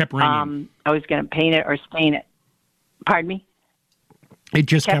it kept raining. I was going to paint it or stain it. Pardon me? It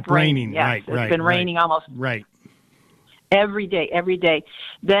just kept raining. Yes, it's been raining almost every day.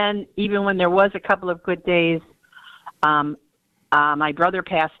 Then even when there was a couple of good days, my brother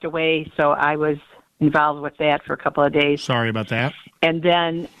passed away, so I was involved with that for a couple of days. Sorry about that. And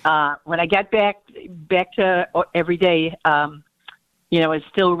then when I got back to every day, it's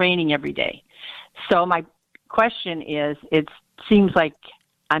still raining every day. So my question is, it seems like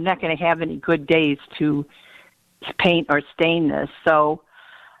I'm not going to have any good days to paint or stain this. So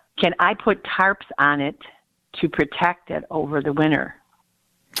can I put tarps on it to protect it over the winter?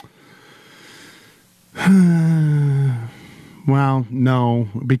 Well, no,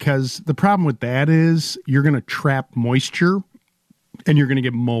 because the problem with that is you're going to trap moisture and you're going to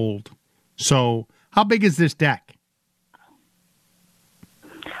get mold. So how big is this deck?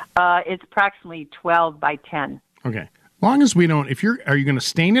 It's approximately 12 by 10. Okay. As long as we don't, are you going to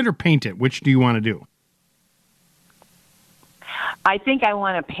stain it or paint it? Which do you want to do? I think I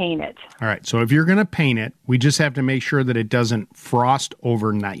want to paint it. All right. So if you're going to paint it, we just have to make sure that it doesn't frost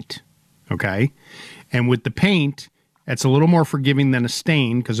overnight. Okay. And with the paint, it's a little more forgiving than a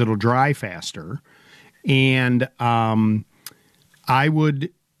stain because it'll dry faster. And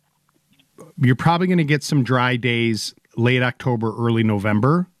you're probably going to get some dry days late October, early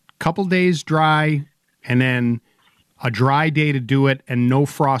November. Couple days dry, and then a dry day to do it, and no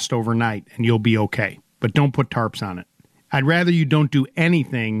frost overnight, and you'll be okay. But don't put tarps on it. I'd rather you don't do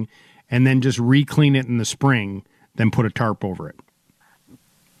anything and then just re-clean it in the spring than put a tarp over it.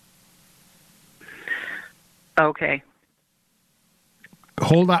 Okay.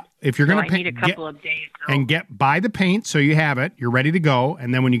 Hold up. If you're going to paint, I need a couple of days. And buy the paint so you have it. You're ready to go.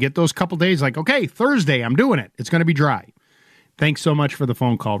 And then when you get those couple days, like, okay, Thursday, I'm doing it. It's going to be dry. Thanks so much for the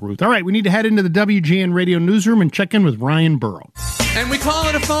phone call, Ruth. All right, we need to head into the WGN Radio newsroom and check in with Ryan Burrow. And we call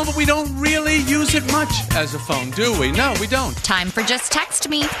it a phone, but we don't really use it much as a phone, do we? No, we don't. Time for Just Text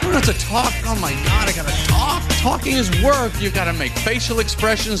Me. You don't have to talk. Oh, my God, I got to talk. Talking is work. You got to make facial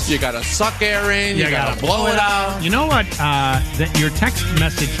expressions. You got to suck air in. You got to blow it out. You know what? That your text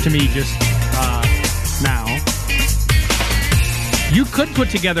message to me just now, you could put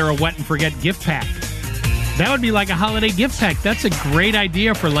together a Wet and Forget gift pack. That would be like a holiday gift pack. That's a great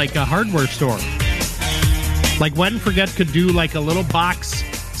idea for like a hardware store. Like Wet and Forget could do like a little box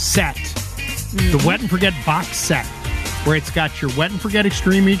set. Mm-hmm. The Wet and Forget box set, where it's got your Wet and Forget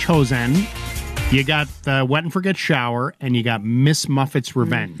Extreme Reach hose end, you got the Wet and Forget shower, and you got Miss Muffet's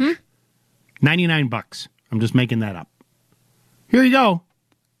Revenge. Mm-hmm. $99. I'm just making that up. Here you go.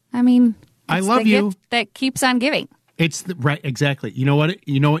 I mean, I love you. Gift that keeps on giving. It's right, exactly. You know what?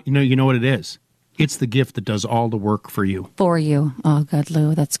 You know what it is. It's the gift that does all the work for you. For you. Oh, good,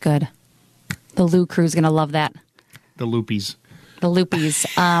 Lou. That's good. The Lou crew's going to love that. The Loopies. The Loopies.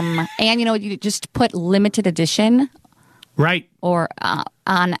 And, you just put limited edition. Right. Or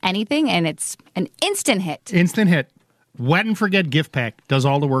on anything, and it's an instant hit. Instant hit. Wet and Forget gift pack does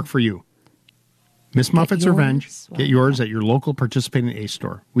all the work for you. Miss Muffet's Revenge. Get yours at your local participating Ace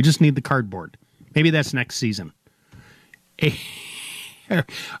store. We just need the cardboard. Maybe that's next season.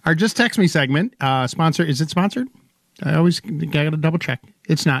 Our Just Text Me segment, sponsor, is it sponsored? I got to double check.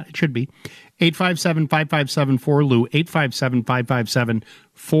 It's not. It should be. 857-557-4LOU,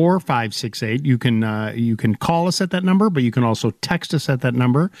 857-557-4568. You can call us at that number, but you can also text us at that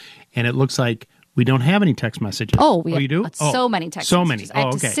number. And it looks like we don't have any text messages. You do? So many text so messages. So many.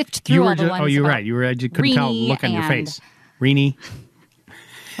 I had to sift through all the ones. Oh, you're right. I just couldn't tell. Look on your face. Reenie.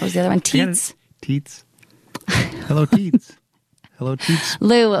 What was the other one? Teets. Teets. Hello, Teets. Hello, Teets.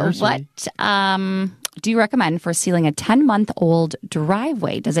 Lou, what do you recommend for sealing a 10-month-old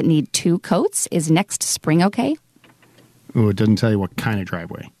driveway? Does it need 2 coats? Is next spring okay? Oh, it doesn't tell you what kind of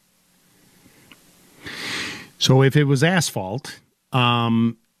driveway. So if it was asphalt,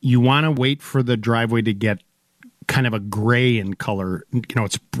 you want to wait for the driveway to get kind of a gray in color.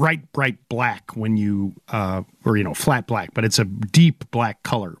 It's bright black when you, flat black, but it's a deep black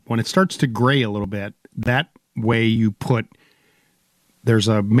color. When it starts to gray a little bit, that way you put... There's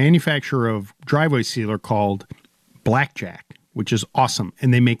a manufacturer of driveway sealer called Blackjack, which is awesome.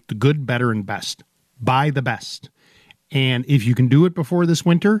 And they make the good, better, and best. Buy the best. And if you can do it before this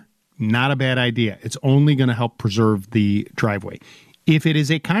winter, not a bad idea. It's only going to help preserve the driveway. If it is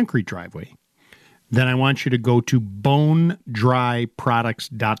a concrete driveway, then I want you to go to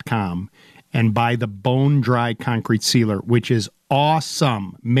bonedryproducts.com and buy the Bone Dry Concrete Sealer, which is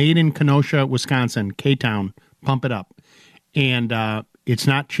awesome. Made in Kenosha, Wisconsin, K-Town. Pump it up. And it's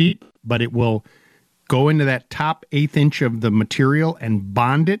not cheap, but it will go into that top 1/8 inch of the material and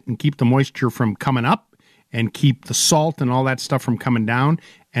bond it and keep the moisture from coming up and keep the salt and all that stuff from coming down.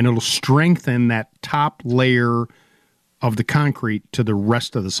 And it'll strengthen that top layer of the concrete to the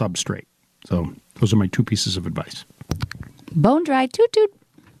rest of the substrate. So those are my 2 pieces of advice. Bone dry, toot toot.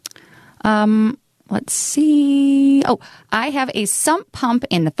 Let's see. Oh, I have a sump pump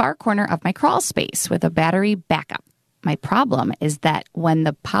in the far corner of my crawl space with a battery backup. my problem is that when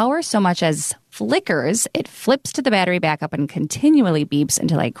the power so much as flickers, it flips to the battery backup and continually beeps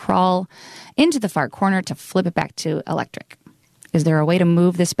until I crawl into the far corner to flip it back to electric. Is there a way to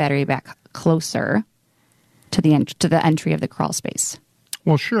move this battery back closer to the entry of the crawl space?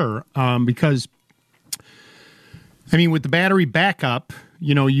 Well, sure, because, I mean, with the battery backup,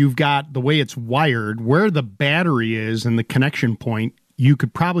 you've got the way it's wired, where the battery is and the connection point, you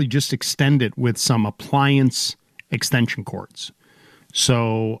could probably just extend it with some appliance extension cords.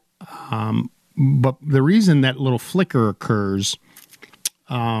 So, but the reason that little flicker occurs,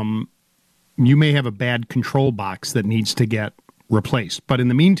 you may have a bad control box that needs to get replaced. But in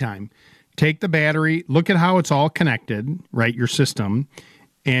the meantime, take the battery, look at how it's all connected, right, your system,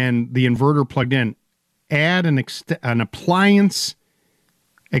 and the inverter plugged in. Add an appliance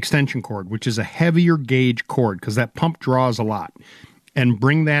extension cord, which is a heavier gauge cord, because that pump draws a lot. And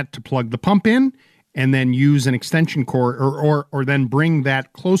bring that to plug the pump in, and then use an extension cord, or then bring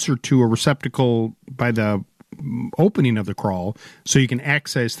that closer to a receptacle by the opening of the crawl so you can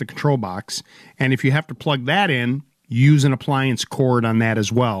access the control box. And if you have to plug that in, use an appliance cord on that as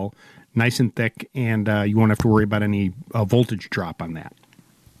well, nice and thick, and you won't have to worry about any voltage drop on that.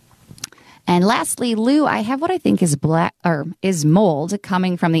 And lastly, Lou, I have what I think is is mold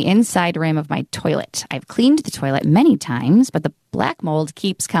coming from the inside rim of my toilet. I've cleaned the toilet many times, but the black mold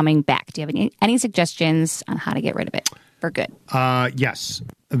keeps coming back. Do you have any suggestions on how to get rid of it for good? Yes.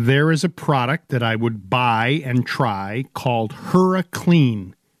 There is a product that I would buy and try called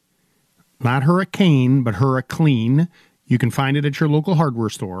HurraClean. Not Hurricane, but HurraClean. You can find it at your local hardware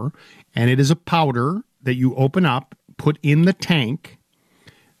store. And it is a powder that you open up, put in the tank,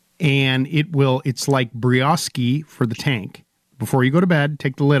 and it's like brioche for the tank. Before you go to bed,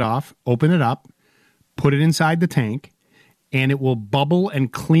 take the lid off, open it up, put it inside the tank, and it will bubble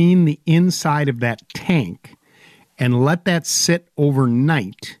and clean the inside of that tank, and let that sit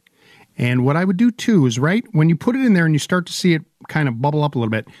overnight. And what I would do too is, right, when you put it in there and you start to see it kind of bubble up a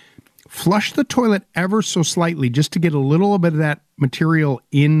little bit, flush the toilet ever so slightly just to get a little bit of that material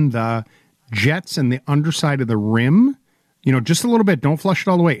in the jets and the underside of the rim. Just a little bit. Don't flush it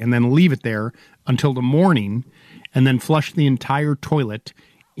all the way. And then leave it there until the morning, and then flush the entire toilet.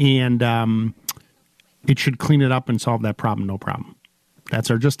 And it should clean it up and solve that problem. No problem. That's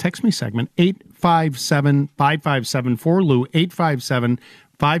our Just Text Me segment. 857-5574-LOU,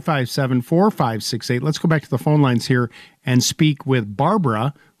 857-557-4568. Let's go back to the phone lines here and speak with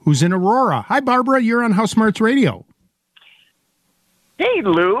Barbara, who's in Aurora. Hi, Barbara. You're on HouseSmarts Radio. Hey,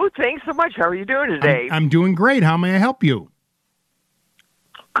 Lou. Thanks so much. How are you doing today? I'm doing great. How may I help you?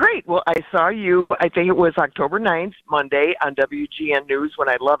 Great. Well, I saw you, I think it was October 9th, Monday, on WGN News, when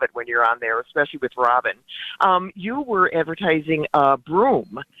I love it when you're on there, especially with Robin. You were advertising a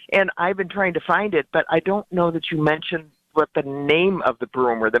broom, and I've been trying to find it, but I don't know that you mentioned what the name of the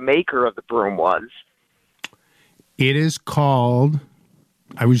broom or the maker of the broom was. It is called,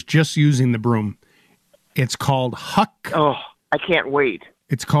 I was just using the broom. It's called Huck. Oh, I can't wait.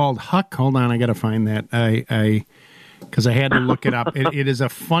 It's called Huck. Hold on, I got to find that. Because I had to look it up. It is a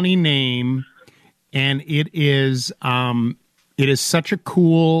funny name, and it is such a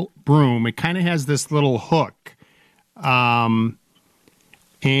cool broom. It kind of has this little hook, and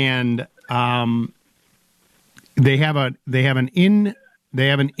they have an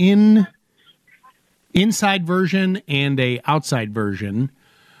inside version and a outside version.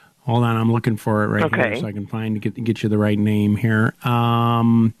 Hold on, I'm looking for it right here so I can get you the right name here.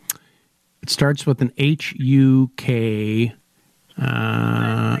 It starts with an H-U-K.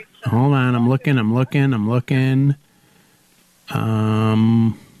 Hold on, I'm looking.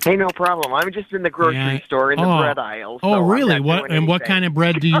 Hey, no problem. I'm just in the grocery store in the bread aisle. So really? What kind of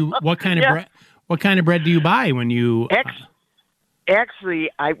bread do you? What kind of bread do you buy when you?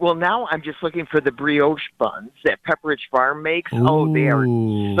 Actually, now I'm just looking for the brioche buns that Pepperidge Farm makes. Oh, they are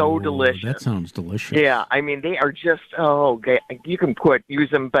so delicious. That sounds delicious. Yeah, I mean, they are just, you can use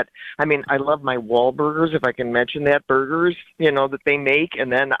them, but I mean, I love my Wahlburgers, if I can mention that, burgers, that they make,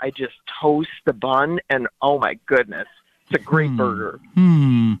 and then I just toast the bun, and oh my goodness, it's a great burger.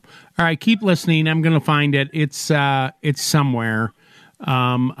 All right, keep listening. I'm going to find it. It's somewhere.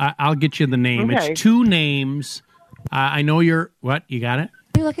 I'll get you the name. Okay. It's two names. I know you're, what, you got it?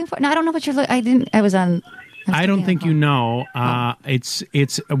 What are you looking for? No, I don't know what you're looking, I don't think you know.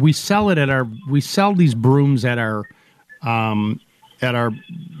 We sell these brooms at our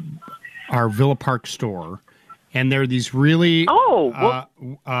Villa Park store, and they're these really, but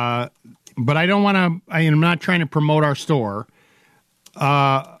I don't want to, I'm not trying to promote our store.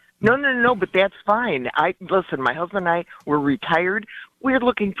 No, but that's fine. Listen, my husband and I, we're retired. We're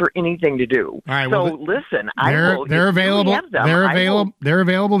looking for anything to do. All right, so well, listen, they're available. They're available. They're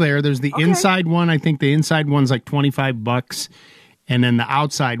available there. There's the inside one. I think the inside one's like $25, and then the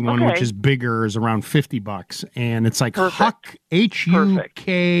outside one, which is bigger, is around $50. And it's like Huck,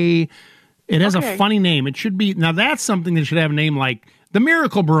 H-U-K. It has a funny name. It should be, now that's something that should have a name like the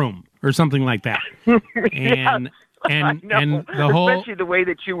Miracle Broom or something like that. And and the whole, especially the way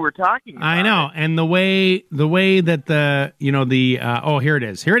that you were talking about I know, and the way that here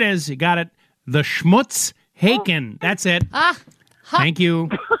it is, you got it, the Schmutz Haken, that's it. Thank you.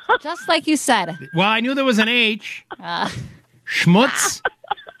 Just like you said. Well, I knew there was an H. Schmutz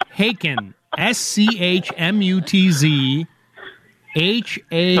Haken, SCHMUTZ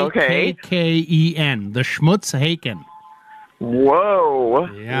HAKKEN, the Schmutz Haken. Whoa!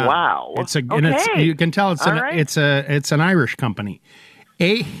 Yeah. Wow! You can tell it's an Irish company.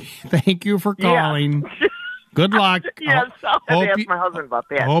 Thank you for calling. Yeah. Good luck. Yes, I'll have to ask my husband about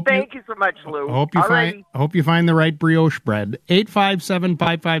that. Thank you so much, Lou. Hope you find the right brioche bread.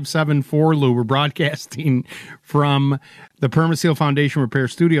 857-557-4Lou. We're broadcasting from the Permaseal Foundation Repair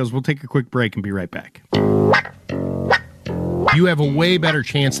Studios. We'll take a quick break and be right back. You have a way better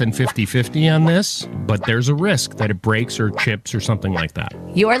chance than 50-50 on this, but there's a risk that it breaks or chips or something like that.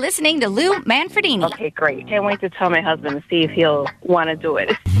 You're listening to Lou Manfredini. Okay, great. Can't wait to tell my husband to see if he'll want to do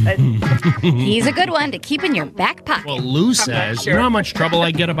it. He's a good one to keep in your back pocket. Well, Lou says, you know how much trouble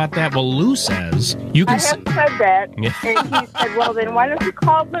I get about that? Well, Lou says, you can... I have said that, and he said, well, then why don't you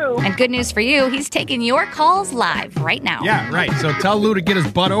call Lou? And good news for you, he's taking your calls live right now. Yeah, right. So tell Lou to get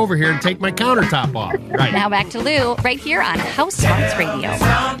his butt over here and take my countertop off. Right. Now back to Lou, right here on HouseSmarts Radio.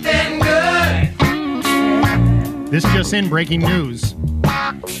 This just in, breaking news.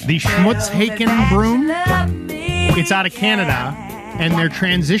 The Schmutzhaken broom, it's out of Canada, and they're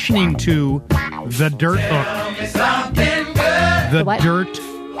transitioning to the dirt hook. The dirt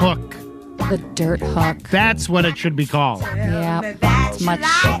hook. The dirt hook. That's what it should be called. Yeah, it's much.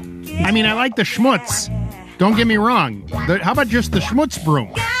 I mean, I like the schmutz. Don't get me wrong. How about just the schmutz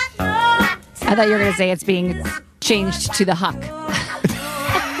broom? I thought you were going to say it's being changed to the huck.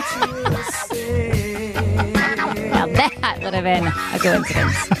 Now that would have been a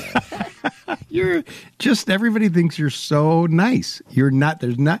coincidence. You're just, everybody thinks you're so nice. You're not,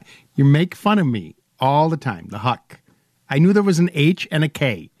 you make fun of me all the time. The huck. I knew there was an H and a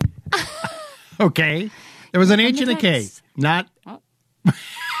K. Okay? There was an H and a K. Not.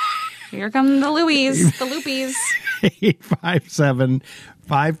 Here come the Louies, the Loopies.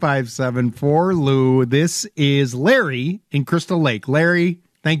 857-557-4Lou. This is Larry in Crystal Lake. Larry,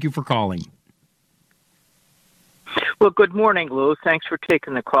 thank you for calling. Well, good morning, Lou. Thanks for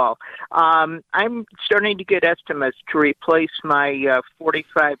taking the call. I'm starting to get estimates to replace my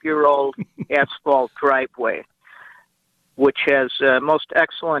 45-year-old asphalt driveway, which has most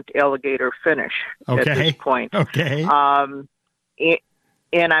excellent alligator finish at this point. Okay.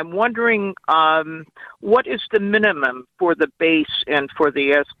 And I'm wondering, what is the minimum for the base and for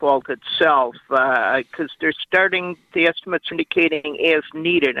the asphalt itself? Because the estimates indicating as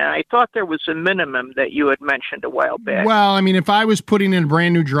needed. And I thought there was a minimum that you had mentioned a while back. Well, I mean, if I was putting in a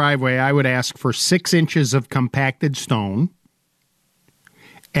brand new driveway, I would ask for 6 inches of compacted stone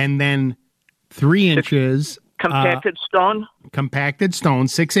and then 3 inches. Compacted stone? Compacted stone,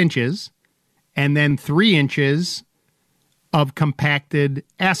 6 inches, and then 3 inches of compacted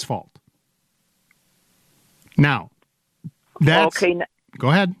asphalt. Now, that's... Okay.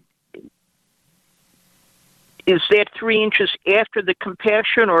 Go ahead. Is that 3 inches after the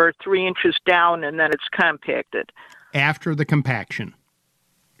compaction or 3 inches down and then it's compacted? After the compaction.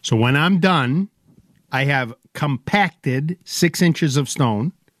 So when I'm done, I have compacted 6 inches of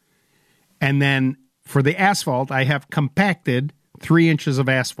stone, and then for the asphalt, I have compacted 3 inches of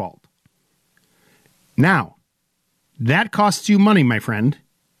asphalt. Now, that costs you money, my friend,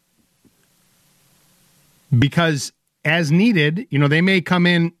 because as needed, they may come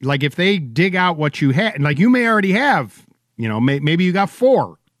in, like if they dig out what you had, like you may already have, maybe you got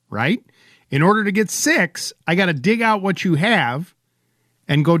 4, right? In order to get 6, I got to dig out what you have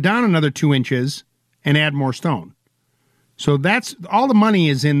and go down another 2 inches and add more stone. So that's all the money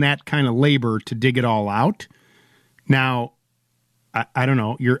is in that kind of labor to dig it all out. Now, I don't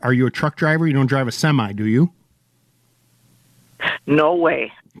know. Are you a truck driver? You don't drive a semi, do you? No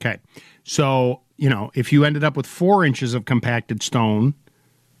way. Okay. So, if you ended up with 4 inches of compacted stone,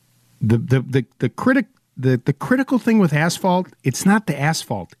 the critical thing with asphalt, it's not the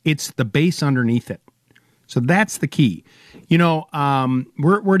asphalt, it's the base underneath it. So that's the key.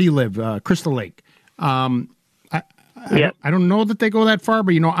 Where do you live? Crystal Lake. I don't know that they go that far,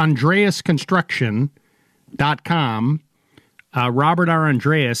 but, AndreasConstruction.com, Robert R.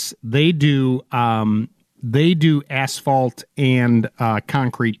 Andreas, they do asphalt and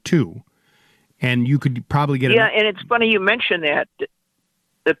concrete too. And you could probably get and it's funny you mentioned that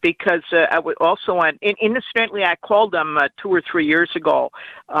because I would also want, incidentally, I called them 2 or 3 years ago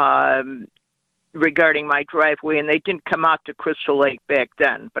regarding my driveway, and they didn't come out to Crystal Lake back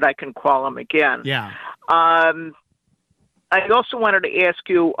then, but I can call them again. Yeah. I also wanted to ask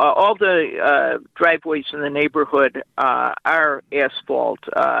you, all the driveways in the neighborhood are asphalt.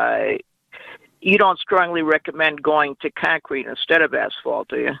 You don't strongly recommend going to concrete instead of asphalt,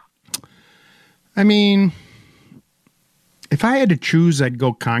 do you? I mean, if I had to choose, I'd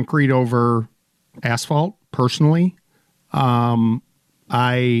go concrete over asphalt, personally. I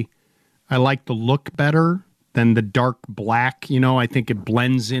like the look better than the dark black. I think it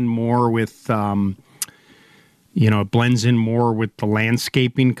blends in more with... it blends in more with the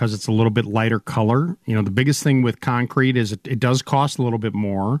landscaping because it's a little bit lighter color. The biggest thing with concrete is it does cost a little bit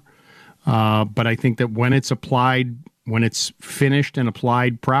more. But I think that when it's finished and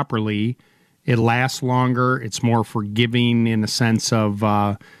applied properly, it lasts longer. It's more forgiving in the sense of,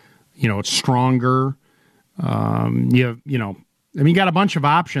 it's stronger. You got a bunch of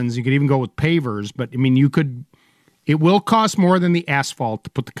options. You could even go with pavers, but it will cost more than the asphalt to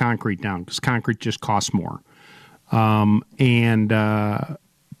put the concrete down because concrete just costs more. But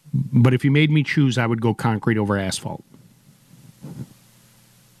if you made me choose, I would go concrete over asphalt.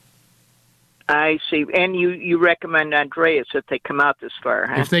 I see. And you recommend Andreas if they come out this far,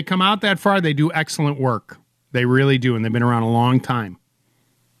 huh? If they come out that far, they do excellent work. They really do, and they've been around a long time.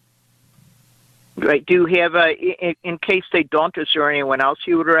 Right. Do you have, in case they don't, is there anyone else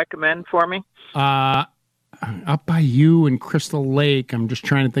you would recommend for me? Up by you in Crystal Lake, I'm just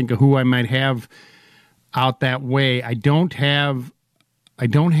trying to think of who I might have out that way. I don't have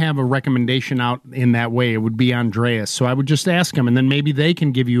a recommendation out in that way. It would be Andreas. So I would just ask them, and then maybe they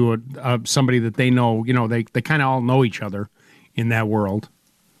can give you somebody that they know. They kind of all know each other in that world.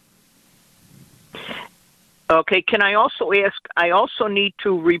 Okay. Can I also ask? I also need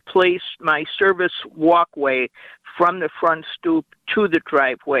to replace my service walkway from the front stoop to the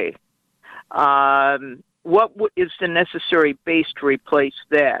driveway. What is the necessary base to replace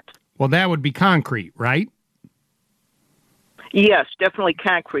that? Well, that would be concrete, right? Yes, definitely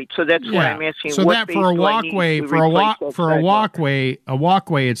concrete. So that's why I'm asking. So what that for a walkway, a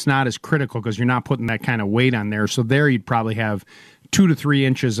walkway, it's not as critical because you're not putting that kind of weight on there. So there, you'd probably have 2 to 3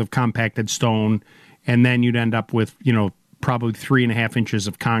 inches of compacted stone, and then you'd end up with probably 3.5 inches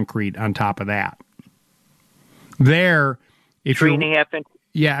of concrete on top of that. There, if 3.5 inches.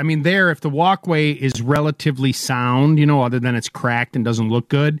 Yeah, there, if the walkway is relatively sound, other than it's cracked and doesn't look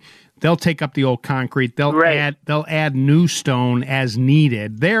good, they'll take up the old concrete. They'll add new stone as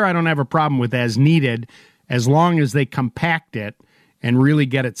needed. There, I don't have a problem with as needed, as long as they compact it and really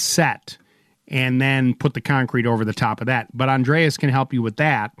get it set, and then put the concrete over the top of that. But Andreas can help you with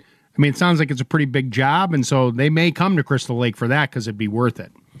that. It sounds like it's a pretty big job, and so they may come to Crystal Lake for that because it'd be worth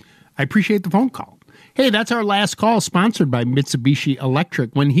it. I appreciate the phone call. Hey, that's our last call, sponsored by Mitsubishi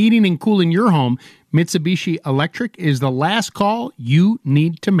Electric. When heating and cooling your home, Mitsubishi Electric is the last call you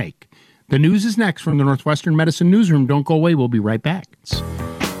need to make. The news is next from the Northwestern Medicine Newsroom. Don't go away. We'll be right back. It's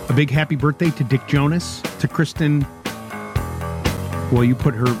a big happy birthday to Dick Jonas, to Kristen. Well, you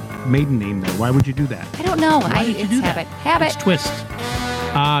put her maiden name there. Why would you do that? I don't know. It's habit. It's twist.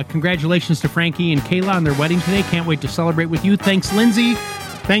 Congratulations to Frankie and Kayla on their wedding today. Can't wait to celebrate with you. Thanks, Lindsay.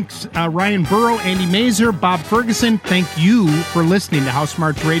 Thanks, Ryan Burrow, Andy Mazer, Bob Ferguson. Thank you for listening to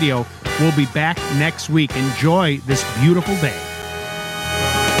HouseSmarts Radio. We'll be back next week. Enjoy this beautiful day.